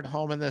 They are at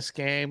home in this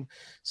game.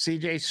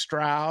 C.J.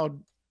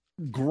 Stroud,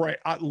 great.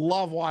 I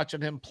love watching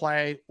him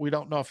play. We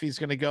don't know if he's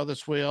going to go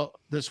this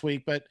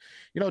week, but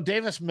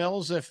Davis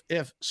Mills,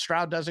 if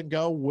Stroud doesn't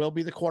go, will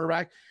be the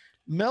quarterback.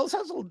 Mills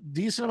has a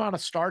decent amount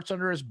of starts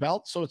under his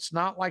belt, so it's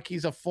not like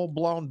he's a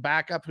full-blown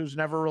backup who's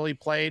never really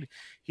played.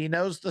 He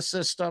knows the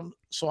system,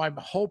 so I'm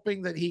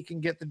hoping that he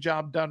can get the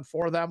job done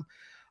for them.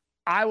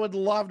 I would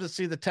love to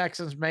see the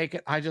Texans make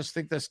it. I just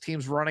think this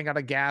team's running out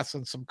of gas,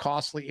 and some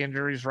costly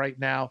injuries right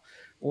now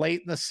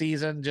late in the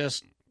season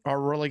just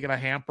are really going to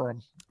hamper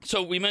them.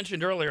 So we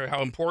mentioned earlier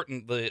how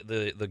important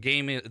the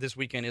game this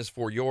weekend is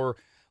for your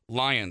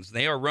Lions.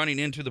 They are running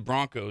into the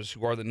Broncos,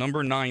 who are the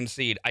number 9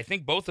 seed. I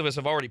think both of us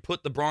have already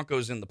put the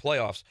Broncos in the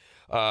playoffs.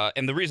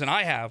 And the reason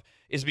I have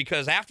is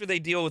because after they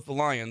deal with the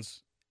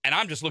Lions, and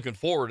I'm just looking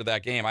forward to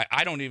that game.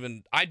 I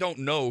don't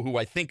know who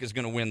I think is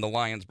going to win the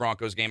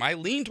Lions-Broncos game. I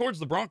lean towards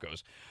the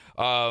Broncos.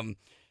 Then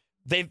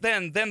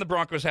the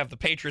Broncos have the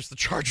Patriots, the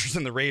Chargers,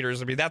 and the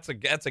Raiders. I mean, that's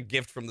a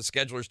gift from the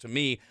schedulers to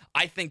me.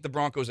 I think the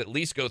Broncos at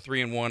least go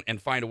 3-1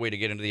 and find a way to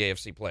get into the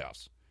AFC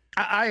playoffs.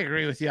 I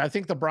agree with you. I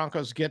think the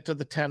Broncos get to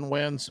the 10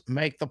 wins,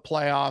 make the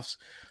playoffs.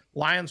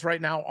 Lions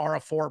right now are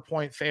a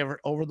 4-point favorite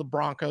over the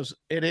Broncos.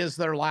 It is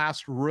their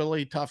last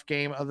really tough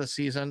game of the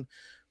season.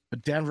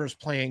 But Denver's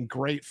playing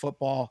great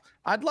football.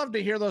 I'd love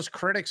to hear those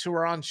critics who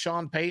were on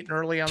Sean Payton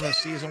early on the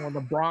season when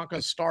the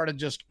Broncos started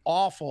just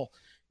awful,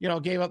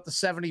 gave up the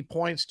 70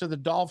 points to the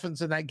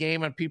Dolphins in that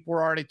game, and people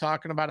were already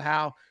talking about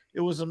how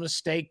it was a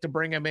mistake to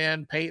bring him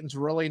in. Payton's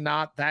really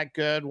not that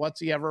good. What's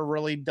he ever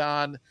really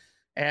done?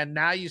 And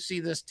now you see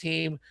this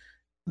team,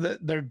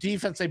 their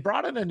defense, they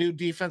brought in a new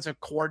defensive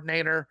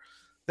coordinator.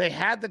 They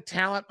had the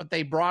talent, but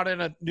they brought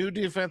in a new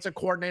defensive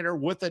coordinator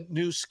with a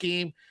new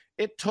scheme.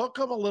 It took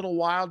them a little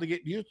while to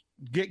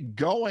get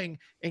going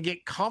and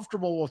get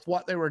comfortable with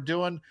what they were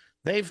doing.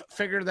 They've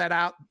figured that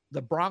out.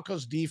 The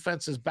Broncos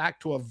defense is back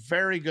to a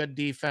very good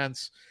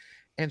defense.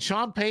 And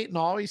Sean Payton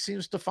always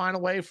seems to find a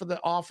way for the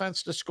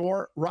offense to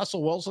score.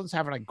 Russell Wilson's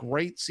having a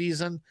great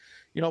season.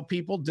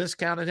 People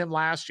discounted him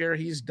last year.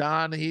 He's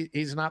done.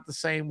 He's not the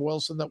same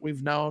Wilson that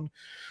we've known.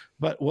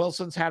 But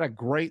Wilson's had a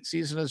great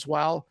season as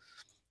well.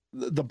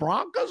 The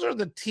Broncos are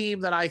the team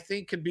that I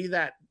think could be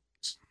that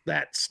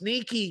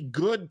sneaky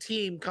good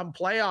team come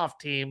playoff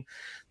team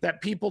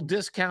that people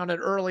discounted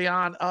early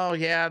on. Oh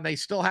yeah, and they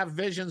still have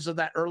visions of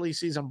that early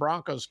season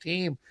Broncos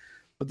team.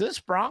 But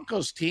this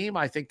Broncos team,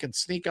 I think, can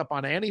sneak up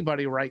on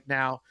anybody right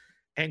now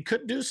and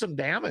could do some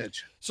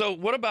damage. So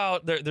what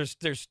about there's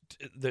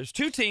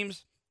 2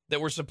 teams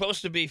that were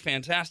supposed to be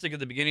fantastic at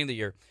the beginning of the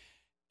year,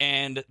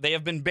 and they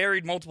have been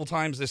buried multiple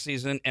times this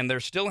season, and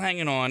they're still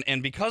hanging on.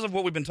 And because of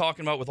what we've been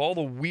talking about with all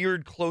the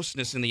weird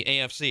closeness in the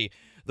AFC,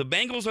 the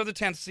Bengals are the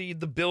 10th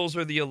seed, the Bills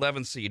are the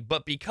 11th seed.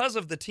 But because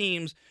of the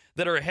teams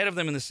that are ahead of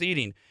them in the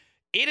seeding,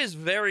 it is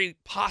very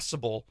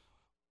possible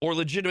or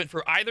legitimate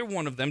for either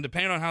one of them,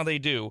 depending on how they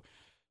do,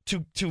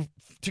 to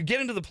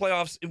get into the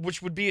playoffs,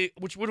 which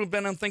would have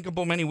been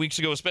unthinkable many weeks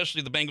ago,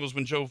 especially the Bengals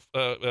when Joe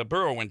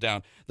Burrow went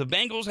down. The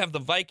Bengals have the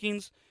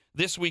Vikings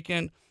this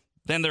weekend,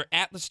 then they're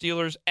at the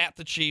Steelers, at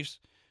the Chiefs,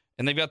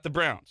 and they've got the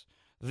Browns.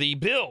 The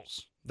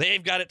Bills,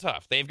 they've got it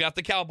tough. They've got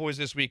the Cowboys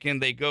this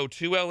weekend. They go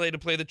to L.A. to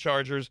play the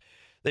Chargers.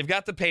 They've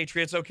got the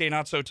Patriots, okay,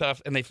 not so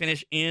tough, and they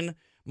finish in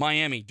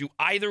Miami. Do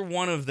either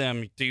one of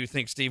them, do you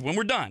think, Steve, when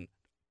we're done,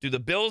 do the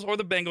Bills or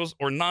the Bengals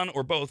or none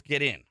or both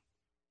get in?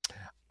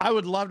 I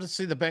would love to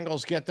see the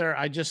Bengals get there.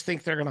 I just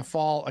think they're going to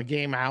fall a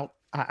game out.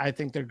 I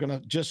think they're going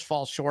to just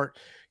fall short.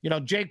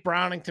 Jake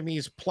Browning, to me,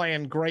 is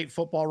playing great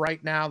football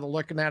right now. They're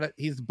looking at it.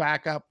 He's the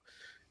backup,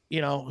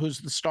 who's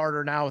the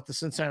starter now with the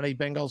Cincinnati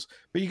Bengals.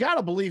 But you got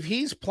to believe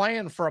he's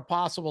playing for a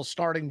possible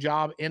starting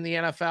job in the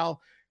NFL.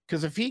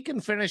 Because if he can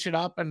finish it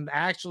up and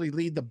actually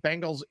lead the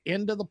Bengals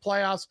into the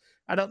playoffs,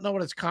 I don't know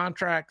what his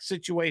contract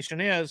situation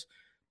is,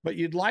 but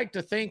you'd like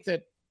to think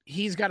that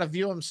he's got to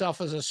view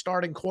himself as a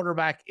starting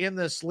quarterback in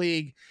this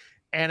league.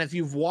 And if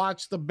you've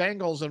watched the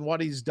Bengals and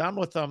what he's done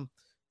with them,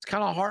 it's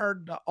kind of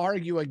hard to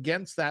argue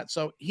against that.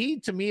 So he,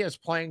 to me, is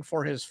playing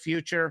for his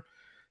future.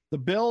 The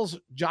Bills,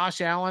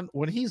 Josh Allen,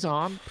 when he's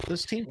on,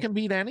 this team can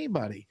beat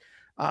anybody.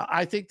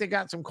 I think they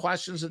got some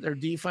questions at their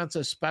defense,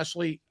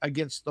 especially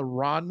against the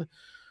run,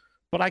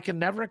 but I can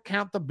never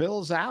count the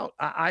Bills out.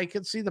 I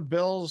can see the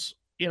Bills,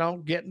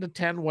 getting to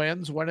 10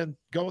 wins, going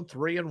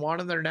 3-1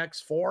 in their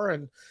next 4.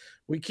 And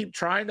we keep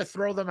trying to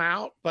throw them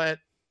out, but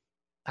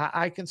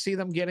I can see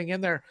them getting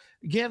in there.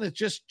 Again, it's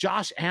just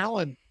Josh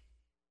Allen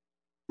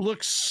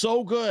looks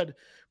so good,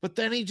 but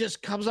then he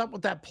just comes up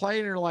with that play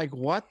and you're like,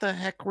 what the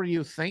heck were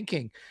you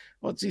thinking?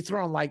 What's he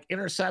throwing, like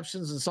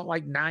interceptions in something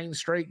like 9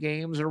 straight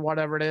games or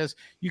whatever it is?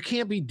 You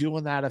can't be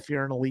doing that if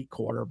you're an elite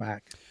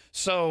quarterback.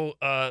 So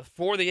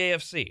for the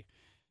AFC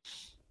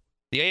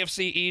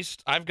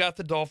East, I've got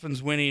the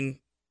Dolphins winning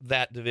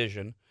that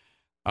division.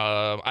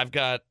 I've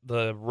got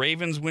the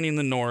Ravens winning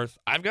the North.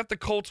 I've got the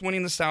Colts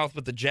winning the South,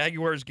 but the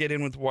Jaguars get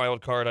in with the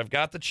wild card. I've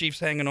got the Chiefs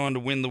hanging on to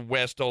win the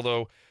West,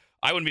 although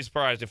I wouldn't be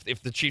surprised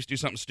if the Chiefs do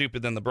something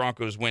stupid, then the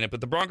Broncos win it.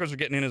 But the Broncos are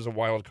getting in as a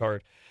wild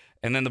card,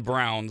 and then the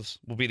Browns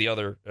will be the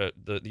other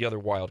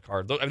wild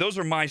card. Those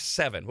are my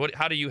 7.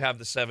 How do you have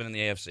the 7 in the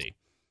AFC?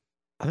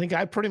 I think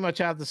I pretty much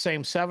have the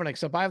same 7,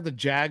 except I have the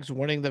Jags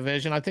winning the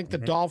division. I think the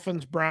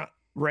Dolphins,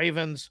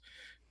 Ravens,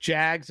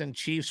 Jags, and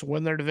Chiefs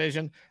win their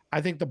division.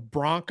 I think the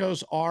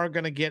Broncos are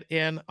going to get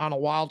in on a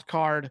wild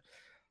card.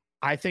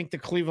 I think the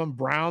Cleveland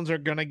Browns are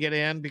going to get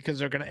in because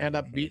they're going to end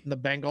up beating the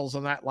Bengals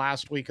in that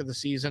last week of the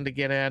season to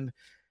get in.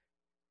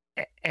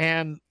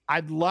 And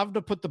I'd love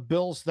to put the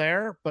Bills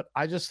there, but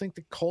I just think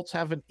the Colts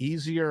have an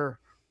easier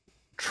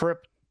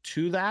trip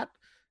to that.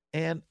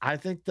 And I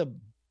think the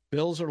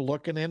Bills are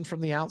looking in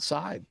from the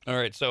outside. All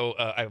right, so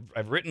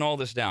I've written all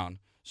this down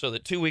so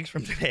that 2 weeks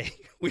from today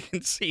we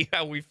can see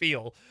how we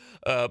feel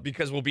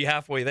because we'll be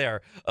halfway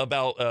there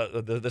about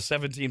the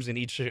 7 teams in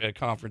each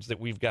conference that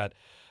we've got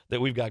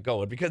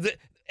going. Because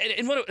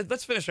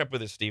let's finish up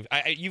with this, Steve.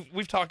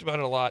 We've talked about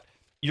it a lot.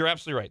 You're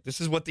absolutely right.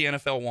 This is what the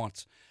NFL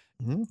wants.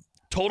 Mm-hmm.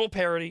 Total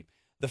parity.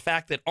 The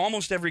fact that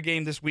almost every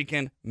game this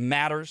weekend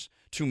matters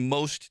to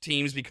most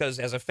teams because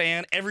as a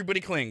fan,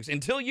 everybody clings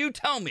until you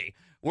tell me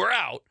we're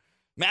out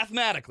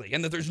mathematically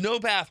and that there's no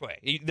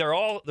pathway. They're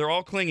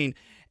all clinging.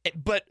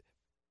 But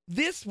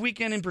this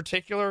weekend in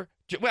particular,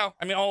 well,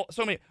 I mean,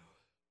 so many.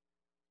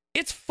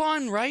 It's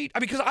fun, right?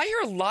 Because I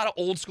hear a lot of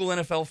old school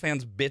NFL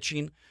fans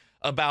bitching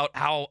about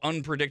how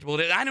unpredictable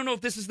it is. I don't know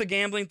if this is the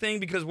gambling thing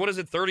because what is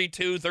it,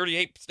 32,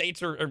 38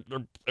 states are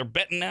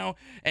betting now,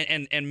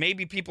 and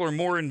maybe people are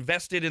more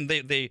invested in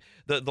the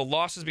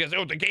losses because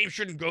the game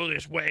shouldn't go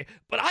this way.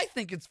 But I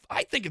think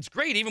it's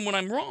great even when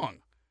I'm wrong.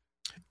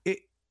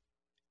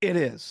 It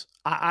is.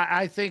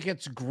 I think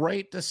it's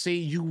great to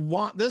see.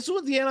 This is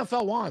what the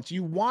NFL wants.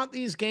 You want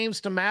these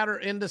games to matter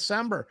in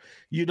December.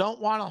 You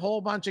don't want a whole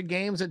bunch of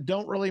games that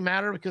don't really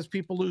matter because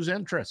people lose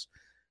interest.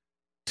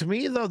 To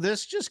me, though,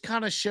 this just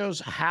kind of shows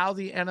how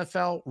the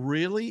NFL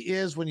really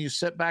is when you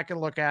sit back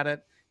and look at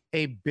it,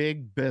 a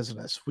big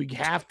business. We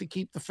have to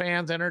keep the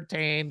fans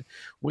entertained.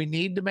 We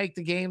need to make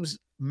the games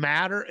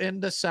matter in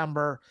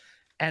December.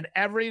 And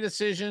every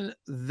decision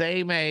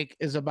they make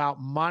is about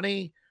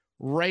money,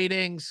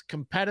 ratings,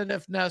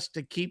 competitiveness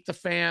to keep the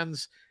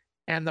fans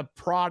and the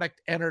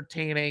product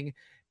entertaining.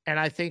 And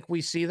I think we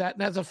see that.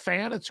 And as a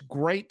fan, it's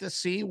great to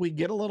see. We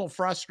get a little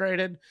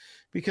frustrated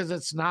because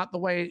it's not the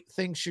way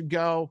things should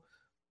go.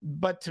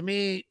 But to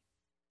me,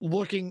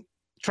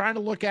 trying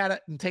to look at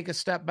it and take a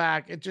step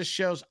back, it just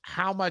shows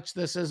how much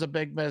this is a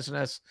big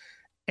business.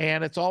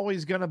 And it's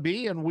always going to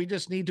be, and we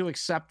just need to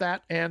accept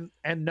that and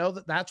know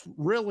that that's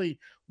really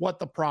what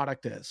the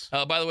product is.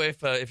 By the way,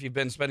 if you've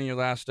been spending your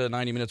last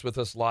 90 minutes with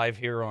us live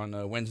here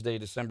on Wednesday,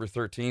 December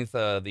 13th,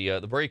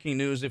 the breaking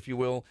news, if you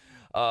will,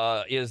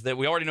 is that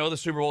we already know the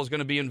Super Bowl is going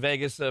to be in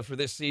Vegas for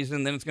this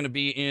season. Then it's going to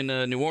be in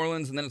New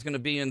Orleans, and then it's going to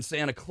be in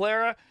Santa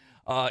Clara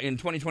in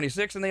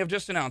 2026. And they have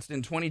just announced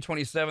in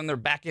 2027 they're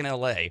back in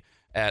L.A.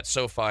 at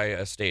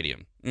SoFi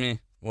Stadium.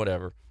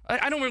 Whatever.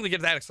 I don't really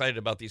get that excited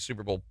about these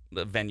Super Bowl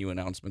venue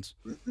announcements.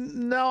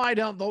 No, I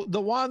don't.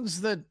 The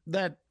ones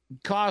that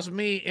cause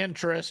me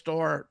interest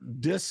or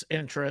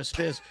disinterest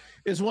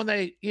is when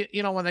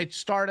they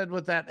started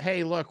with that,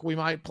 hey, look, we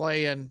might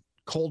play in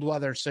cold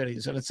weather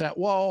cities. And it's that,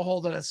 whoa,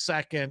 hold it a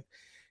second.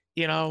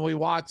 We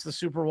watched the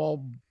Super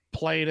Bowl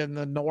played in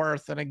the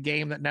North in a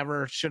game that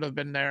never should have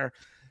been there.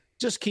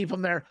 Just keep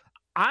them there.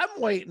 I'm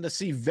waiting to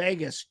see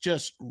Vegas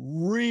just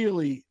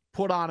really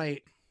put on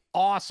a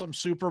awesome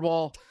Super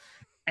Bowl.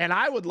 And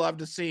I would love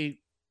to see,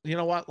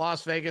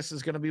 Las Vegas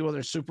is going to be where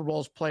their Super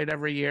Bowl's played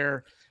every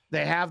year.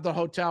 They have the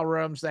hotel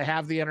rooms. They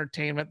have the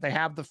entertainment. They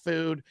have the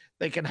food.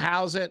 They can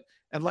house it.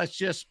 And let's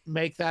just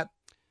make that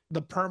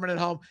the permanent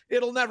home.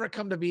 It'll never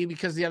come to be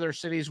because the other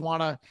cities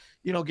want to,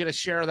 get a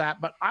share of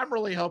that. But I'm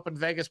really hoping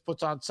Vegas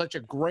puts on such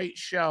a great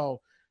show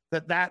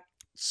that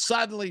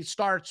suddenly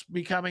starts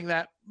becoming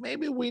that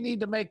maybe we need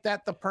to make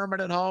that the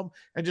permanent home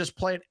and just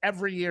play it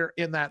every year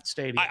in that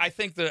stadium. I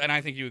think and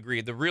I think you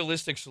agree, the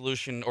realistic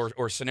solution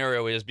or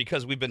scenario is,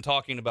 because we've been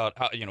talking about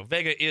how,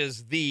 Vega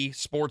is the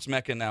sports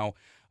mecca now,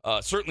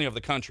 certainly of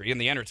the country and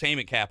the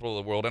entertainment capital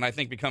of the world, and I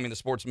think becoming the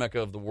sports mecca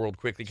of the world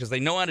quickly because they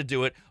know how to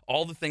do it.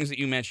 All the things that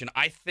you mentioned,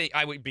 I think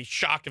I would be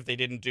shocked if they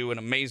didn't do an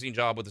amazing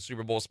job with the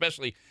Super Bowl,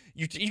 especially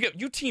you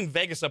team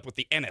Vegas up with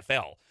the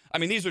NFL. I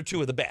mean, these are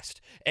two of the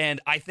best,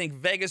 and I think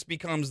Vegas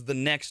becomes the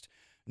next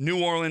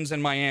New Orleans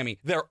and Miami.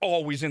 They're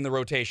always in the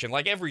rotation.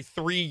 Like every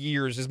 3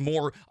 years is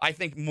more, I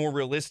think, more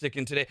realistic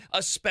in today,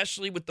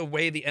 especially with the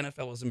way the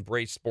NFL has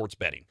embraced sports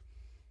betting.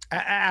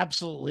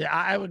 Absolutely.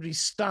 I would be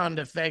stunned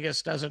if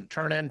Vegas doesn't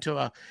turn into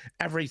a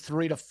every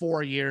 3 to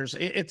 4 years.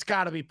 It's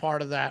got to be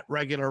part of that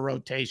regular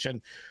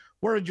rotation.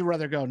 Where would you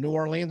rather go, New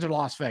Orleans or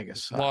Las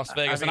Vegas? Las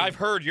Vegas. And I've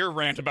heard your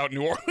rant about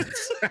New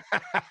Orleans.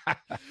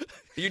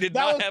 You did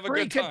not have a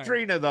good time.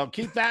 Pre-Katrina, though.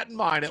 Keep that in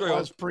mind. True. It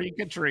was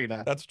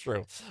pre-Katrina. That's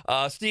true.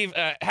 Steve,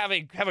 have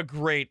a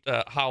great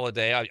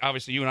holiday.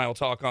 Obviously, you and I will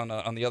talk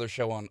on the other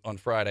show on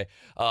Friday.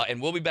 And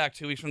we'll be back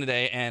 2 weeks from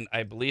today. And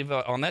I believe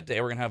on that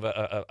day, we're going to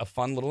have a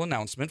fun little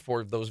announcement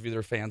for those of you that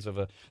are fans of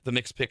the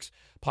Mikks Pikks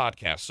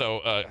podcast. So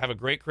have a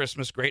great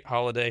Christmas, great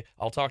holiday.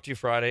 I'll talk to you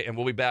Friday. And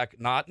we'll be back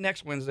not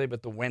next Wednesday,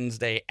 but the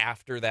Wednesday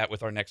after that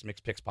with our next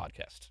Mikks Pikks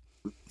podcast.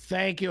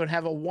 Thank you, and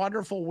have a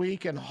wonderful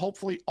week, and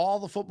hopefully all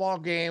the football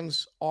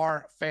games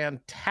are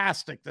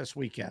fantastic this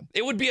weekend.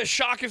 It would be a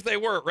shock if they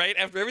weren't, right?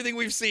 After everything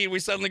we've seen, we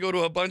suddenly go to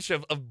a bunch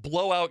of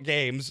blowout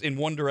games in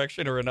one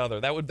direction or another.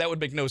 That would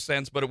make no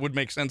sense, but it would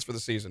make sense for the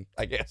season,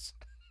 I guess.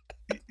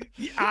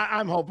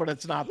 I'm hoping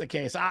it's not the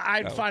case.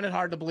 I find it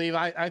hard to believe.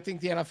 I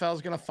think the NFL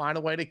is going to find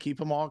a way to keep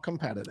them all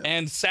competitive.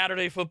 And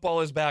Saturday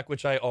football is back,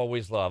 which I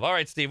always love. All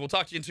right, Steve, we'll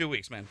talk to you in 2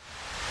 weeks, man.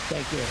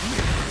 Thank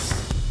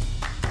you.